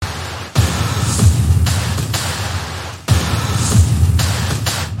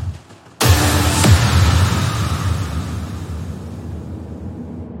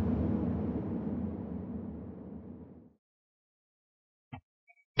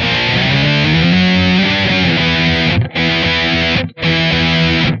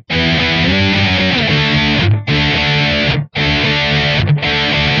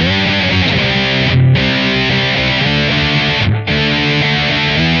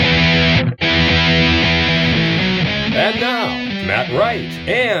Matt Wright,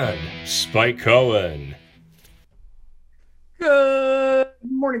 and Spike Cohen. Good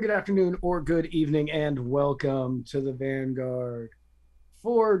morning, good afternoon, or good evening, and welcome to the Vanguard.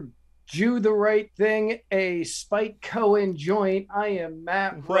 For Do the Right Thing, a Spike Cohen joint, I am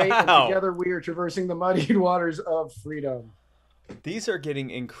Matt Wright, and Wow. together we are traversing the muddied waters of freedom. These are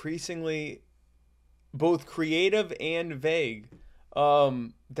getting increasingly both creative and vague.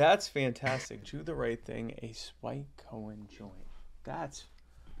 That's fantastic. Do the Right Thing, a Spike Cohen joint. That's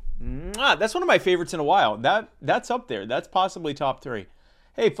one of my favorites in a while. That's up there. That's possibly top 3.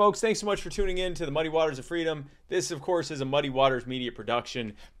 Hey folks, thanks so much for tuning in to the Muddy Waters of Freedom. This, of course, is a Muddy Waters media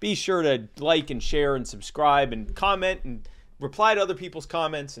production. Be sure to like and share and subscribe and comment and reply to other people's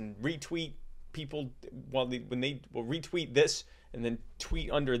comments and retweet people when they will retweet this, and then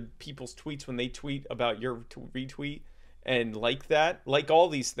tweet under people's tweets when they tweet about your retweet, and like that. Like all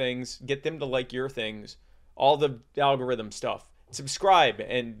these things. Get them to like your things. All the algorithm stuff. Subscribe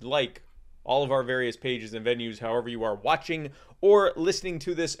and like all of our various pages and venues, however you are watching or listening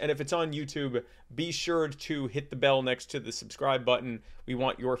to this. And if it's on YouTube, be sure to hit the bell next to the subscribe button. We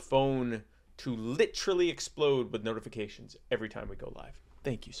want your phone to literally explode with notifications every time we go live.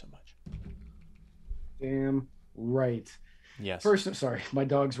 Thank you so much. Damn right. Yes. First, sorry, my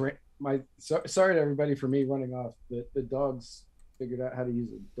dogs ran. Sorry to everybody for me running off. The dogs figured out how to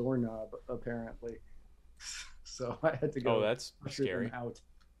use a doorknob, apparently. So I had to go. Oh, that's scary. Out.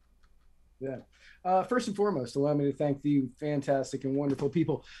 Yeah. First and foremost, allow me to thank the fantastic and wonderful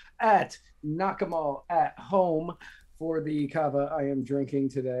people at Nakamal at Home for the kava I am drinking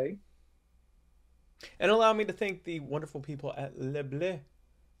today. And allow me to thank the wonderful people at Le Bleu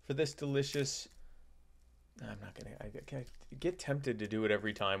for this delicious... I'm not going to... I get tempted to do it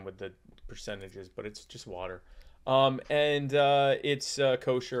every time with the percentages, but it's just water. It's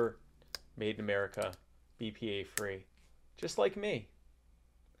kosher, made in America, BPA free, just like me.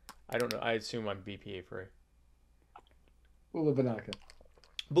 I don't know. I assume I'm BPA free. Bulavanaka.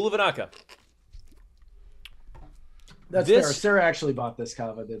 Bulavanaka. That's fair. Sarah actually bought this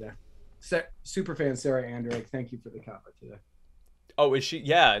kava today. Superfan Sarah Andrick, thank you for the kava today. Oh, is she?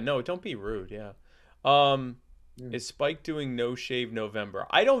 Yeah. No, don't be rude. Yeah. Is Spike doing No Shave November?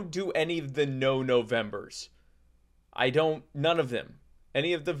 I don't do any of the no Novembers. None of them.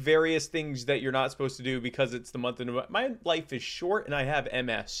 Any of the various things that you're not supposed to do because it's the month of November. My life is short and I have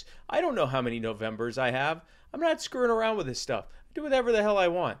MS. I don't know how many Novembers I have. I'm not screwing around with this stuff. I do whatever the hell I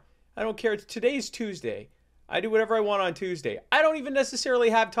want. I don't care. Today's Tuesday. I do whatever I want on Tuesday. I don't even necessarily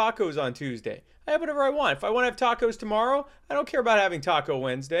have tacos on Tuesday. I have whatever I want. If I want to have tacos tomorrow, I don't care about having Taco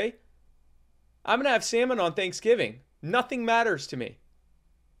Wednesday. I'm going to have salmon on Thanksgiving. Nothing matters to me.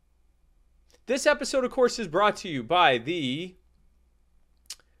 This episode, of course, is brought to you by the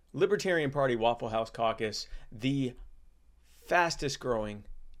Libertarian Party Waffle House Caucus, the fastest growing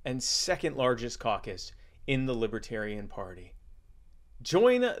and second largest caucus in the Libertarian Party.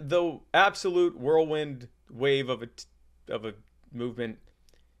 Join the absolute whirlwind wave of a movement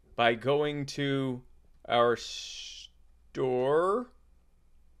by going to our store,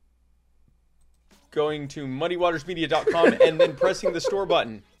 going to muddywatersmedia.com and then pressing the store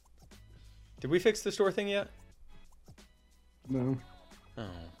button. Did we fix the store thing yet? No. Oh.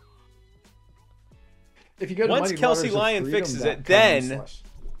 If you go to Once Kelsey Lyon fixes it,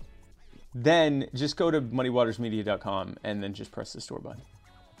 then just go to muddywatersmedia.com and then just press the store button.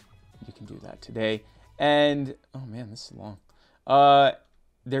 You can do that today. And, oh man, this is long.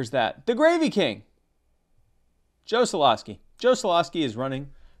 There's that. The Gravy King. Joe Solosky. Joe Solosky is running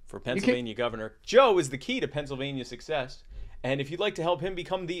for Pennsylvania governor. Joe is the key to Pennsylvania success. And if you'd like to help him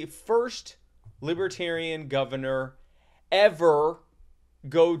become the first libertarian governor ever,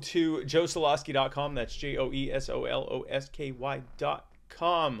 go to joesolosky.com. That's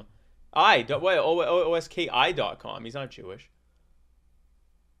JOESOLOSKY.com. OSKI.com. He's not Jewish.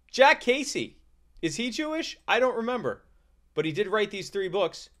 Jack Casey. Is he Jewish? I don't remember. But he did write these 3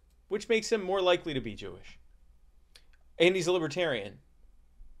 books, which makes him more likely to be Jewish. And he's a libertarian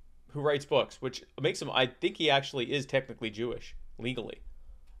who writes books, which makes him, I think he actually is technically Jewish, legally.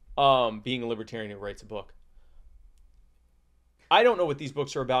 Being a libertarian who writes a book. I don't know what these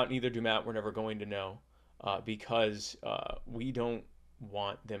books are about, neither do Matt. We're never going to know because we don't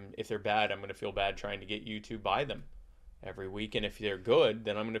want them. If they're bad, I'm going to feel bad trying to get you to buy them every week. And if they're good,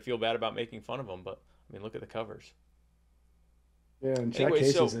 then I'm going to feel bad about making fun of them. But, I mean, look at the covers. Yeah, and Jack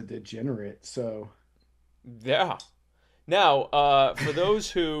Casey's a degenerate, so... Yeah. Now, for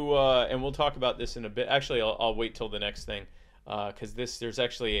those who, and we'll talk about this in a bit. Actually, I'll wait till the next thing because there's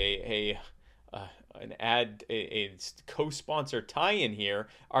actually an ad, a co-sponsor tie-in here.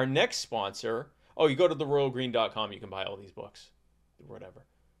 Our next sponsor, you go to theroyalgreen.com, you can buy all these books. whatever.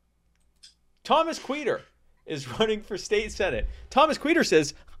 Thomas Queter is running for state senate. Thomas Queter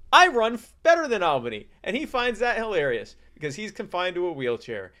says, I run better than Albany. And he finds that hilarious because he's confined to a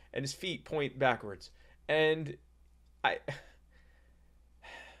wheelchair and his feet point backwards. And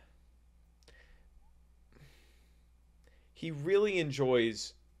he really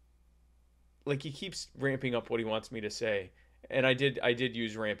enjoys, like, he keeps ramping up what he wants me to say. And I did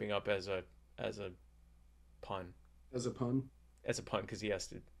use ramping up as a pun. As a pun? As a pun, because he has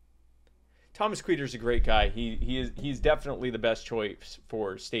to. Thomas Queter's a great guy. He's definitely the best choice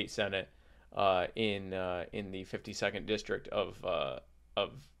for state senate in the 52nd district of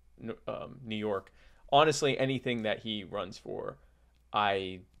New York. Honestly, anything that he runs for,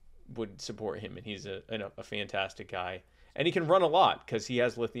 I would support him, and he's a fantastic guy, and he can run a lot because he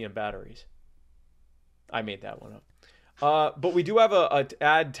has lithium batteries. I made that one up, but we do have a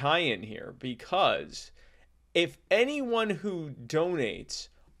ad tie-in here because if anyone who donates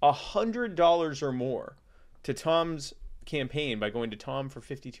 $100 or more to Tom's campaign by going to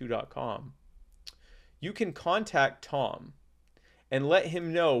tomfor52.com, you can contact Tom and let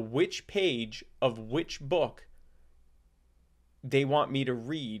him know which page of which book they want me to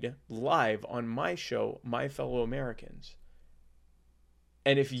read live on my show, My Fellow Americans.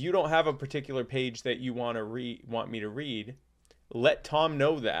 And if you don't have a particular page that you want me to read, let Tom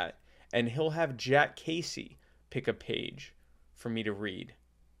know that, and he'll have Jack Casey pick a page for me to read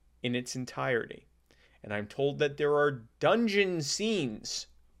in its entirety. And I'm told that there are dungeon scenes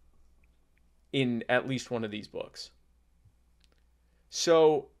in at least one of these books.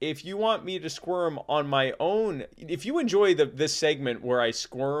 So if you want me to squirm on my own, if you enjoy this segment where I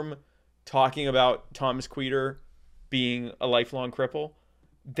squirm talking about Thomas Queter being a lifelong cripple,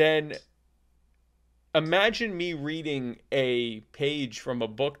 then imagine me reading a page from a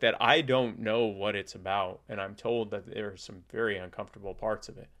book that I don't know what it's about, and I'm told that there are some very uncomfortable parts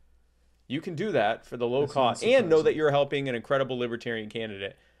of it. You can do that for the low cost and know that you're helping an incredible libertarian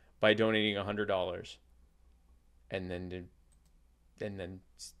candidate by donating $100. And then,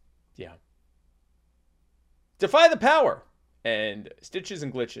 yeah. Defy the Power and Stitches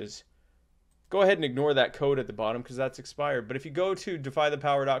and Glitches. Go ahead and ignore that code at the bottom because that's expired. But if you go to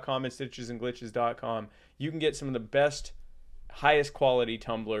defythepower.com and stitchesandglitches.com, you can get some of the best, highest quality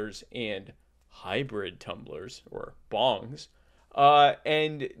tumblers and hybrid tumblers or bongs.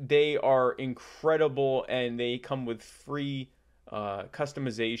 And they are incredible, and they come with free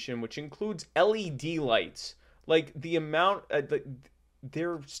customization, which includes LED lights. Like, the amount,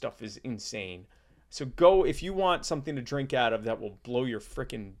 their stuff is insane. So go, if you want something to drink out of that will blow your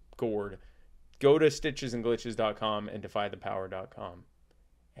freaking gourd, go to stitchesandglitches.com and defythepower.com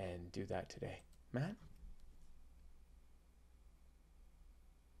and do that today. Matt?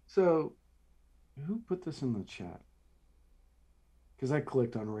 So, who put this in the chat? Because I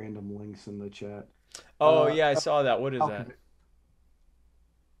clicked on random links in the chat. Oh, yeah, I saw that. What is that?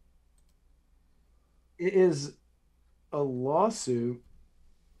 It is a lawsuit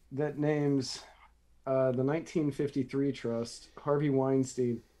that names the 1953 Trust, Harvey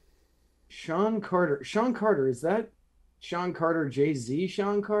Weinstein, Sean Carter. Sean Carter, is that Sean Carter, Jay-Z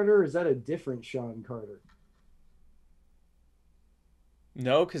Sean Carter, or is that a different Sean Carter?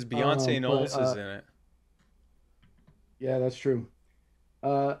 No, because Beyonce Knowles is in it. Yeah, that's true.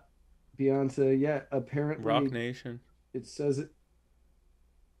 Beyonce, yeah, apparently. Rock Nation. It says it.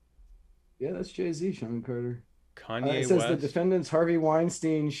 Yeah, that's Jay-Z, Sean Carter. Kanye it says West. The defendants Harvey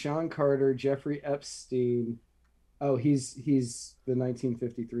Weinstein, Sean Carter, Jeffrey Epstein. Oh, he's the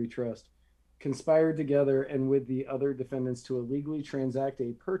 1953 Trust. Conspired together and with the other defendants to illegally transact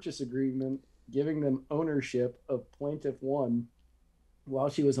a purchase agreement giving them ownership of Plaintiff 1 while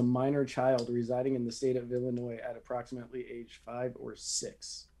she was a minor child residing in the state of Illinois at approximately age 5 or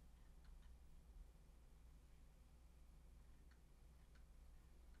 6.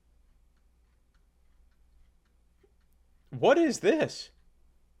 What is this?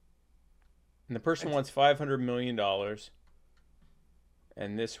 And the person wants $500 million.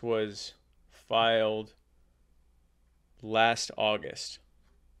 And this was filed last August.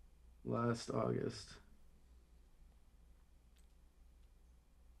 Last August.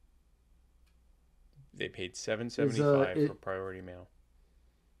 They paid $7.75 for priority mail.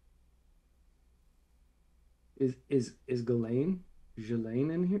 Is Ghislaine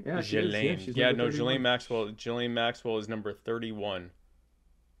in here? Yeah, Ghislaine. Yeah, no, Ghislaine Maxwell. Ghislaine Maxwell is number 31.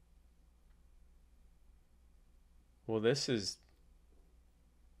 Well, this is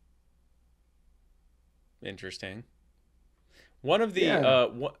interesting. One of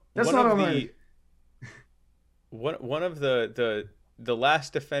the one of the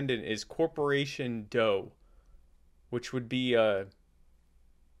last defendant is Corporation Doe, which would be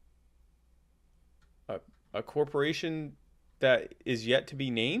a corporation that is yet to be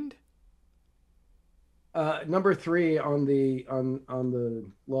named? Number 3 on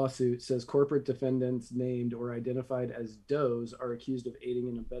the lawsuit says corporate defendants named or identified as does are accused of aiding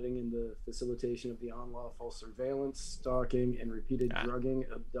and abetting in the facilitation of the unlawful surveillance, stalking, and repeated drugging,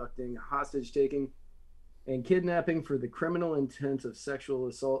 abducting, hostage taking, and kidnapping for the criminal intent of sexual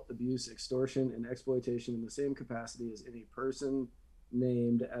assault, abuse, extortion, and exploitation in the same capacity as any person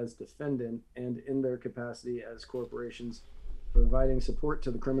named as defendant and in their capacity as corporations providing support to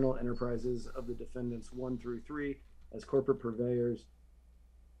the criminal enterprises of the defendants 1 through 3 as corporate purveyors,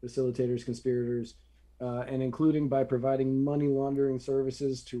 facilitators, conspirators, and including by providing money laundering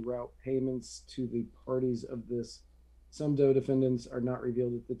services to route payments to the parties of this. Some DOE defendants are not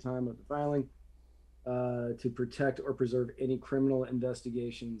revealed at the time of the filing to protect or preserve any criminal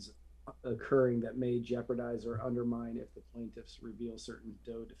investigations occurring that may jeopardize or undermine if the plaintiffs reveal certain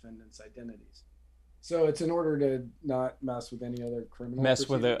DOE defendants' identities. So it's in order to not mess with any other criminal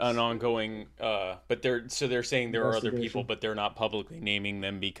with an ongoing but they're saying there are other people, but they're not publicly naming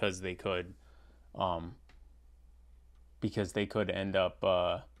them because they could end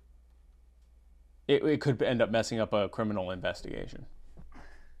up it could end up messing up a criminal investigation.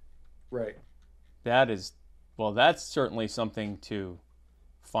 Right. That's certainly something to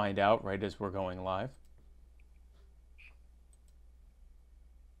find out right as we're going live.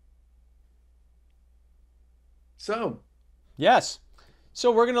 So, yes.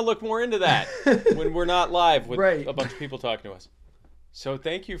 So we're going to look more into that when we're not live with a bunch of people talking to us. So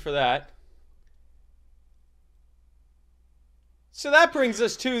thank you for that. So that brings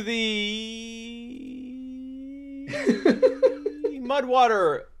us to the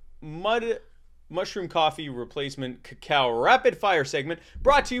Mud Mushroom Coffee Replacement Cacao Rapid Fire segment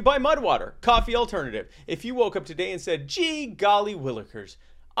brought to you by Mudwater, coffee alternative. If you woke up today and said, gee golly willikers,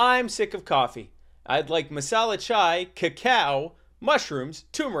 I'm sick of coffee. I'd like masala chai, cacao, mushrooms,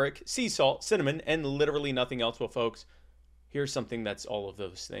 turmeric, sea salt, cinnamon, and literally nothing else. Well, folks, here's something that's all of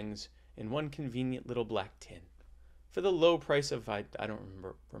those things in one convenient little black tin for the low price of, I don't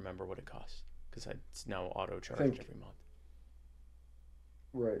remember what it costs because it's now auto-charged every month.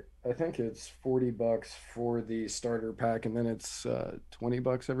 Right. I think it's $40 for the starter pack, and then it's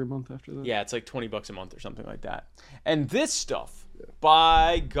 $20 every month after that. Yeah, it's like $20 a month or something like that. And this stuff,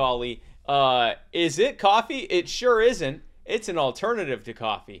 by golly, is it coffee? It sure isn't. It's an alternative to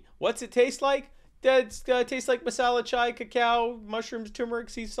coffee. What's it taste like? It tastes like masala chai, cacao, mushrooms, turmeric,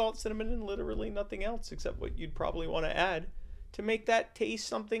 sea salt, cinnamon, and literally nothing else except what you'd probably want to add to make that taste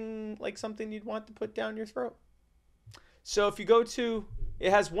something like something you'd want to put down your throat. So if you go to,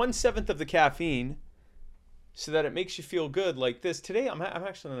 it has 1/7 of the caffeine so that it makes you feel good like this. Today, I'm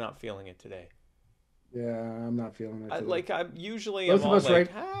actually not feeling it today. Yeah, I'm not feeling it today. I'm usually, both I'm of all us,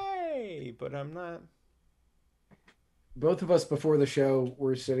 like, right? hey, but I'm not. Both of us before the show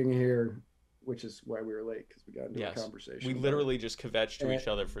were sitting here, which is why we were late, because we got into a conversation. We literally just kvetched to each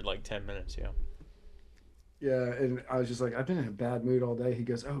other for like 10 minutes, Yeah, and I was just like, I've been in a bad mood all day. He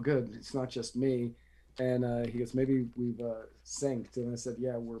goes, oh, good, it's not just me. And he goes, maybe we've synced. And I said,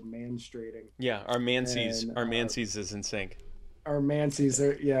 yeah, we're man-strating. Yeah, our Mancy's is in sync. Our Mancy's is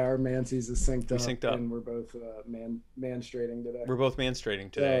synced up. Synced up. And we're both man-strating today. We're both man-strating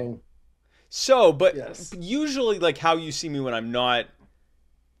today. So, but yes. Usually, like how you see me when I'm not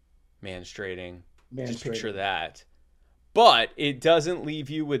man-strating, just picture that. But it doesn't leave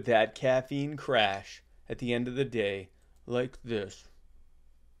you with that caffeine crash at the end of the day like this.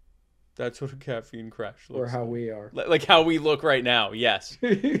 That's what a caffeine crash looks like. Or how we are. Like how we look right now, yes.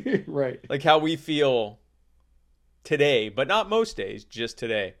 Right. Like how we feel today, but not most days, just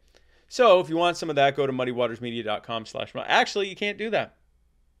today. So if you want some of that, go to muddywatersmedia.com/. Actually, you can't do that.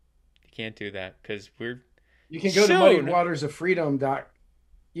 You can't do that because we're. You can go to muddywatersofreedom.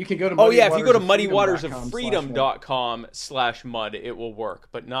 You can go to. If you go to muddywatersofreedom.com/mud, it will work,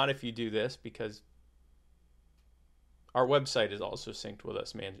 but not if you do this because our website is also synced with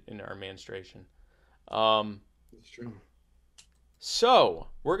us in our manstration. That's true. So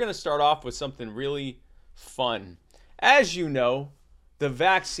we're going to start off with something really fun. As you know, the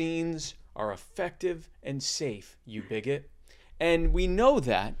vaccines are effective and safe, you bigot. And we know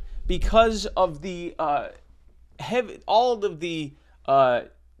that because of the all of the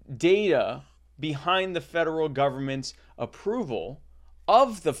data behind the federal government's approval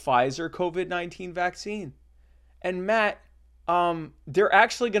of the Pfizer COVID-19 vaccine. And Matt, they're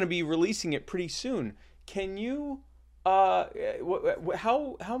actually going to be releasing it pretty soon. Can you how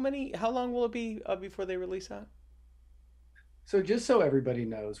long will it be before they release that? So just so everybody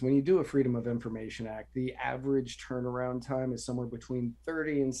knows, when you do a Freedom of Information Act, the average turnaround time is somewhere between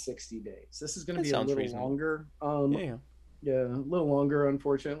 30 and 60 days. This is going to That be a sounds little reasonable. longer. Yeah, yeah. Yeah, a little longer,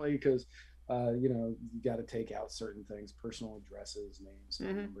 unfortunately, because you got to take out certain things, personal addresses, names, phone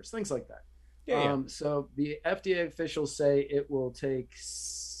Mm-hmm. numbers, things like that. Yeah, yeah. So the FDA officials say it will take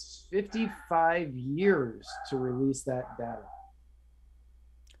 55 years to release that data.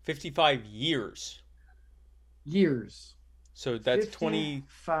 55 years. Years. So that's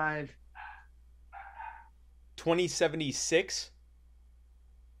 55. 2076.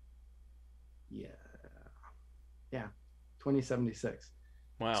 Yeah. Yeah. 2076.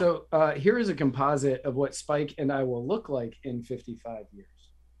 Wow. So here is a composite of what Spike and I will look like in 55 years.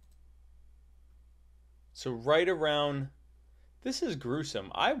 So right around, this is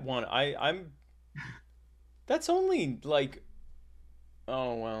gruesome. I'm that's only like,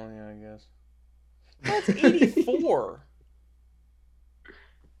 oh well, yeah, I guess. That's 84.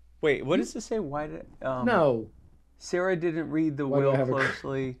 Wait, what does this say? Why did No. Sarah didn't read the Why do I will have a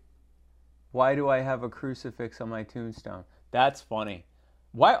closely. Why do I have a crucifix on my tombstone? That's funny.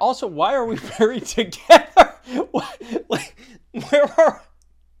 Why are we buried together? Like, where are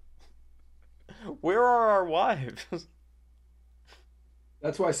where are our wives?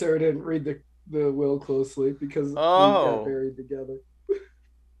 That's why Sarah didn't read the will closely because we got Oh, buried together.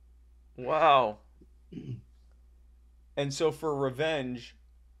 wow. And so for revenge,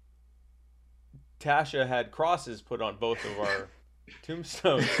 Tasha had crosses put on both of our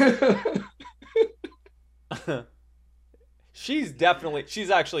tombstones. She's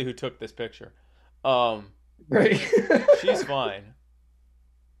actually who took this picture. Um, Right. she's fine.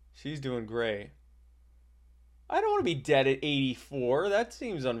 She's doing great. I don't want to be dead at 84. That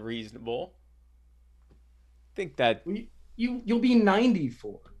seems unreasonable. I think that You'll be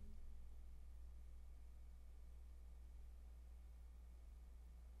 94.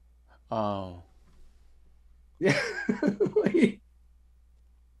 oh, Yeah. Like,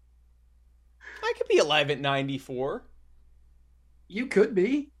 I could be alive at 94. you could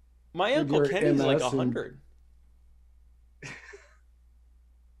be My with Uncle your Kenny's like MS and 100.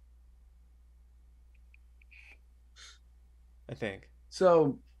 I think.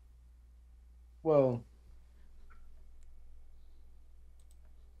 so well,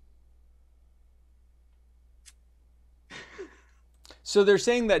 So they're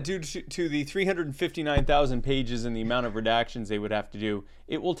saying that due to the 359,000 pages and the amount of redactions they would have to do,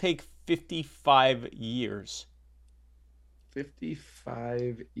 it will take 55 years.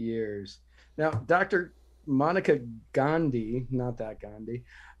 55 years. Now, Dr. Monica Gandhi, not that Gandhi,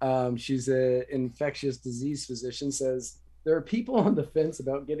 she's an infectious disease physician, says there are people on the fence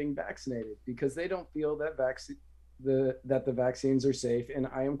about getting vaccinated because they don't feel that the vaccines are safe, and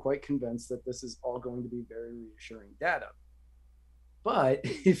I am quite convinced that this is all going to be very reassuring data. But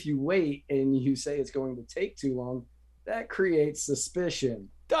if you wait and you say it's going to take too long, that creates suspicion.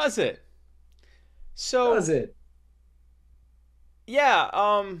 Does it? So Does it? yeah,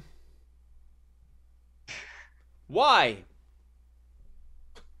 why?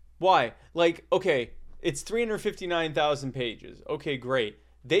 Why? Like, okay, it's 359,000 pages. Okay, great.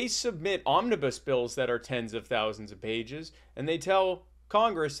 They submit omnibus bills that are tens of thousands of pages, and they tell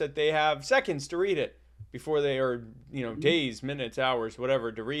Congress that they have seconds to read it before they are, days, minutes, hours,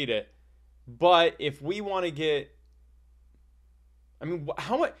 whatever, to read it. But if we want to get, I mean,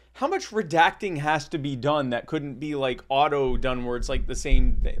 how much redacting has to be done that couldn't be like auto done where it's like the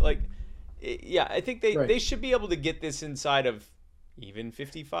same thing? Like, yeah, I think they, Right. they should be able to get this inside of even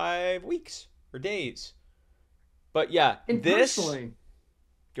 55 weeks or days. But yeah, And this.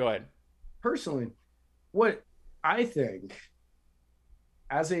 Go ahead. personally, what I think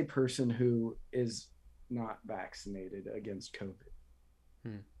as a person who is not vaccinated against COVID,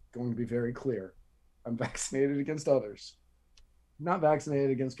 Hmm. going to be very clear, I'm vaccinated against others, not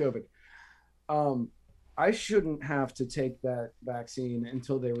vaccinated against COVID. I shouldn't have to take that vaccine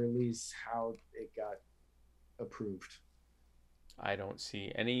until they release how it got approved. I don't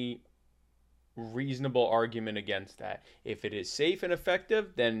see any reasonable argument against that. If it is safe and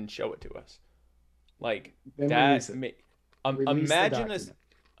effective, then show it to us. Like Then that. release it. Release the Imagine document.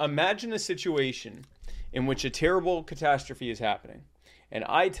 imagine a situation in which a terrible catastrophe is happening, and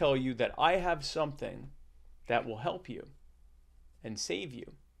I tell you that I have something that will help you and save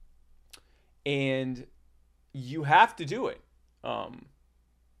you, and you have to do it.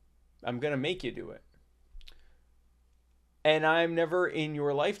 I'm gonna make you do it. And I'm never in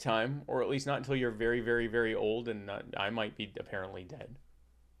your lifetime, or at least not until you're very, very, very old, and I might be apparently dead,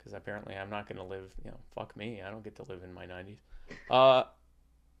 because apparently I'm not going to live. Fuck me, I don't get to live in my 90s.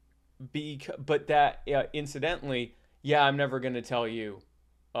 But that incidentally, yeah, I'm never gonna tell you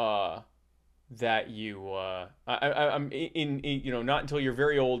that I'm not until you're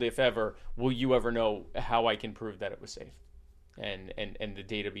very old, if ever, will you ever know how I can prove that it was safe and the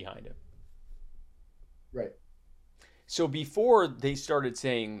data behind it. Right. So before they started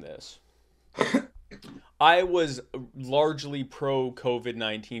saying this, I was largely pro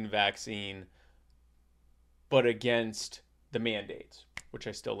COVID-19 vaccine, but against the mandates, which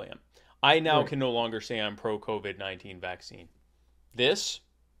I still am. I now can no longer say I'm pro COVID-19 vaccine. That's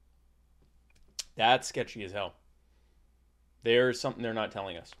sketchy as hell. There's something they're not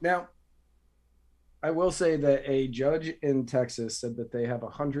telling us. Now, I will say that a judge in Texas said that they have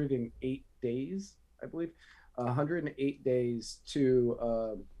 108 days, I believe, 108 days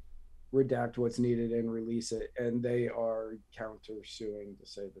to redact what's needed and release it, and they are countersuing to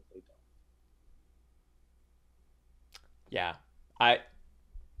say that they don't. Yeah,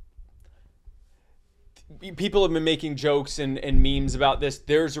 people have been making jokes and memes about this.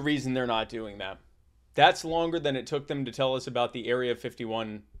 There's a reason they're not doing that. That's longer than it took them to tell us about the Area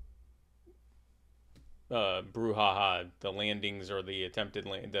 51 brouhaha, the landings or the attempted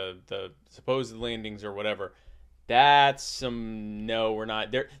the supposed landings or whatever. That's some no, we're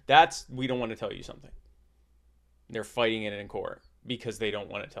not there. We don't want to tell you something. They're fighting it in court because they don't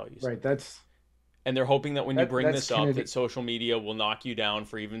want to tell you something. Right. And they're hoping that when you bring this up, that social media will knock you down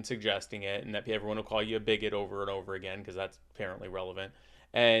for even suggesting it, and that everyone will call you a bigot over and over again because that's apparently relevant.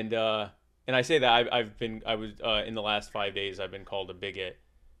 And I say that I was in the last 5 days I've been called a bigot,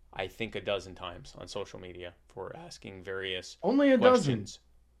 I think a dozen times on social media for asking various only a questions. dozen.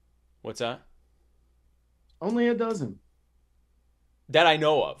 What's that? Only a dozen. That I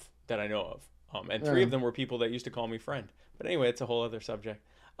know of. And three of them were people that used to call me friend. But anyway, it's a whole other subject.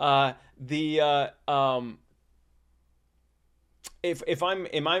 If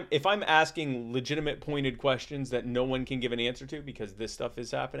I'm asking legitimate pointed questions that no one can give an answer to because this stuff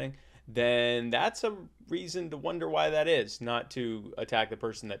is happening, then that's a reason to wonder why that is, not to attack the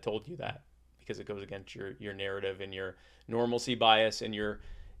person that told you that, because it goes against your narrative and your normalcy bias and your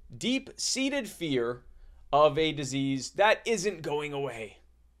deep-seated fear of a disease that isn't going away.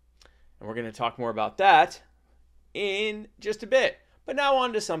 And we're going to talk more about that in just a bit. But now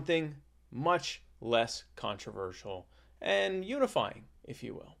on to something much less controversial and unifying, if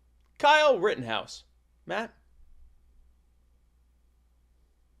you will. Kyle Rittenhouse. Matt?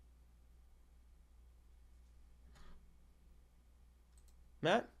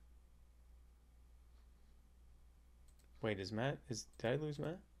 Matt? Wait, did I lose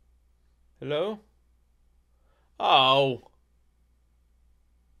Matt? Hello? Oh.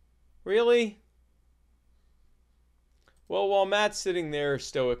 Really? Well, while Matt's sitting there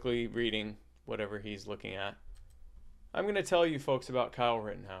stoically reading whatever he's looking at, I'm going to tell you folks about Kyle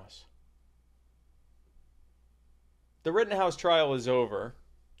Rittenhouse. The Rittenhouse trial is over.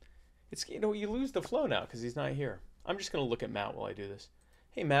 It's, you lose the flow now because he's not here. I'm just going to look at Matt while I do this.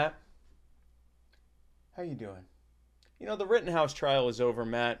 Hey, Matt. How you doing? The Rittenhouse trial is over,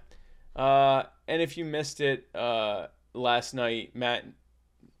 Matt. And if you missed it last night, Matt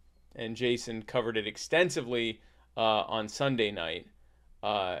and Jason covered it extensively on Sunday night.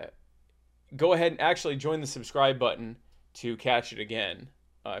 Go ahead and actually join the subscribe button to catch it again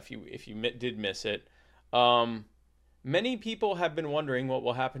if you did miss it. Many people have been wondering what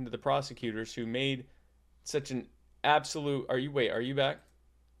will happen to the prosecutors who made such an absolute... Are you back?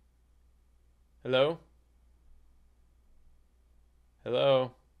 Hello?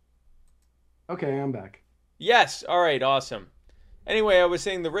 Hello? Okay, I'm back. Yes. All right. Awesome. Anyway, I was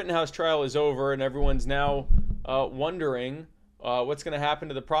saying the Rittenhouse trial is over, and everyone's now wondering what's going to happen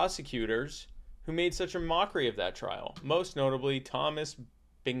to the prosecutors who made such a mockery of that trial. Most notably, Thomas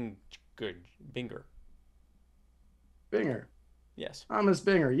Binger. Binger. Yes. Thomas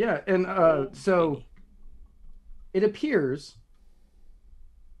Binger. Yeah. And so it appears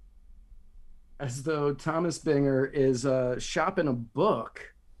as though Thomas Binger is shopping a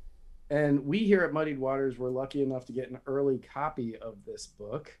book. And we here at Muddied Waters were lucky enough to get an early copy of this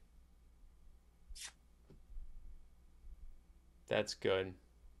book. That's good.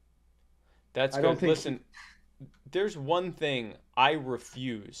 That's good. Listen, there's one thing I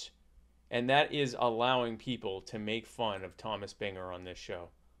refuse, and that is allowing people to make fun of Thomas Binger on this show.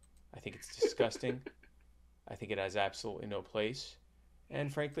 I think it's disgusting. I think it has absolutely no place.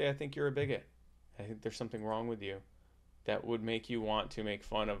 And frankly, I think you're a bigot. I think there's something wrong with you that would make you want to make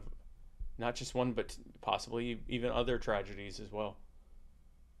fun of not just one, but possibly even other tragedies as well.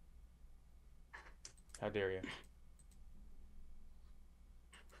 How dare you?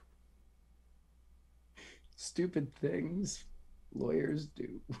 Stupid things lawyers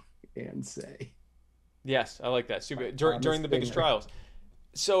do and say. Yes, I like that. Super Thomas during the biggest Binger. trials.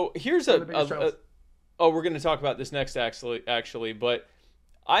 So here's During the biggest trials. oh, we're going to talk about this next actually, but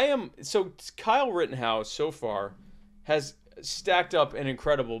Kyle Rittenhouse so far has stacked up an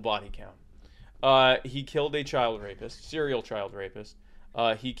incredible body count. He killed a child rapist, serial child rapist.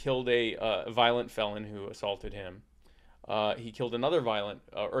 He killed a violent felon who assaulted him. He killed another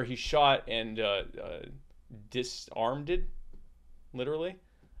or he shot and disarmed it, literally.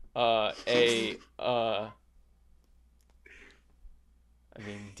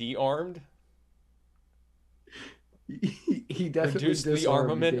 De-armed. He definitely Reduced the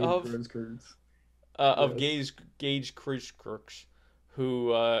disarmed armament Gage of Rosecrans. of Yes. Gage Crooks,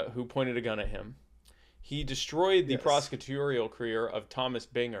 who pointed a gun at him. He destroyed the Yes. prosecutorial career of Thomas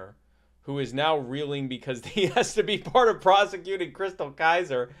Binger, who is now reeling because he has to be part of prosecuting Crystal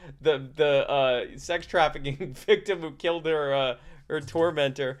Kaiser, the sex trafficking victim who killed her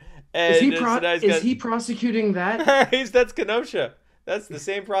tormentor. And Is he prosecuting that? That's Kenosha. That's the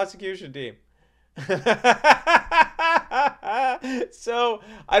same prosecution team. So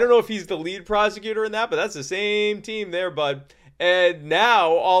I don't know if he's the lead prosecutor in that, but that's the same team there, bud. And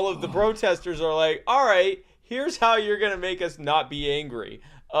now all of the protesters are like, all right, here's how you're gonna make us not be angry.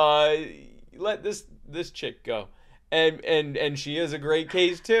 Let this chick go. And she is a great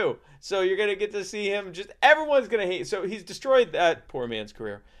case too. So you're gonna get to see him. Just everyone's gonna hate. So he's destroyed that poor man's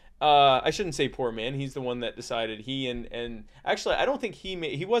career. I shouldn't say poor man. He's the one that decided. He and actually, I don't think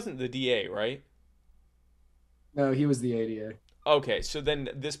he wasn't the DA, right? No, he was the ADA. Okay, so then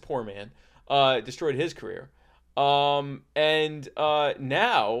this poor man destroyed his career. And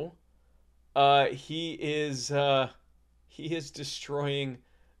now he is destroying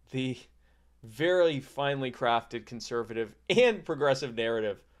the very finely crafted conservative and progressive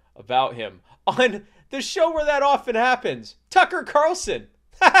narrative about him on the show where that often happens, Tucker Carlson.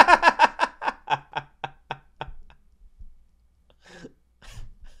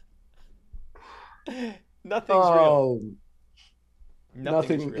 Nothing's real.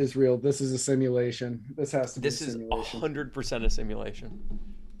 Nothing is real. This is a simulation. This has to be a This is simulation. 100% a simulation.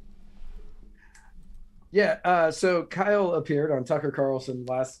 Yeah. So Kyle appeared on Tucker Carlson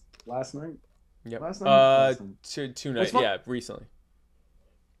last night. Yep. Last night. Two nights. Yeah, recently.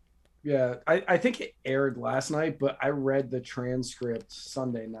 Yeah, I think it aired last night, but I read the transcript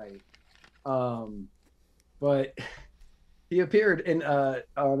Sunday night. But he appeared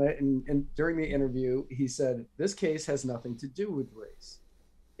on it, and during the interview, he said, "This case has nothing to do with race.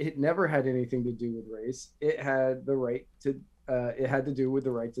 It never had anything to do with race. It had the right to. It had to do with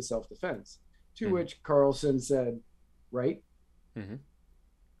the right to self-defense." To which Carlson said, "Right," and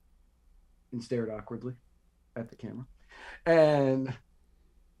stared awkwardly at the camera, and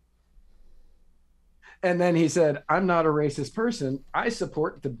then he said, "I'm not a racist person. I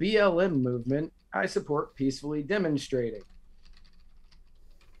support the BLM movement. I support peacefully demonstrating."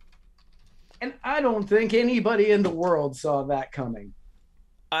 And I don't think anybody in the world saw that coming.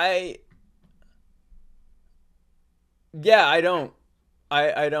 I don't.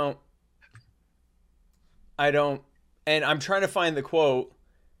 I don't. And I'm trying to find the quote,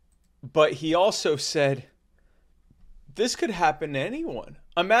 but he also said, this could happen to anyone.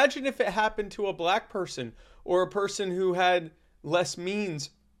 Imagine if it happened to a black person or a person who had less means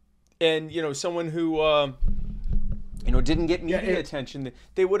and, someone who, didn't get media attention.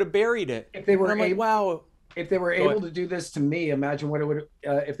 They would have buried it. If they were wow. If they were able to do this to me, imagine what it would.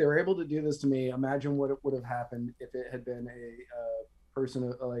 If they were able to do this to me, imagine what it would have happened if it had been a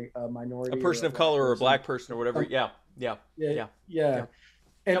person like a minority, a person of color, or a black person, or whatever. Yeah.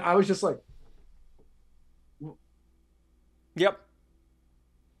 And I was just like, "Yep."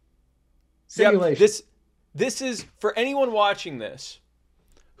 Simulation. Yep. This is for anyone watching this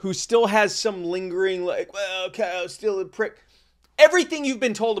who still has some lingering, like, well, Kyle's still a prick. Everything you've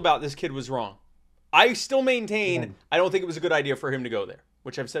been told about this kid was wrong. I still maintain I don't think it was a good idea for him to go there,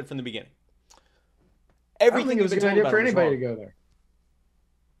 which I've said from the beginning. Everything it was a good idea for anybody to go there.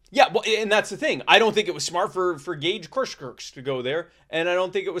 Yeah, well, and that's the thing. I don't think it was smart for Gage Kirschkirks to go there, and I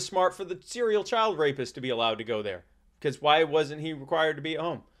don't think it was smart for the serial child rapist to be allowed to go there. Because why wasn't he required to be at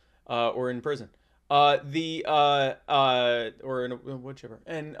home or in prison? Or in whichever.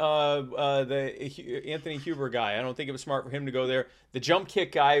 And the Anthony Huber guy, I don't think it was smart for him to go there. The jump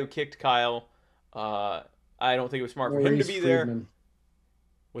kick guy who kicked Kyle, I don't think it was smart for him to be there.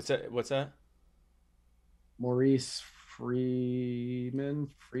 What's that? Maurice Friedman.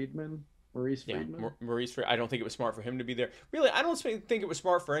 Maurice Friedman. I don't think it was smart for him to be there. Really, I don't think it was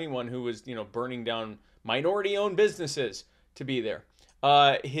smart for anyone who was, burning down minority-owned businesses to be there.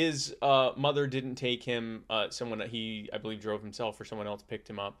 His mother didn't take him. Someone that he, I believe, drove himself, or someone else picked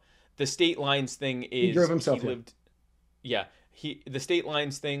him up. The state lines thing is he drove himself. The state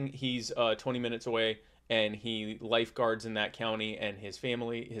lines thing. He's 20 minutes away, and he lifeguards in that county, and his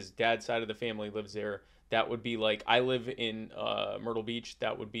family, his dad's side of the family lives there. That would be like, I live in Myrtle Beach.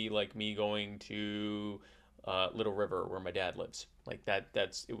 That would be like me going to Little River, where my dad lives. Like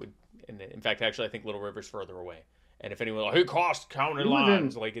it would. And in fact, actually, I think Little River's further away. And if anyone, he crossed county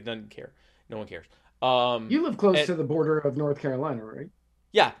lines, like, it doesn't care. No one cares. You live close to the border of North Carolina, right?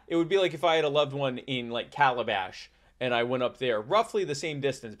 Yeah, it would be like if I had a loved one in like Calabash, and I went up there, roughly the same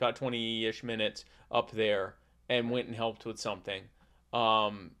distance, about 20-ish minutes up there, and went and helped with something.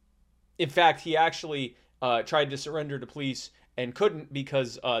 In fact, he actually tried to surrender to police and couldn't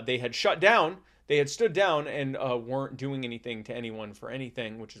because they had shut down. They had stood down and weren't doing anything to anyone for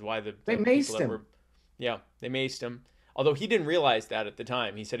anything, which is why they maced him. They maced him. Although he didn't realize that at the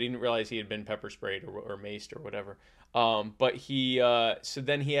time. He said he didn't realize he had been pepper sprayed or maced or whatever. But so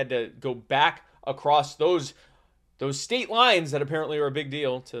then he had to go back across those state lines that apparently are a big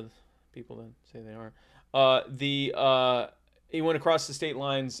deal to people that say they aren't. He went across the state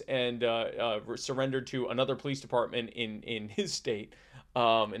lines and surrendered to another police department in his state,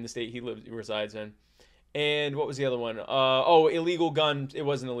 in the state he resides in. And what was the other one? Illegal gun. It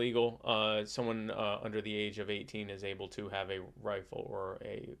wasn't illegal. Someone under the age of 18 is able to have a rifle or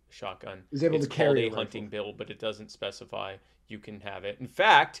a shotgun. Is able to carry a hunting bill, but it doesn't specify you can have it. In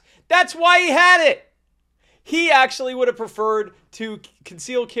fact, that's why he had it. He actually would have preferred to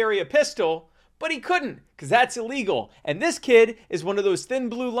conceal carry a pistol, but he couldn't because that's illegal. And this kid is one of those thin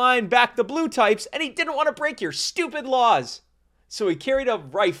blue line, back the blue types, and he didn't want to break your stupid laws. So he carried a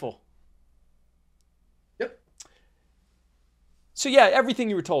rifle. So yeah, everything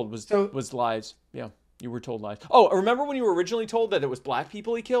you were told was lies. Yeah, you were told lies. Oh, remember when you were originally told that it was black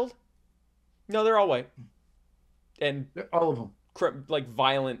people he killed? No, they're all white. And all of them. Like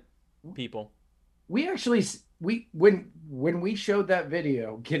violent people. We actually when we showed that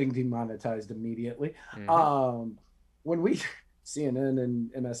video getting demonetized immediately. Mm-hmm. When we CNN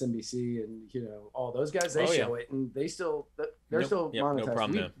and MSNBC and all those guys, they show it and they're still monetized. No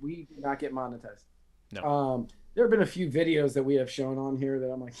problem, we do not get monetized. No. There have been a few videos that we have shown on here that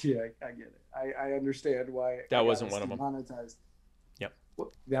I'm like, yeah, I get it. I understand why that wasn't one of them. Monetized. Yep.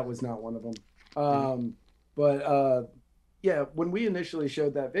 That was not one of them. But yeah, when we initially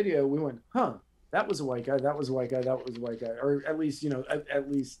showed that video, we went, that was a white guy. That was a white guy. That was a white guy. Or at least,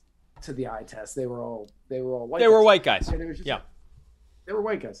 at least to the eye test, they were all white. They were white guys. And it was just, they were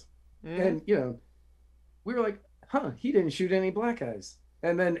white guys. Mm-hmm. And we were like, he didn't shoot any black guys.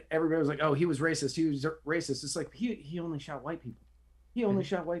 And then everybody was like, oh, he was racist. He was racist. It's like, he only shot white people. He only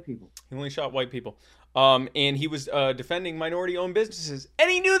shot white people. He only shot white people. And he was defending minority-owned businesses. And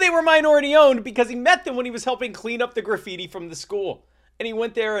he knew they were minority-owned because he met them when he was helping clean up the graffiti from the school. And he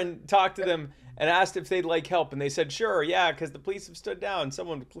went there and talked to them and asked if they'd like help. And they said, sure, yeah, because the police have stood down.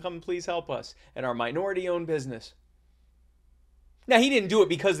 Someone come please help us in our minority-owned business. Now, he didn't do it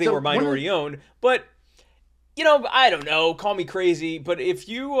because they were minority-owned, but... I don't know, call me crazy, but if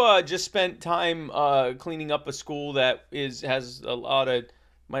you just spent time cleaning up a school that has a lot of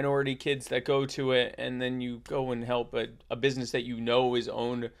minority kids that go to it, and then you go and help a business that is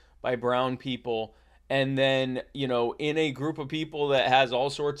owned by brown people, and then, in a group of people that has all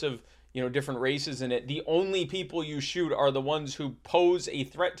sorts of, different races in it, the only people you shoot are the ones who pose a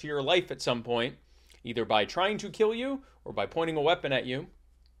threat to your life at some point, either by trying to kill you or by pointing a weapon at you.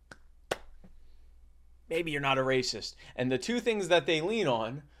 Maybe you're not a racist. And the two things that they lean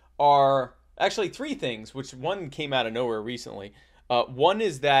on are actually three things, which one came out of nowhere recently. One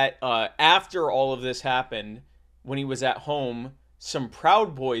is that after all of this happened, when he was at home, some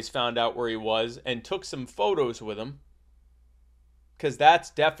Proud Boys found out where he was and took some photos with him. Because that's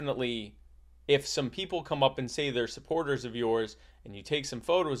definitely, if some people come up and say they're supporters of yours and you take some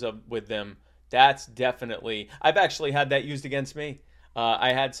photos with them, that's definitely, I've actually had that used against me.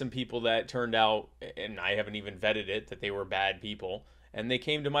 I had some people that turned out, and I haven't even vetted it, that they were bad people. And they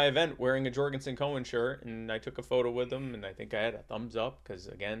came to my event wearing a Jorgensen Cohen shirt, and I took a photo with them, and I think I had a thumbs up, because,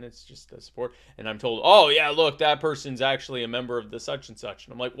 again, it's just a support. And I'm told, oh, yeah, look, that person's actually a member of the such and such.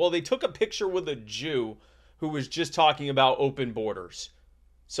 And I'm like, well, they took a picture with a Jew who was just talking about open borders.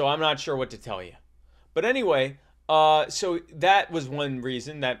 So I'm not sure what to tell you. But anyway, so that was one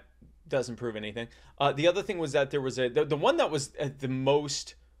reason that doesn't prove anything. The other thing was that there was the one that was the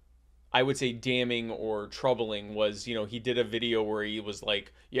most, I would say, damning or troubling was, he did a video where he was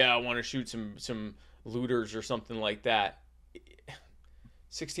like, yeah, I want to shoot some looters or something like that.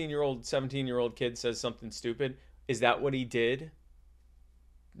 16-year-old, 17-year-old kid says something stupid. Is that what he did?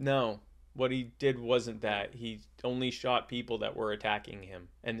 No. What he did wasn't that. He only shot people that were attacking him.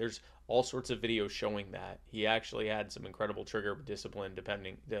 And there's all sorts of videos showing that. He actually had some incredible trigger discipline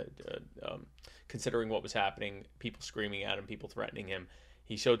considering what was happening, people screaming at him, people threatening him.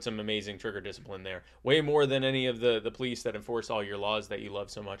 He showed some amazing trigger discipline there. Way more than any of the police that enforce all your laws that you love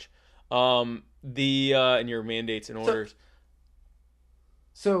so much. And your mandates and orders.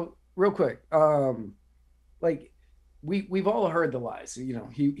 So real quick, like we've all heard the lies. You know,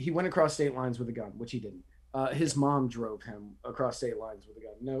 he went across state lines with a gun, which he didn't. His mom drove him across state lines with a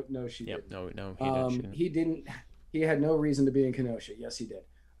gun. No, she didn't. No, he didn't. He had no reason to be in Kenosha. Yes, he did.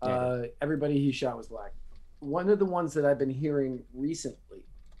 Everybody he shot was black. One of the ones that I've been hearing recently,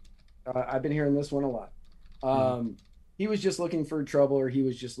 I've been hearing this one a lot. He was just looking for trouble, or he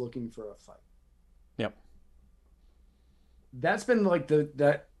was just looking for a fight. Yep. That's been like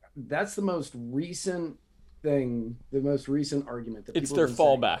that's the most recent thing, the most recent argument that it's their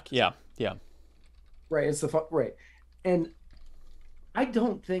fallback. Yeah. Right. It's right. And I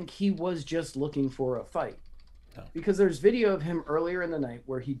don't think he was just looking for a fight. No. Because there's video of him earlier in the night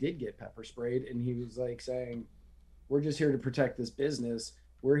where he did get pepper sprayed, and he was like saying, "We're just here to protect this business.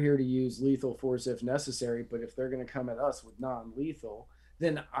 We're here to use lethal force if necessary, but if they're going to come at us with non-lethal,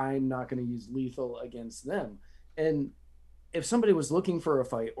 then I'm not going to use lethal against them." And if somebody was looking for a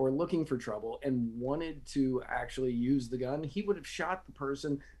fight or looking for trouble and wanted to actually use the gun, he would have shot the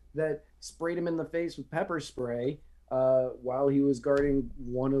person that sprayed him in the face with pepper spray while he was guarding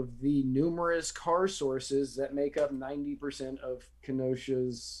one of the numerous car sources that make up 90% of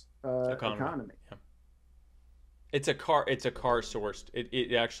Kenosha's economy. Yeah. It's a car sourced.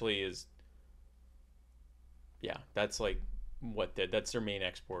 It actually is. Yeah, that's like that's their main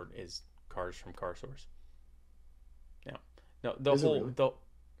export is cars from Car Source. Yeah. No, I don't know.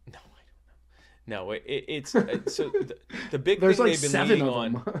 No, it's so the big thing like they've been leading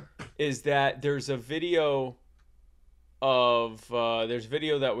on is that there's a video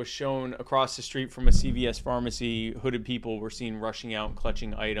that was shown across the street from a CVS pharmacy. Hooded people were seen rushing out and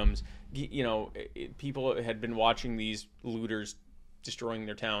clutching items. You know, people had been watching these looters destroying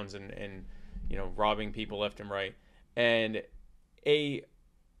their towns and robbing people left and right. And a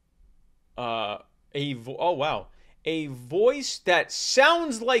voice that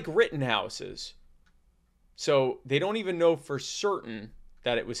sounds like Rittenhouse's. So they don't even know for certain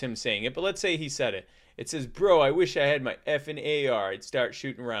that it was him saying it, but let's say he said it. It says, "Bro, I wish I had my effing AR. I'd start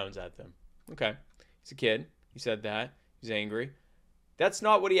shooting rounds at them." Okay. He's a kid. He said that. He's angry. That's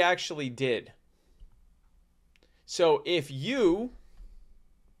not what he actually did. So if you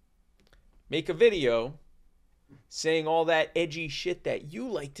make a video saying all that edgy shit that you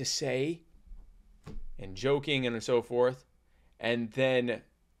like to say and joking and so forth, and then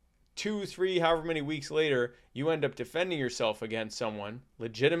 2, 3, however many weeks later, you end up defending yourself against someone,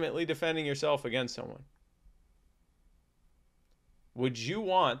 legitimately defending yourself against someone. Would you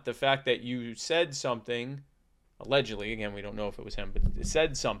want the fact that you said something, allegedly, again, we don't know if it was him, but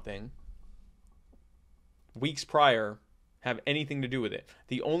said something weeks prior, have anything to do with it?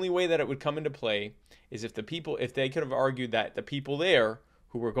 The only way that it would come into play is if they could have argued that the people there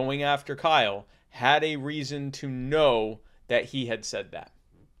who were going after Kyle had a reason to know that he had said that,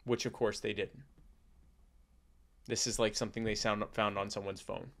 which of course they didn't. This is like something they found on someone's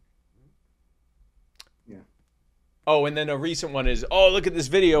phone. Yeah. Oh, and then a recent one is, look at this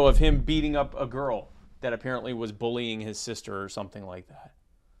video of him beating up a girl that apparently was bullying his sister or something like that.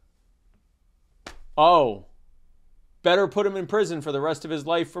 Oh, better put him in prison for the rest of his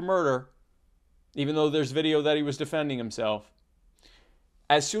life for murder, even though there's video that he was defending himself.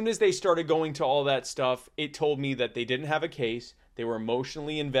 As soon as they started going to all that stuff, it told me that they didn't have a case. They were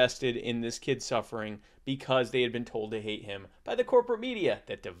emotionally invested in this kid suffering because they had been told to hate him by the corporate media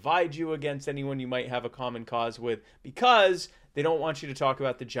that divide you against anyone you might have a common cause with, because they don't want you to talk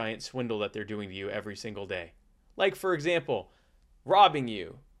about the giant swindle that they're doing to you every single day. Like, for example, robbing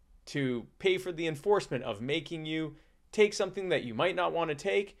you to pay for the enforcement of making you take something that you might not want to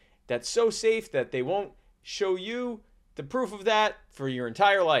take that's so safe that they won't show you the proof of that for your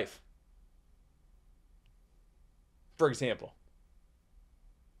entire life. For example.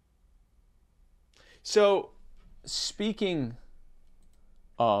 So, speaking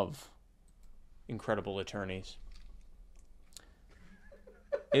of incredible attorneys,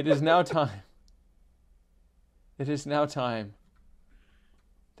 it is now time. It is now time.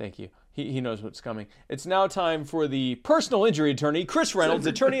 Thank you. He knows what's coming. It's now time for the personal injury attorney, Chris Reynolds,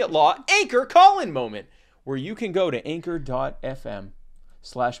 attorney at law, Anchor Call-In moment, where you can go to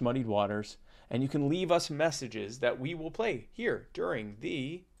anchor.fm/muddiedwaters and you can leave us messages that we will play here during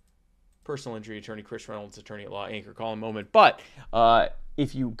the personal injury attorney Chris Reynolds, attorney at law, Anchor. Call in a moment. But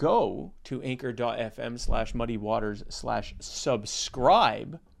if you go to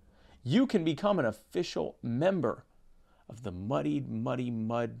anchor.fm/muddywaters/subscribe, you can become an official member of the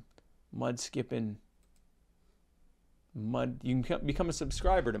You can become a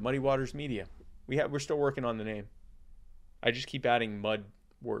subscriber to Muddy Waters Media. We're still working on the name. I just keep adding mud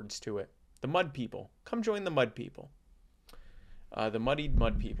words to it. The Mud People. Come join the Mud People. The Muddied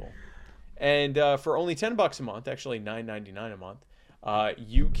Mud People. And for only $10 a month, actually $9.99 a month,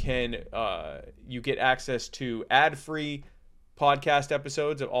 you get access to ad-free podcast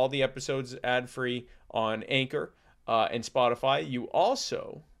episodes, of all the episodes ad-free on Anchor and Spotify. You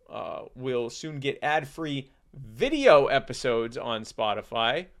also will soon get ad-free video episodes on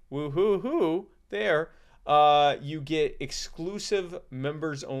Spotify. Woo-hoo-hoo there. You get exclusive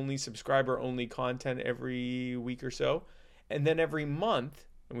members-only, subscriber-only content every week or so. And then every month,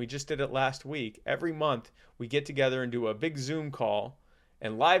 and we just did it last week, every month we get together and do a big Zoom call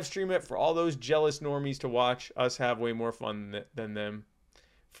and live stream it for all those jealous normies to watch us have way more fun than them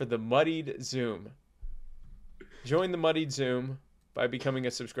for the Muddied Zoom. Join the Muddied Zoom by becoming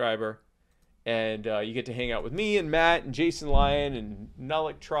a subscriber, and you get to hang out with me and Matt and Jason Lyon and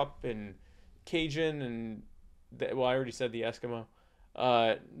Nulik Trupp and Cajun and, I already said the Eskimo.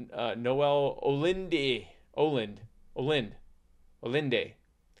 Noel Olinde.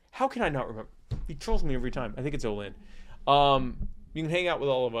 How can I not remember? He trolls me every time. I think it's Olind. You can hang out with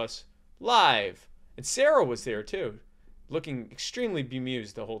all of us live. And Sarah was there too, looking extremely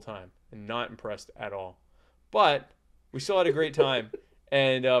bemused the whole time and not impressed at all. But we still had a great time.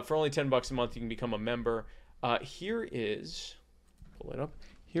 And for only $10 a month, you can become a member. Pull it up.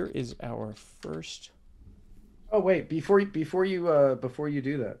 Here is our first. Oh wait! Before you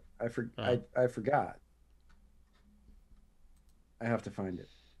do that, I forgot. I have to find it.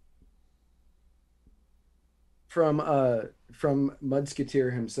 From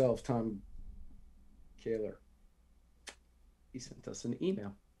Mudsketeer himself, Tom Kaler. He sent us an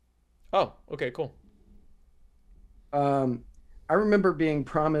email. Oh, okay, cool. I remember being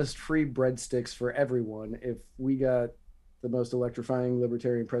promised free breadsticks for everyone if we got the most electrifying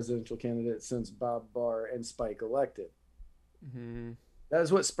libertarian presidential candidate since Bob Barr and Spike elected. Mm-hmm. That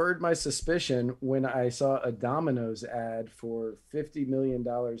is what spurred my suspicion when I saw a Domino's ad for $50 million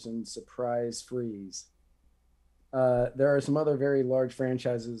in surprise freeze. There are some other very large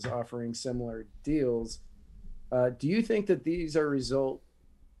franchises offering similar deals. Do you think that these are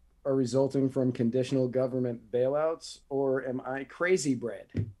resulting from conditional government bailouts, or am I crazy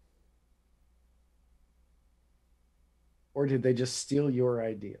bread? Or did they just steal your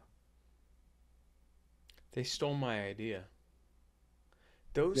idea? They stole my idea.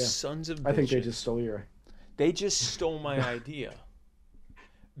 Those sons of bitches. I think they just stole your. They just stole my idea.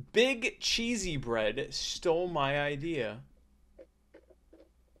 Big Cheesy Bread stole my idea.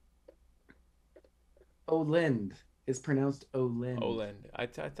 Olind. It's pronounced Olind. Olind. I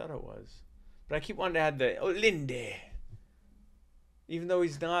thought it was. But I keep wanting to add the Olinde. Even though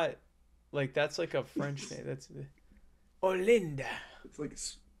he's not, like, that's like a French name. That's Olinda. It's like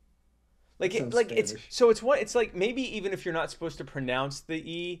it's like maybe even if you're not supposed to pronounce the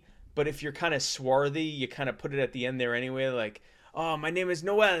E, but if you're kind of swarthy, you kind of put it at the end there anyway, like, oh, my name is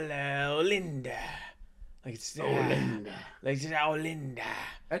Noel Olinda. Like it's Olinda. Like it's Olinda.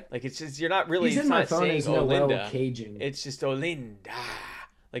 Like it's just, you're not really. He's in my phone as Noel Cajun. It's just Olinda.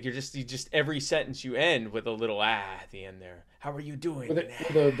 Like you just every sentence you end with a little at the end there. How are you doing?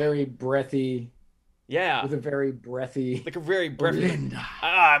 With a very breathy. Yeah. With a very breathy. Like a very breathy.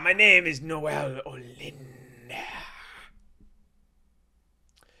 Olinda. My name is Noel Olinda.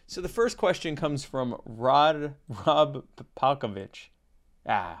 So the first question comes from Rob Palkovich.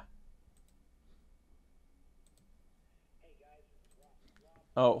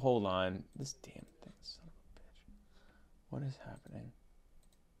 Oh, hold on. This damn thing, son of a bitch. What is happening?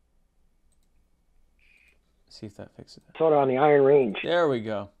 See if that fixes it. Sort of on the Iron Range. There we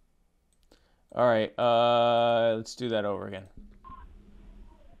go. All right, let's do that over again.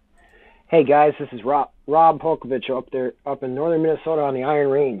 Hey guys, this is Rob Polkovich up in northern Minnesota on the Iron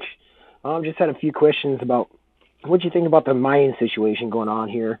Range. Just had a few questions about what you think about the mining situation going on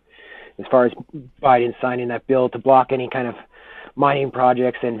here, as far as Biden signing that bill to block any kind of mining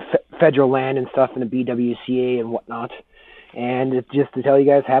projects and federal land and stuff in the BWCA and whatnot. And it's just to tell you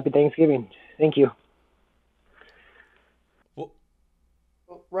guys, happy Thanksgiving. Thank you. Well,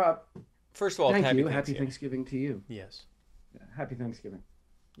 Rob, first of all, thank you. Happy Thanksgiving to you. Yes. Yeah, happy Thanksgiving.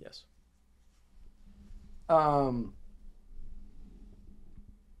 Yes.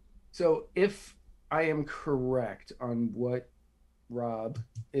 So if I am correct on what Rob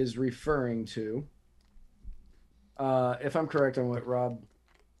is referring to, if I'm correct on what Rob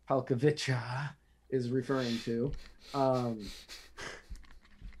Palkovicha is referring to,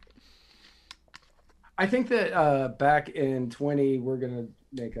 I think that back in we're going to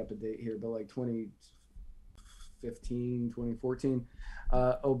make up a date here, but like 2015, 2014,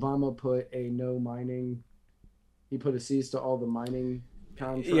 Obama put a no mining, he put a cease to all the mining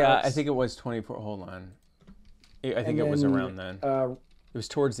contracts. Yeah, I think it was 24. Hold on. I think it was around then. It was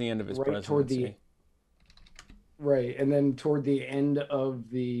towards the end of his presidency. Right. And then toward the end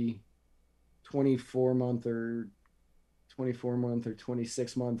of the 24 month or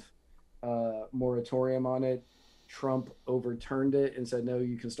 26 month moratorium on it, Trump overturned it and said, no,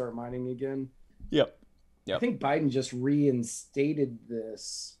 you can start mining again. Yep. I think Biden just reinstated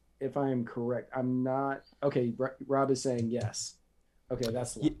this, if I am correct. I'm not. Okay, Rob is saying yes. Okay,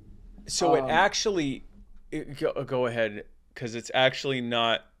 that's the one. So it actually, go ahead, because it's actually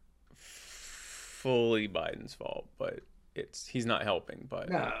not fully Biden's fault, but he's not helping. But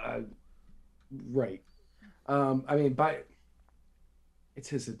right. I mean, it's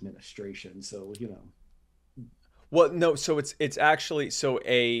his administration, so Well, no. So it's actually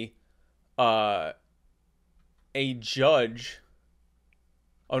a judge.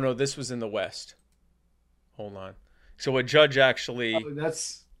 Oh no, this was in the West. Hold on. So a judge actually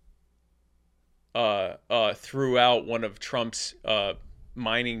threw out one of Trump's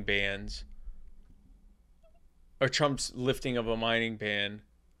mining bans, or Trump's lifting of a mining ban,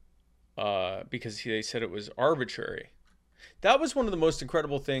 because they said it was arbitrary. That was one of the most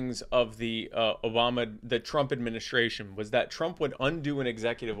incredible things of the Trump administration, was that Trump would undo an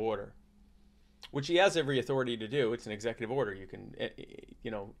executive order, which he has every authority to do. It's an executive order. You can,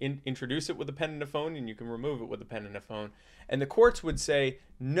 introduce it with a pen and a phone, and you can remove it with a pen and a phone. And the courts would say,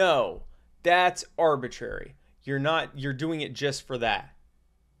 no, that's arbitrary. You're doing it just for that.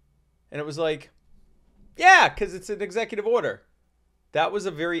 And it was like, yeah, because it's an executive order. That was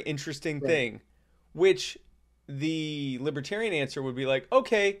a very interesting thing, which the libertarian answer would be like,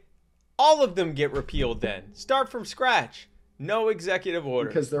 okay, all of them get repealed then. Start from scratch. No executive order.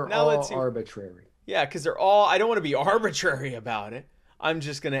 Because they're all arbitrary. Yeah, because they're all... I don't want to be arbitrary about it. I'm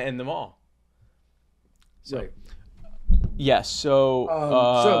just going to end them all. So, right. Yes,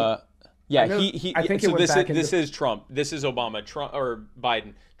 yeah, I think this is Trump. This is Obama. Trump or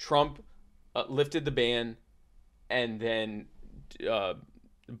Biden. Trump lifted the ban, and then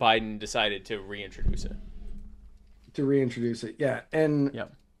Biden decided to reintroduce it. Yeah, and yeah.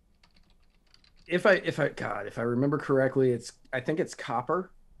 If I remember correctly, I think it's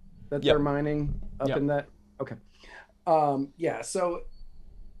copper that they're mining up in that. Okay. Yeah. So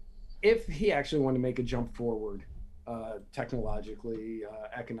if he actually wanted to make a jump forward, technologically,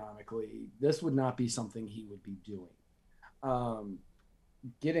 economically, this would not be something he would be doing.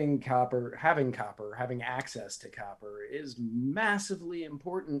 Getting copper, having access to copper is massively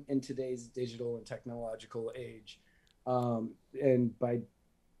important in today's digital and technological age. And by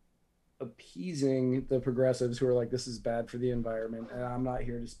appeasing the progressives who are like, this is bad for the environment, and I'm not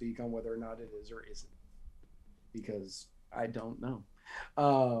here to speak on whether or not it is or isn't, because I don't know.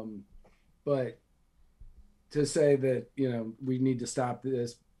 But to say that, we need to stop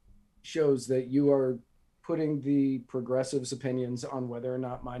this shows that you are putting the progressives' opinions on whether or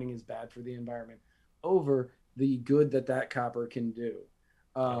not mining is bad for the environment over the good that copper can do.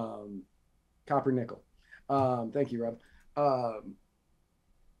 Copper nickel. Thank you, Rob.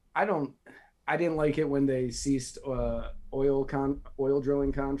 I didn't like it when they ceased oil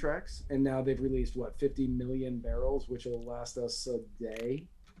drilling contracts, and now they've released 50 million barrels, which will last us a day.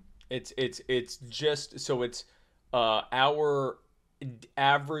 It's just so it's our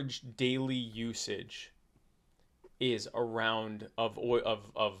average daily usage is around of oil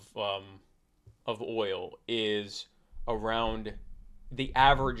is around. The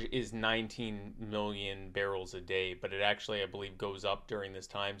average is 19 million barrels a day, but it actually, I believe, goes up during this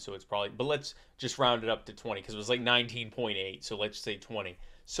time. So it's probably, but let's just round it up to 20 because it was like 19.8. So let's say 20.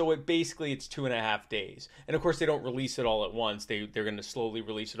 So it's 2.5 days. And of course, they don't release it all at once. They're going to slowly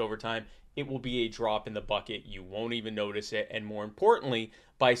release it over time. It will be a drop in the bucket. You won't even notice it. And more importantly,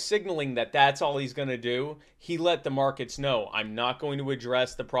 by signaling that that's all he's going to do, he let the markets know, I'm not going to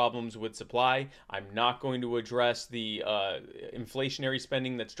address the problems with supply. I'm not going to address the inflationary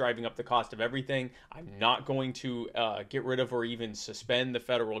spending that's driving up the cost of everything. I'm not going to get rid of or even suspend the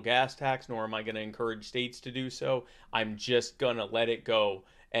federal gas tax, nor am I going to encourage states to do so. I'm just going to let it go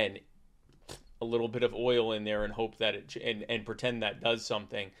and a little bit of oil in there and hope that and pretend that does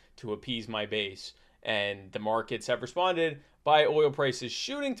something to appease my base. And the markets have responded by oil prices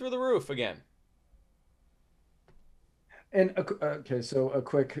shooting through the roof again. And okay, so a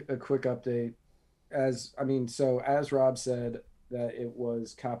quick update. As Rob said that it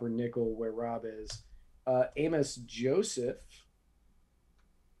was Copper Nickel where Rob is. Amos Joseph,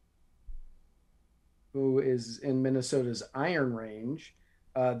 who is in Minnesota's Iron Range,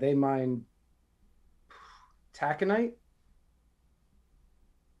 they mine taconite.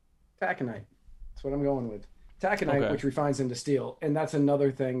 Taconite. That's what I'm going with. Taconite, Okay. which refines into steel, and that's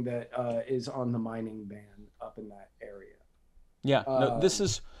another thing that is on the mining ban up in that area. Yeah. No, this Um,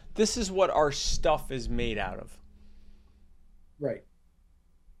 is this is what our stuff is made out of. right.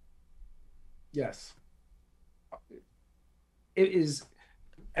 Yes. It is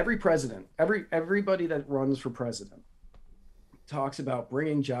every president, everybody that runs for president talks about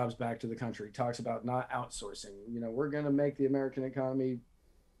bringing jobs back to the country, talks about not outsourcing. We're going to make the American economy,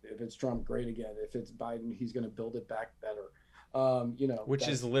 if it's Trump, great again. If it's Biden, he's going to build it back better. Which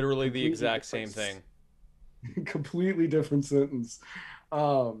is That's literally the completely exact same different, thing. completely different sentence.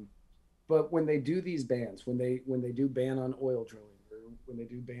 Um, but when they do these bans, when they do ban on oil drilling, or when they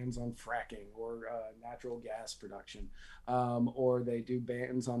do bans on fracking or natural gas production, or they do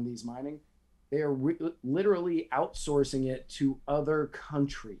bans on these mining, they are literally outsourcing it to other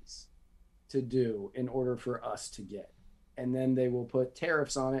countries to do in order for us to get. And then they will put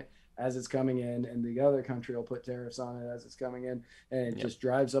tariffs on it as it's coming in, and the other country will put tariffs on it as it's coming in, and it Yep. just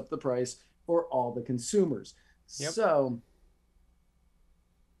drives up the price for all the consumers. Yep. So,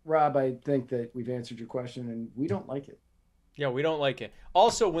 Rob, I think that we've answered your question, and we don't like it. Yeah, we don't like it.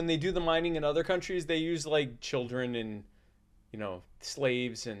 Also, when they do the mining in other countries, they use like children and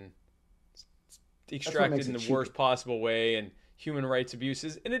slaves and That's what extracted makes in it the cheap. worst possible way and human rights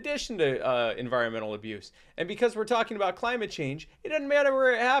abuses in addition to environmental abuse. And because we're talking about climate change, it doesn't matter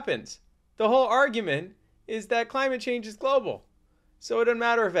where it happens. The whole argument is that climate change is global. So it doesn't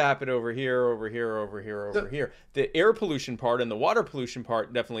matter if it happened over here, over here, over here, over So, here. The air pollution part and the water pollution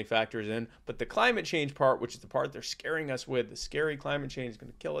part definitely factors in, but the climate change part, which is the part they're scaring us with, the scary climate change is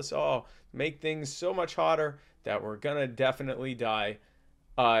going to kill us all, make things so much hotter that we're going to definitely die.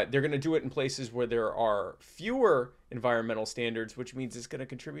 They're going to do it in places where there are fewer environmental standards, which means it's going to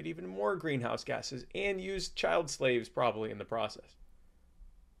contribute even more greenhouse gases and use child slaves probably in the process.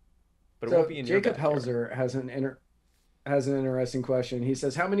 But it won't so be in your Jacob backyard. Helzer has an interesting question. He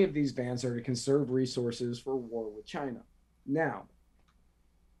says, "How many of these bans are to conserve resources for war with China?" Now,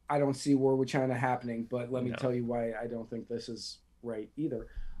 I don't see war with China happening, but let me No. tell you why I don't think this is right either.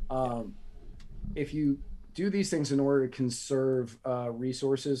 Yeah. Um, if you do these things in order to conserve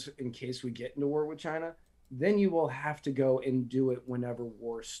resources in case we get into war with China, then you will have to go and do it whenever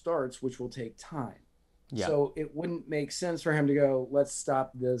war starts, which will take time. Yeah. So it wouldn't make sense for him to go, let's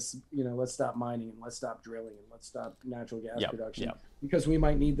stop this, let's stop mining and let's stop drilling and let's stop natural gas Yep. production Yep. because we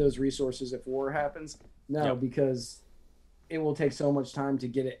might need those resources if war happens. No, Yep. because it will take so much time to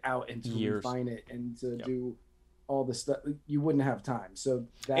get it out and to Years. refine it and to Yep. do all the stuff. You wouldn't have time. So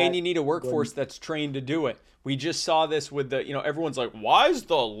And you that need a workforce wouldn't. that's trained to do it. We just saw this with everyone's like, why is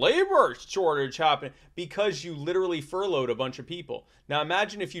the labor shortage happening? Because you literally furloughed a bunch of people. Now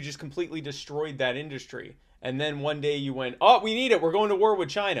imagine if you just completely destroyed that industry and then one day you went, oh, we need it. We're going to war with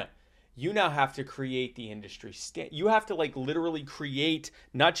China. You now have to create the industry. You have to like literally create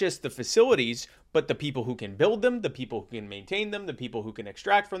not just the facilities, but the people who can build them, the people who can maintain them, the people who can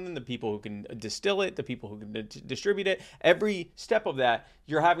extract from them, the people who can distill it, the people who can distribute it. Every step of that,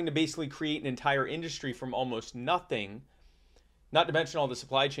 you're having to basically create an entire industry from almost nothing, not to mention all the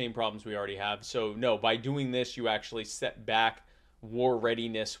supply chain problems we already have. So, no, by doing this, you actually set back war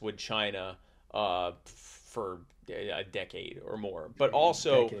readiness with China for a decade or more. But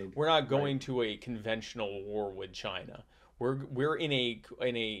also, Decade, we're not right? going to a conventional war with China. We're in a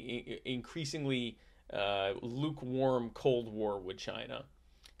increasingly lukewarm Cold War with China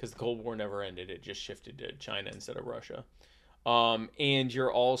because the Cold War never ended. It just shifted to China instead of Russia. And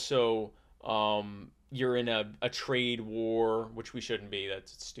you're also you're in a trade war, which we shouldn't be.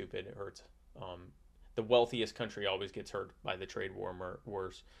 That's stupid. It hurts. Um, the wealthiest country always gets hurt by the trade war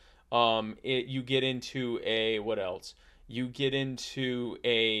worse. You get into a what else? You get into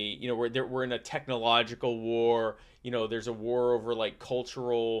a we're in a technological war. There's a war over like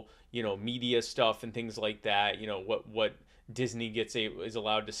cultural media stuff and things like that. What Disney is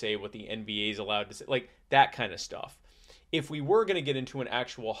allowed to say, what the NBA is allowed to say, like that kind of stuff. If we were going to get into an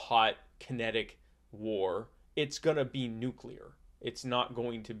actual hot kinetic war, it's going to be nuclear. It's not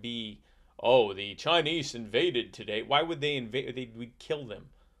going to be, oh, the Chinese invaded today. Why would they invade? We'd kill them.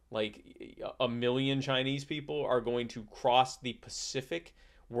 Like a million Chinese people are going to cross the Pacific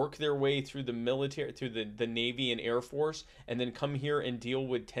work their way through the military, through the Navy and Air Force, and then come here and deal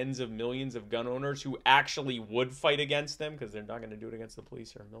with tens of millions of gun owners who actually would fight against them, because they're not going to do it against the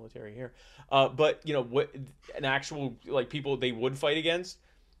police or military here. But what an actual people they would fight against?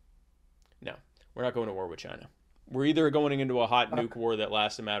 No, we're not going to war with China. We're either going into a hot nuke war that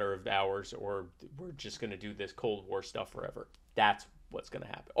lasts a matter of hours, or we're just going to do this Cold War stuff forever. That's what's going to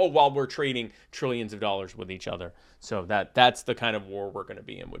happen. Oh, while we're trading trillions of dollars with each other. So that's the kind of war we're going to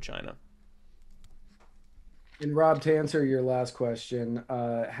be in with China. And Rob, to answer your last question,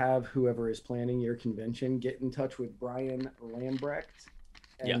 have whoever is planning your convention get in touch with Brian Lambrecht.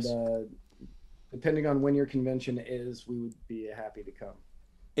 And yes. Depending on when your convention is, we would be happy to come.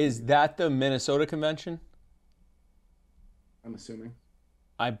 Is that the Minnesota convention? I'm assuming.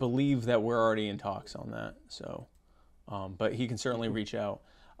 I believe that we're already in talks on that. So, but he can certainly reach out.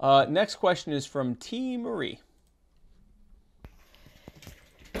 Next question is from T. Marie.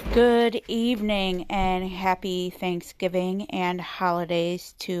 Good evening and happy Thanksgiving and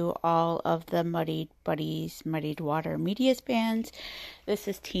holidays to all of the Muddied Buddies, Muddied Water Media fans. This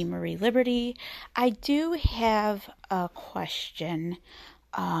is T. Marie Liberty. I do have a question.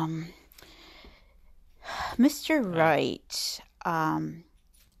 Mr. Wright, I'm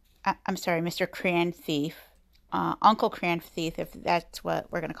sorry, Mr. Cran Thief, Uncle Cran Thief, if that's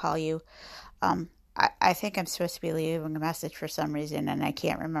what we're going to call you. I think I'm supposed to be leaving a message for some reason, and I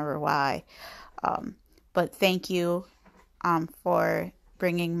can't remember why. But thank you for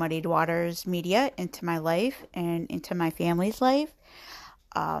bringing Muddied Waters Media into my life and into my family's life.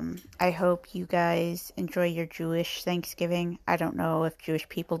 I hope you guys enjoy your Jewish Thanksgiving. I don't know if Jewish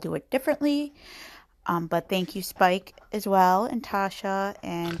people do it differently. But thank you, Spike, as well, and Tasha,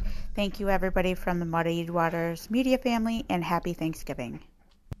 and thank you, everybody from the Muddied Waters Media family, and happy Thanksgiving.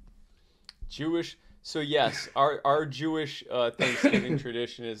 Jewish. So yes, our Jewish Thanksgiving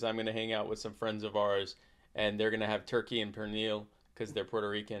tradition is I'm going to hang out with some friends of ours, and they're going to have turkey and pernil because they're Puerto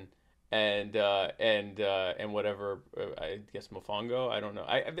Rican, and whatever, I guess mofongo. I don't know.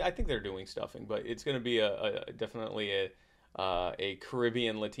 I think they're doing stuffing, but it's going to be definitely a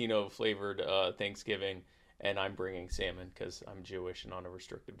Caribbean Latino flavored Thanksgiving, and I'm bringing salmon because I'm Jewish and on a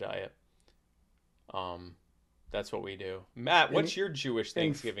restrictive diet. That's what we do. Matt, what's your Jewish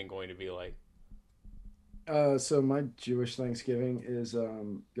Thanksgiving going to be like? So my Jewish Thanksgiving is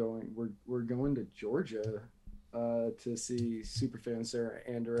we're going to Georgia to see superfan Sarah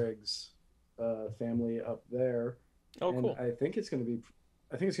Anderegg's family up there. Oh, and cool. I think it's going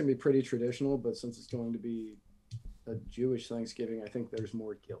to be pretty traditional, but since it's going to be a Jewish Thanksgiving, I think there's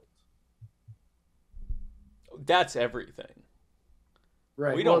more guilt. That's everything.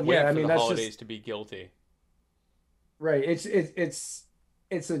 Right. We don't wait for the holidays to be guilty. Right.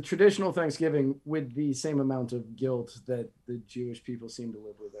 It's a traditional Thanksgiving with the same amount of guilt that the Jewish people seem to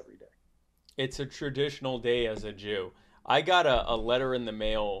live with every day. It's a traditional day as a Jew. I got a letter in the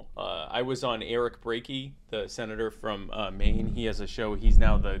mail. I was on Eric Brakey, the senator from Maine. He has a show. He's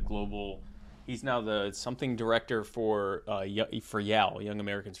now the something director for YAL, Young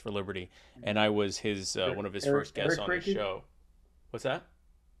Americans for Liberty, and I was his one of his first guests on his show. What's that?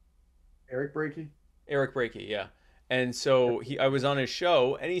 Eric Brakey? Eric Brakey, yeah. And so I was on his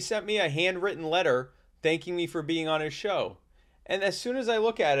show, and he sent me a handwritten letter thanking me for being on his show. And as soon as I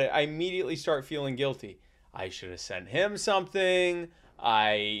look at it, I immediately start feeling guilty. I should have sent him something.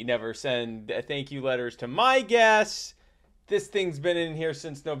 I never send thank you letters to my guests. This thing's been in here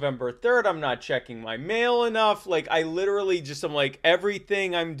since November 3rd. I'm not checking my mail enough. I literally I'm like,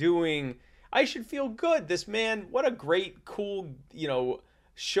 everything I'm doing, I should feel good. This man, what a great, cool,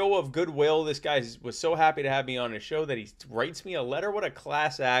 show of goodwill. This guy was so happy to have me on his show that he writes me a letter. What a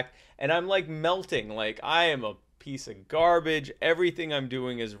class act. And I'm melting. I am a piece of garbage. Everything I'm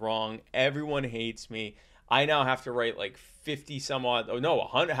doing is wrong. Everyone hates me. I now have to write 50 some odd,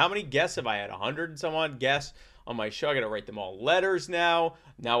 100. How many guests have I had? 100 and some odd guests on my show. I got to write them all letters now.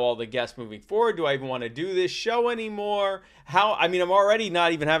 Now all the guests moving forward. Do I even want to do this show anymore? I'm already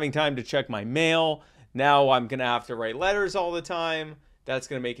not even having time to check my mail. Now I'm going to have to write letters all the time. That's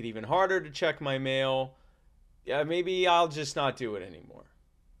going to make it even harder to check my mail. Yeah, maybe I'll just not do it anymore.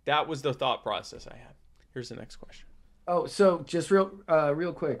 That was the thought process I had. Here's the next question. Oh, so just real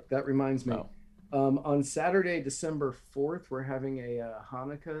quick. That reminds me. On Saturday, December 4th, we're having a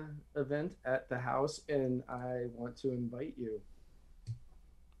Hanukkah event at the house, and I want to invite you.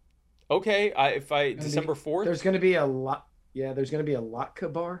 Okay, December 4th? There's going to be a lot. Yeah, there's going to be a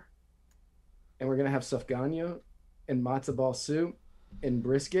latke bar, and we're going to have sufganiyot and matzo ball soup and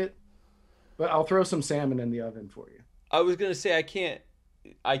brisket, but I'll throw some salmon in the oven for you. I was going to say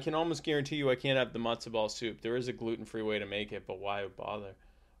I can almost guarantee you I can't have the matzo ball soup. There is a gluten-free way to make it, but why bother?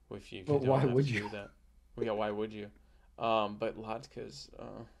 If you Well, don't why have would to you? do that. Well, yeah, why would you? But latkes.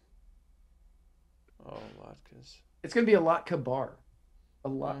 Latkes. It's going to be a latke bar. A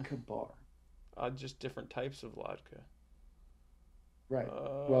latke bar. Just different types of latke. Right.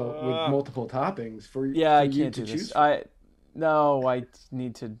 Well, with multiple toppings for I you can't to do choose this. from. I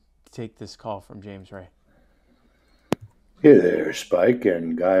need to take this call from James Ray. Hey there, Spike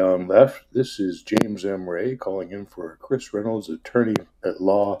and guy on left. This is James M. Ray calling in for Chris Reynolds, attorney at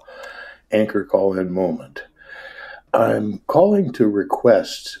law, anchor call-in moment. I'm calling to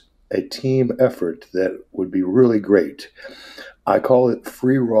request a team effort that would be really great. I call it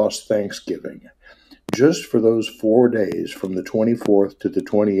Free Ross Thanksgiving. Just for those 4 days from the 24th to the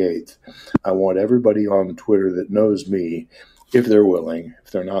 28th, I want everybody on Twitter that knows me, if they're willing,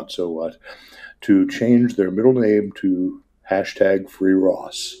 if they're not, so what, to change their middle name to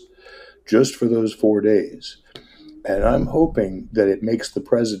 #FreeRoss, just for those 4 days. And I'm hoping that it makes the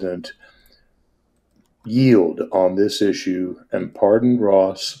president yield on this issue and pardon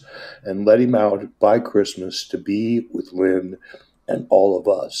Ross and let him out by Christmas to be with Lynn and all of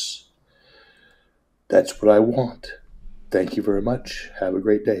us. That's what I want. Thank you very much. Have a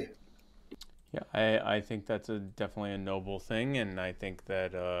great day. Yeah, I think that's definitely a noble thing, and I think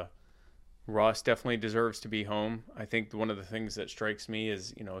that Ross definitely deserves to be home. I think one of the things that strikes me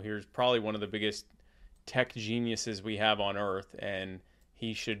is, here's probably one of the biggest tech geniuses we have on Earth, and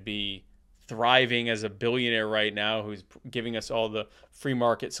he should be thriving as a billionaire right now, who's giving us all the free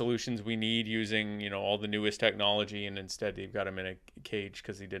market solutions we need using, all the newest technology, and instead they've got him in a cage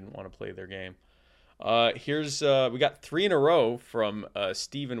because he didn't want to play their game. Here's we got 3 in a row from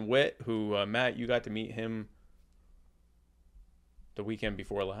Stephen Witt, who Matt, you got to meet him the weekend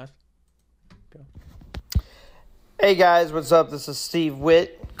before last. Go. Hey guys, what's up? This is Steve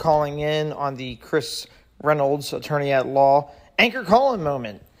Witt calling in on the Chris Reynolds, attorney at law, anchor call-in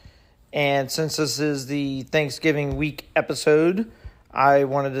moment. And since this is the Thanksgiving week episode, I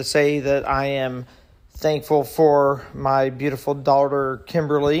wanted to say that I am thankful for my beautiful daughter,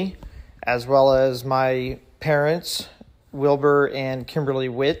 Kimberly, as well as my parents, Wilbur and Kimberly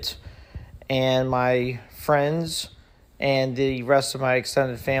Witt, and my friends and the rest of my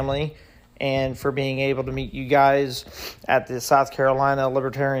extended family, and for being able to meet you guys at the South Carolina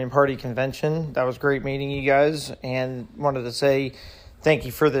Libertarian Party Convention. That was great meeting you guys, and wanted to say thank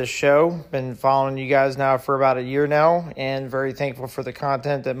you for this show. Been following you guys now for about a year now, and very thankful for the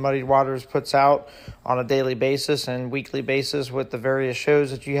content that Muddied Waters puts out on a daily basis and weekly basis with the various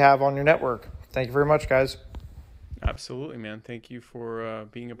shows that you have on your network. Thank you very much, guys. Absolutely, man. Thank you for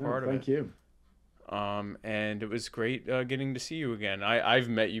being a part of it. Thank you. And it was great getting to see you again. I've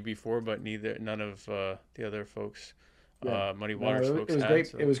met you before, but none of the other folks, Muddy Waters folks, it was had. great.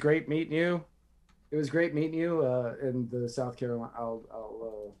 So. It was great meeting you. It was great meeting you in the South Carolina.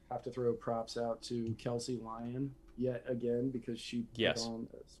 I'll have to throw props out to Kelsey Lyon yet again, because she put on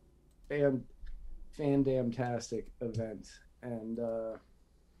a fan-damtastic event, and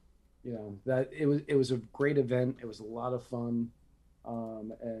that it was a great event. It was a lot of fun,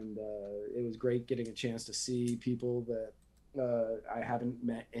 and it was great getting a chance to see people that I haven't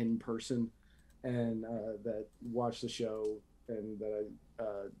met in person, and that watch the show and that I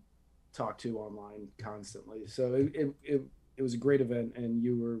talk to online constantly. So it was a great event, and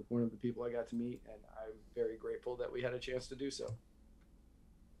you were one of the people I got to meet, and I'm very grateful that we had a chance to do so.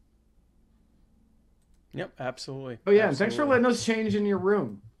 Yep, absolutely. Oh yeah, and thanks for letting us change in your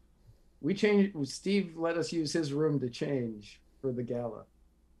room. Steve let us use his room to change for the gala.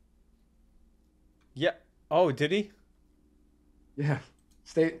 Yeah. Oh, did he? Yeah.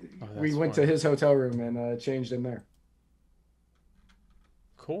 We went to his hotel room and changed in there.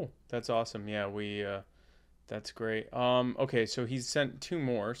 Cool. That's awesome. Yeah, that's great. Okay, so he's sent 2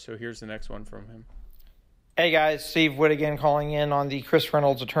 more, so here's the next one from him. Hey guys, Steve Witt again calling in on the Chris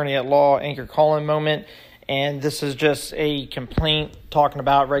Reynolds, attorney at law, anchor call-in moment. And this is just a complaint talking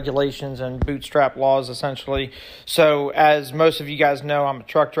about regulations and bootstrap laws, essentially. So as most of you guys know, I'm a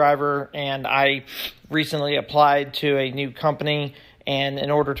truck driver, and I recently applied to a new company. And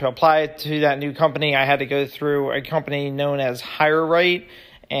in order to apply to that new company, I had to go through a company known as HireRight.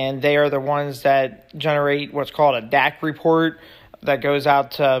 And they are the ones that generate what's called a DAC report that goes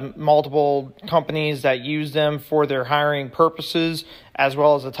out to multiple companies that use them for their hiring purposes, as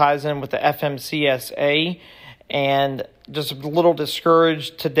well as it ties in with the FMCSA. And just a little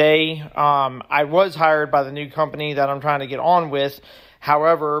discouraged today. I was hired by the new company that I'm trying to get on with.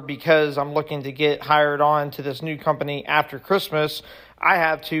 However, because I'm looking to get hired on to this new company after Christmas, I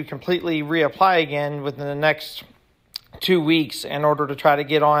have to completely reapply again within the next 2 weeks in order to try to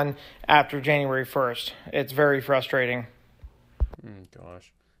get on after January 1st. It's very frustrating.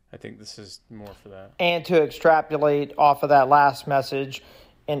 Gosh. I think this is more for that. And to extrapolate off of that last message,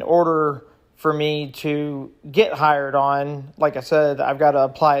 in order for me to get hired on, like I said, I've got to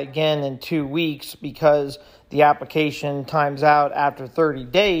apply again in 2 weeks because the application times out after 30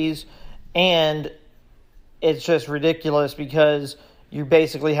 days. And it's just ridiculous because you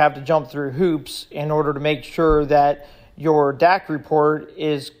basically have to jump through hoops in order to make sure that your DAC report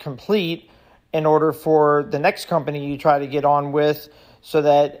is complete in order for the next company you try to get on with so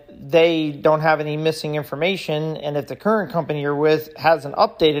that they don't have any missing information. And if the current company you're with hasn't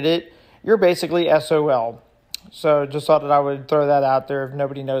updated it, you're basically SOL. So just thought that I would throw that out there if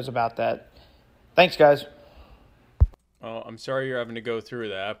nobody knows about that. Thanks, guys. Well, I'm sorry you're having to go through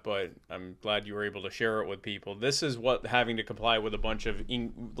that, but I'm glad you were able to share it with people. This is what having to comply with a bunch of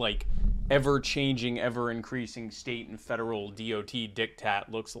ever-changing, ever-increasing state and federal DOT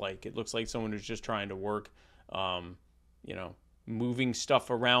diktat looks like. It looks like someone who's just trying to work, moving stuff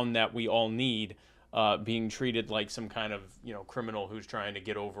around that we all need, being treated like some kind of, criminal who's trying to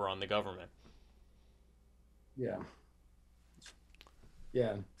get over on the government. Yeah.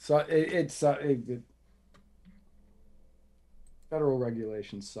 Yeah. So it's federal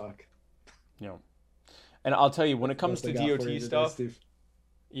regulations suck. And I'll tell you, when it comes to DOT stuff, today,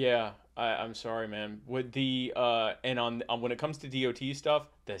 yeah, I'm sorry, man. With the when it comes to DOT stuff,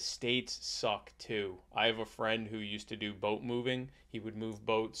 the states suck too. I have a friend who used to do boat moving. He would move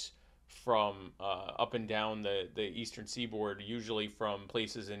boats from up and down the eastern seaboard, usually from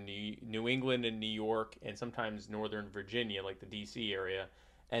places in New England and New York, and sometimes Northern Virginia, like the DC area,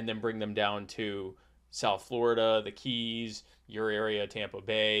 and then bring them down to South Florida, the Keys, your area, Tampa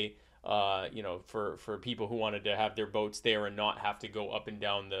Bay, for people who wanted to have their boats there and not have to go up and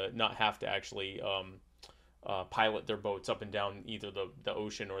down not have to actually pilot their boats up and down either the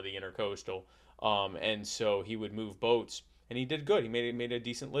ocean or the intercoastal. And so he would move boats, and he did good. He made a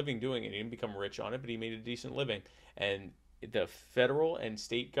decent living doing it. He didn't become rich on it, but he made a decent living. And the federal and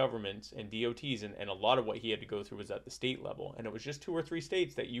state governments and DOTs and a lot of what he had to go through was at the state level. And it was just 2 or 3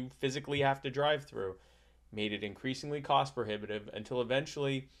 states that you physically have to drive through. Made it increasingly cost prohibitive until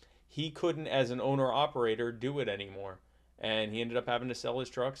eventually he couldn't, as an owner-operator, do it anymore. And he ended up having to sell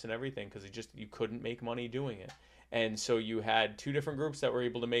his trucks and everything because you couldn't make money doing it. And so you had 2 different groups that were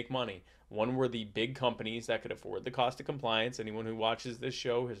able to make money. One were the big companies that could afford the cost of compliance. Anyone who watches this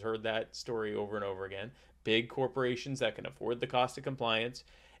show has heard that story over and over again. Big corporations that can afford the cost of compliance,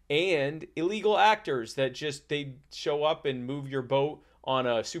 and illegal actors that they show up and move your boat on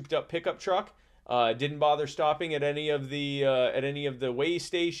a souped up pickup truck. Didn't bother stopping at any of the way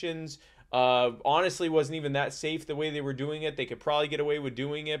stations. Honestly, wasn't even that safe the way they were doing it. They could probably get away with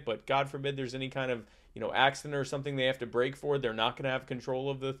doing it, but God forbid there's any kind of accident or something they have to brake for. They're not going to have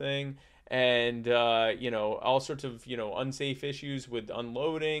control of the thing. And, all sorts of, unsafe issues with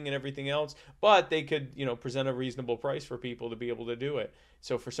unloading and everything else. But they could, present a reasonable price for people to be able to do it.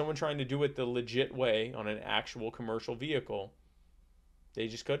 So for someone trying to do it the legit way on an actual commercial vehicle, they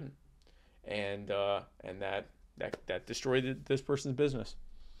just couldn't. And that destroyed this person's business.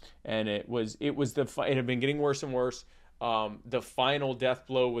 And it had been getting worse and worse. The final death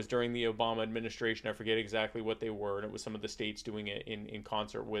blow was during the Obama administration. I forget exactly what they were, and it was some of the states doing it in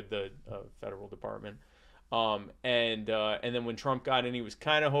concert with the federal department. And then when Trump got in, he was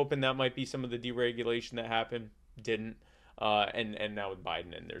kind of hoping that might be some of the deregulation that happened. Didn't. And now with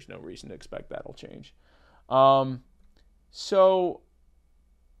Biden in, there's no reason to expect that'll change. So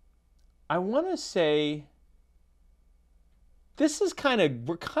I want to say this is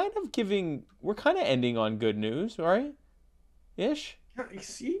we're kind of ending on good news, right? Ish?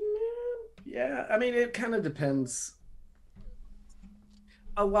 See, man? Yeah, I mean, it kind of depends.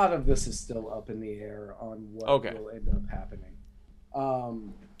 A lot of this is still up in the air on what will end up happening.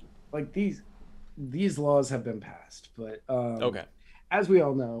 Like these laws have been passed, but as we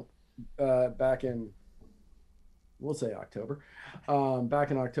all know, back in, we'll say October,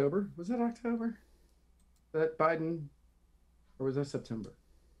 back in October, was that October that Biden, or was that September?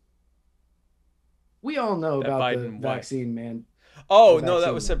 We all know about Biden, the vaccine, man. Oh, no,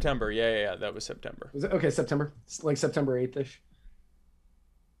 that was September. Yeah, that was September. Was it? Okay, September. Like September 8th-ish.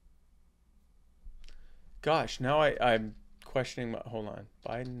 Gosh, now I'm questioning hold on.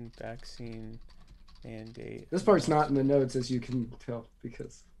 Biden vaccine mandate. This part's not in the notes, as you can tell,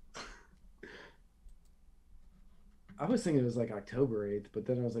 because I was thinking it was like October 8th, but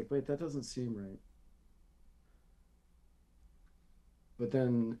then I was like, wait, that doesn't seem right. But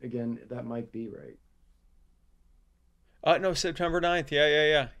then again, that might be right. No, September 9th.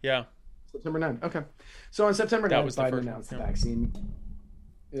 Yeah. September 9th. Okay. So on September 9th, Biden announced the vaccine.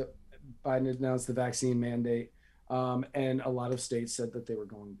 Yep. Biden announced the vaccine mandate. And a lot of states said that they were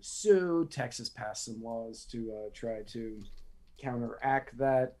going to sue. Texas passed some laws to try to counteract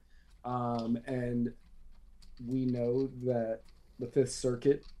that. And we know that the Fifth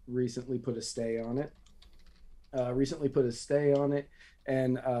Circuit recently put a stay on it.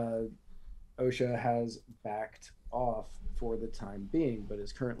 And OSHA has backed off for the time being, but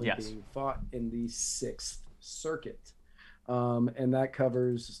is currently being fought in the Sixth Circuit. And that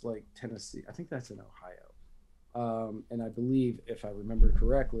covers like Tennessee. I think that's in Ohio. And I believe, if I remember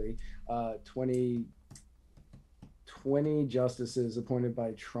correctly, 20 justices appointed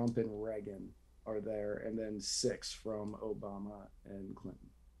by Trump and Reagan are there, and then 6 from Obama and Clinton.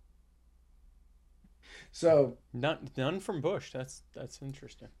 So none from Bush. That's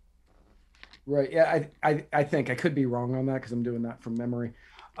interesting. Right. Yeah. I think I could be wrong on that because I'm doing that from memory.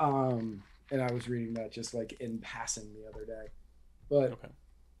 And I was reading that just like in passing the other day. But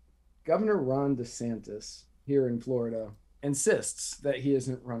Governor Ron DeSantis here in Florida insists that he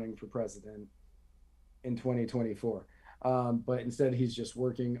isn't running for president in 2024. But instead, he's just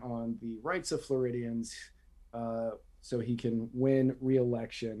working on the rights of Floridians so he can win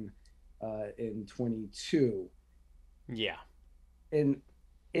re-election in 22. Yeah. And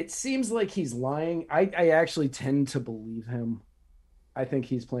it seems like he's lying. I actually tend to believe him. I think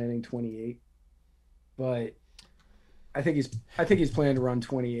he's planning 28, but I think he's planning to run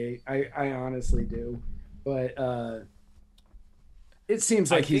 28. I honestly do, but it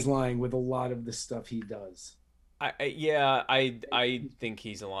seems like he's lying with a lot of the stuff he does. I think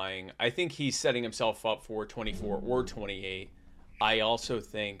he's lying. I think he's setting himself up for 24 or 28. I also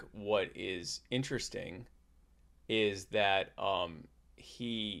think what is interesting is that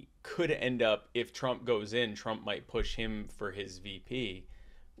he could end up, if Trump goes in, Trump might push him for his VP,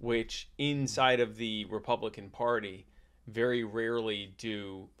 which inside of the Republican Party, very rarely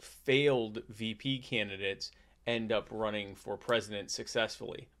do failed VP candidates end up running for president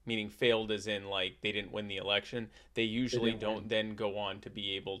successfully, meaning failed as in like they didn't win the election. They usually don't then go on to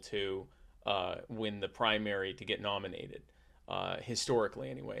be able to win the primary to get nominated, historically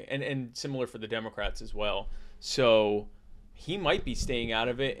anyway. And similar for the Democrats as well. So he might be staying out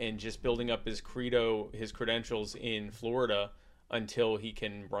of it and just building up his credentials in Florida until he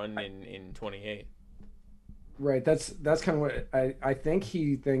can run in 28. Right. That's kind of what I think.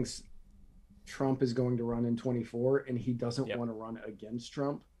 He thinks Trump is going to run in 24 and he doesn't want to run against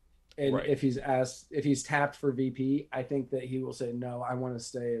Trump. And if he's tapped for VP, I think that he will say, no, I want to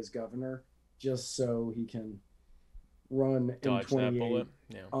stay as governor just so he can run in 28. That bullet.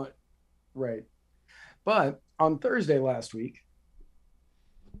 Yeah. Right. But on Thursday last week,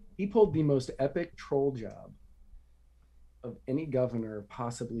 he pulled the most epic troll job of any governor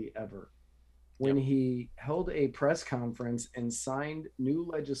possibly ever when he held a press conference and signed new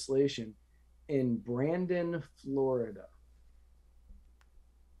legislation in Brandon, Florida,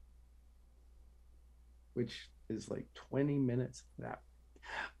 which is like 20 minutes that.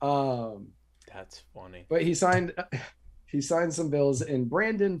 That's funny. But he signed some bills in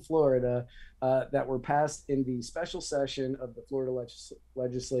Brandon, Florida, that were passed in the special session of the Florida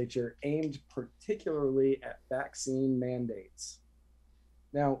legislature aimed particularly at vaccine mandates.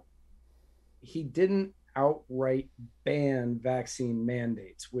 Now, he didn't outright ban vaccine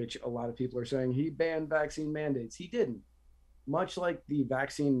mandates, which a lot of people are saying he banned vaccine mandates. He didn't. Much like the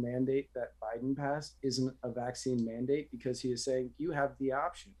vaccine mandate that Biden passed isn't a vaccine mandate, because he is saying you have the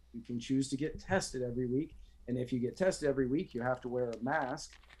option. You can choose to get tested every week. And if you get tested every week, you have to wear a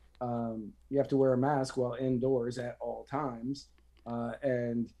mask. You have to wear a mask while indoors at all times.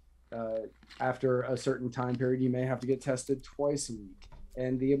 And after a certain time period, you may have to get tested twice a week.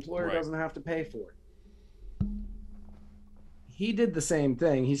 And the employer doesn't have to pay for it. He did the same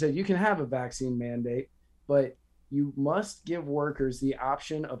thing. He said you can have a vaccine mandate, but you must give workers the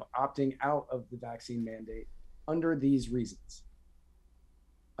option of opting out of the vaccine mandate under these reasons.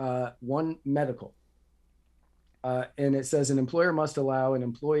 One, medical. And it says an employer must allow an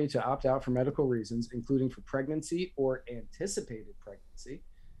employee to opt out for medical reasons, including for pregnancy or anticipated pregnancy.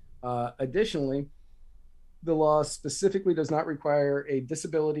 Additionally, the law specifically does not require a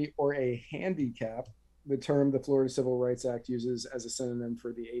disability or a handicap, the term the Florida Civil Rights Act uses as a synonym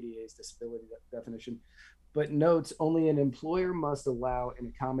for the ADA's disability definition, but notes only an employer must allow an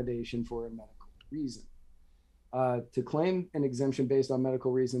accommodation for a medical reason. To claim an exemption based on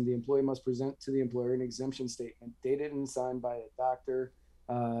medical reason, the employee must present to the employer an exemption statement dated and signed by a doctor,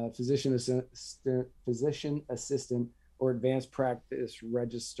 physician assistant, or advanced practice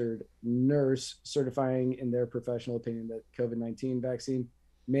registered nurse certifying in their professional opinion that COVID-19 vaccine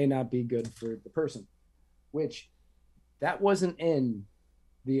may not be good for the person, which that wasn't in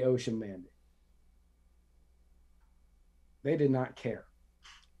the OSHA mandate. They did not care.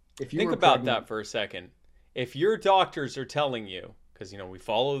 If you Think were about pregnant, that for a second. If your doctors are telling you, because we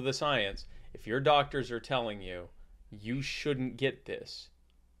follow the science, if your doctors are telling you you shouldn't get this,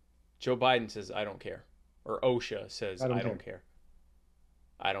 Joe Biden says, I don't care. Or OSHA says, I don't care.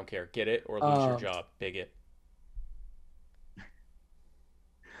 I don't care. Get it or lose your job, bigot.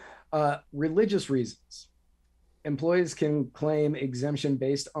 Religious reasons. Employees can claim exemption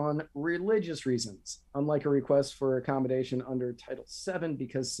based on religious reasons, unlike a request for accommodation under Title VII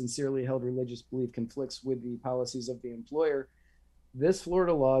because sincerely held religious belief conflicts with the policies of the employer. This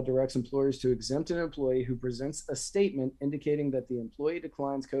Florida law directs employers to exempt an employee who presents a statement indicating that the employee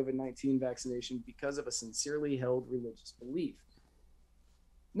declines COVID-19 vaccination because of a sincerely held religious belief.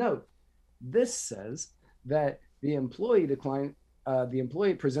 Note, this says that the employee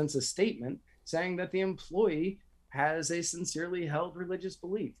presents a statement saying that the employee has a sincerely held religious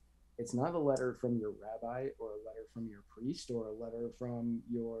belief. It's not a letter from your rabbi or a letter from your priest or a letter from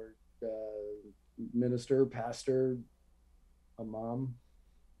your minister, pastor, imam.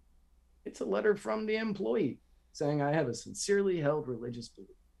 It's a letter from the employee saying, I have a sincerely held religious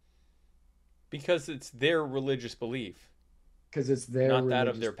belief. Because it's their religious belief. Because it's their not that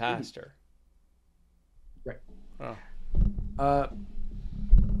of their pastor. Right. Oh.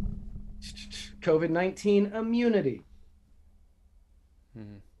 COVID-19 immunity.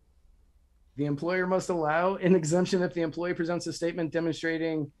 Mm-hmm. The employer must allow an exemption if the employee presents a statement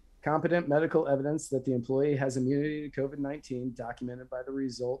demonstrating competent medical evidence that the employee has immunity to COVID-19 documented by the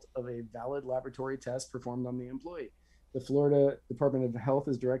result of a valid laboratory test performed on the employee. The Florida Department of Health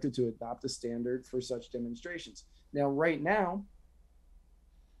is directed to adopt a standard for such demonstrations. Now, right now,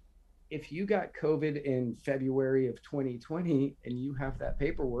 if you got COVID in February of 2020 and you have that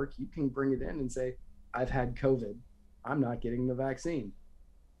paperwork, you can bring it in and say, I've had COVID. I'm not getting the vaccine.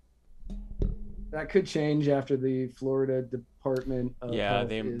 That could change after the Florida Department of Health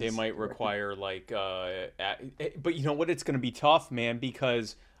they might require but you know what? It's going to be tough, man,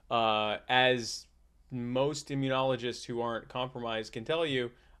 because as most immunologists who aren't compromised can tell you,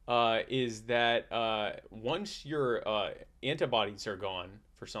 is that once your antibodies are gone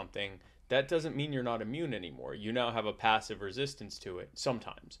for something, that doesn't mean you're not immune anymore. You now have a passive resistance to it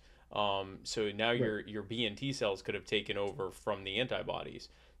sometimes. So now your B and T cells could have taken over from the antibodies.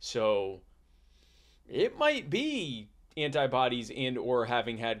 So it might be antibodies and or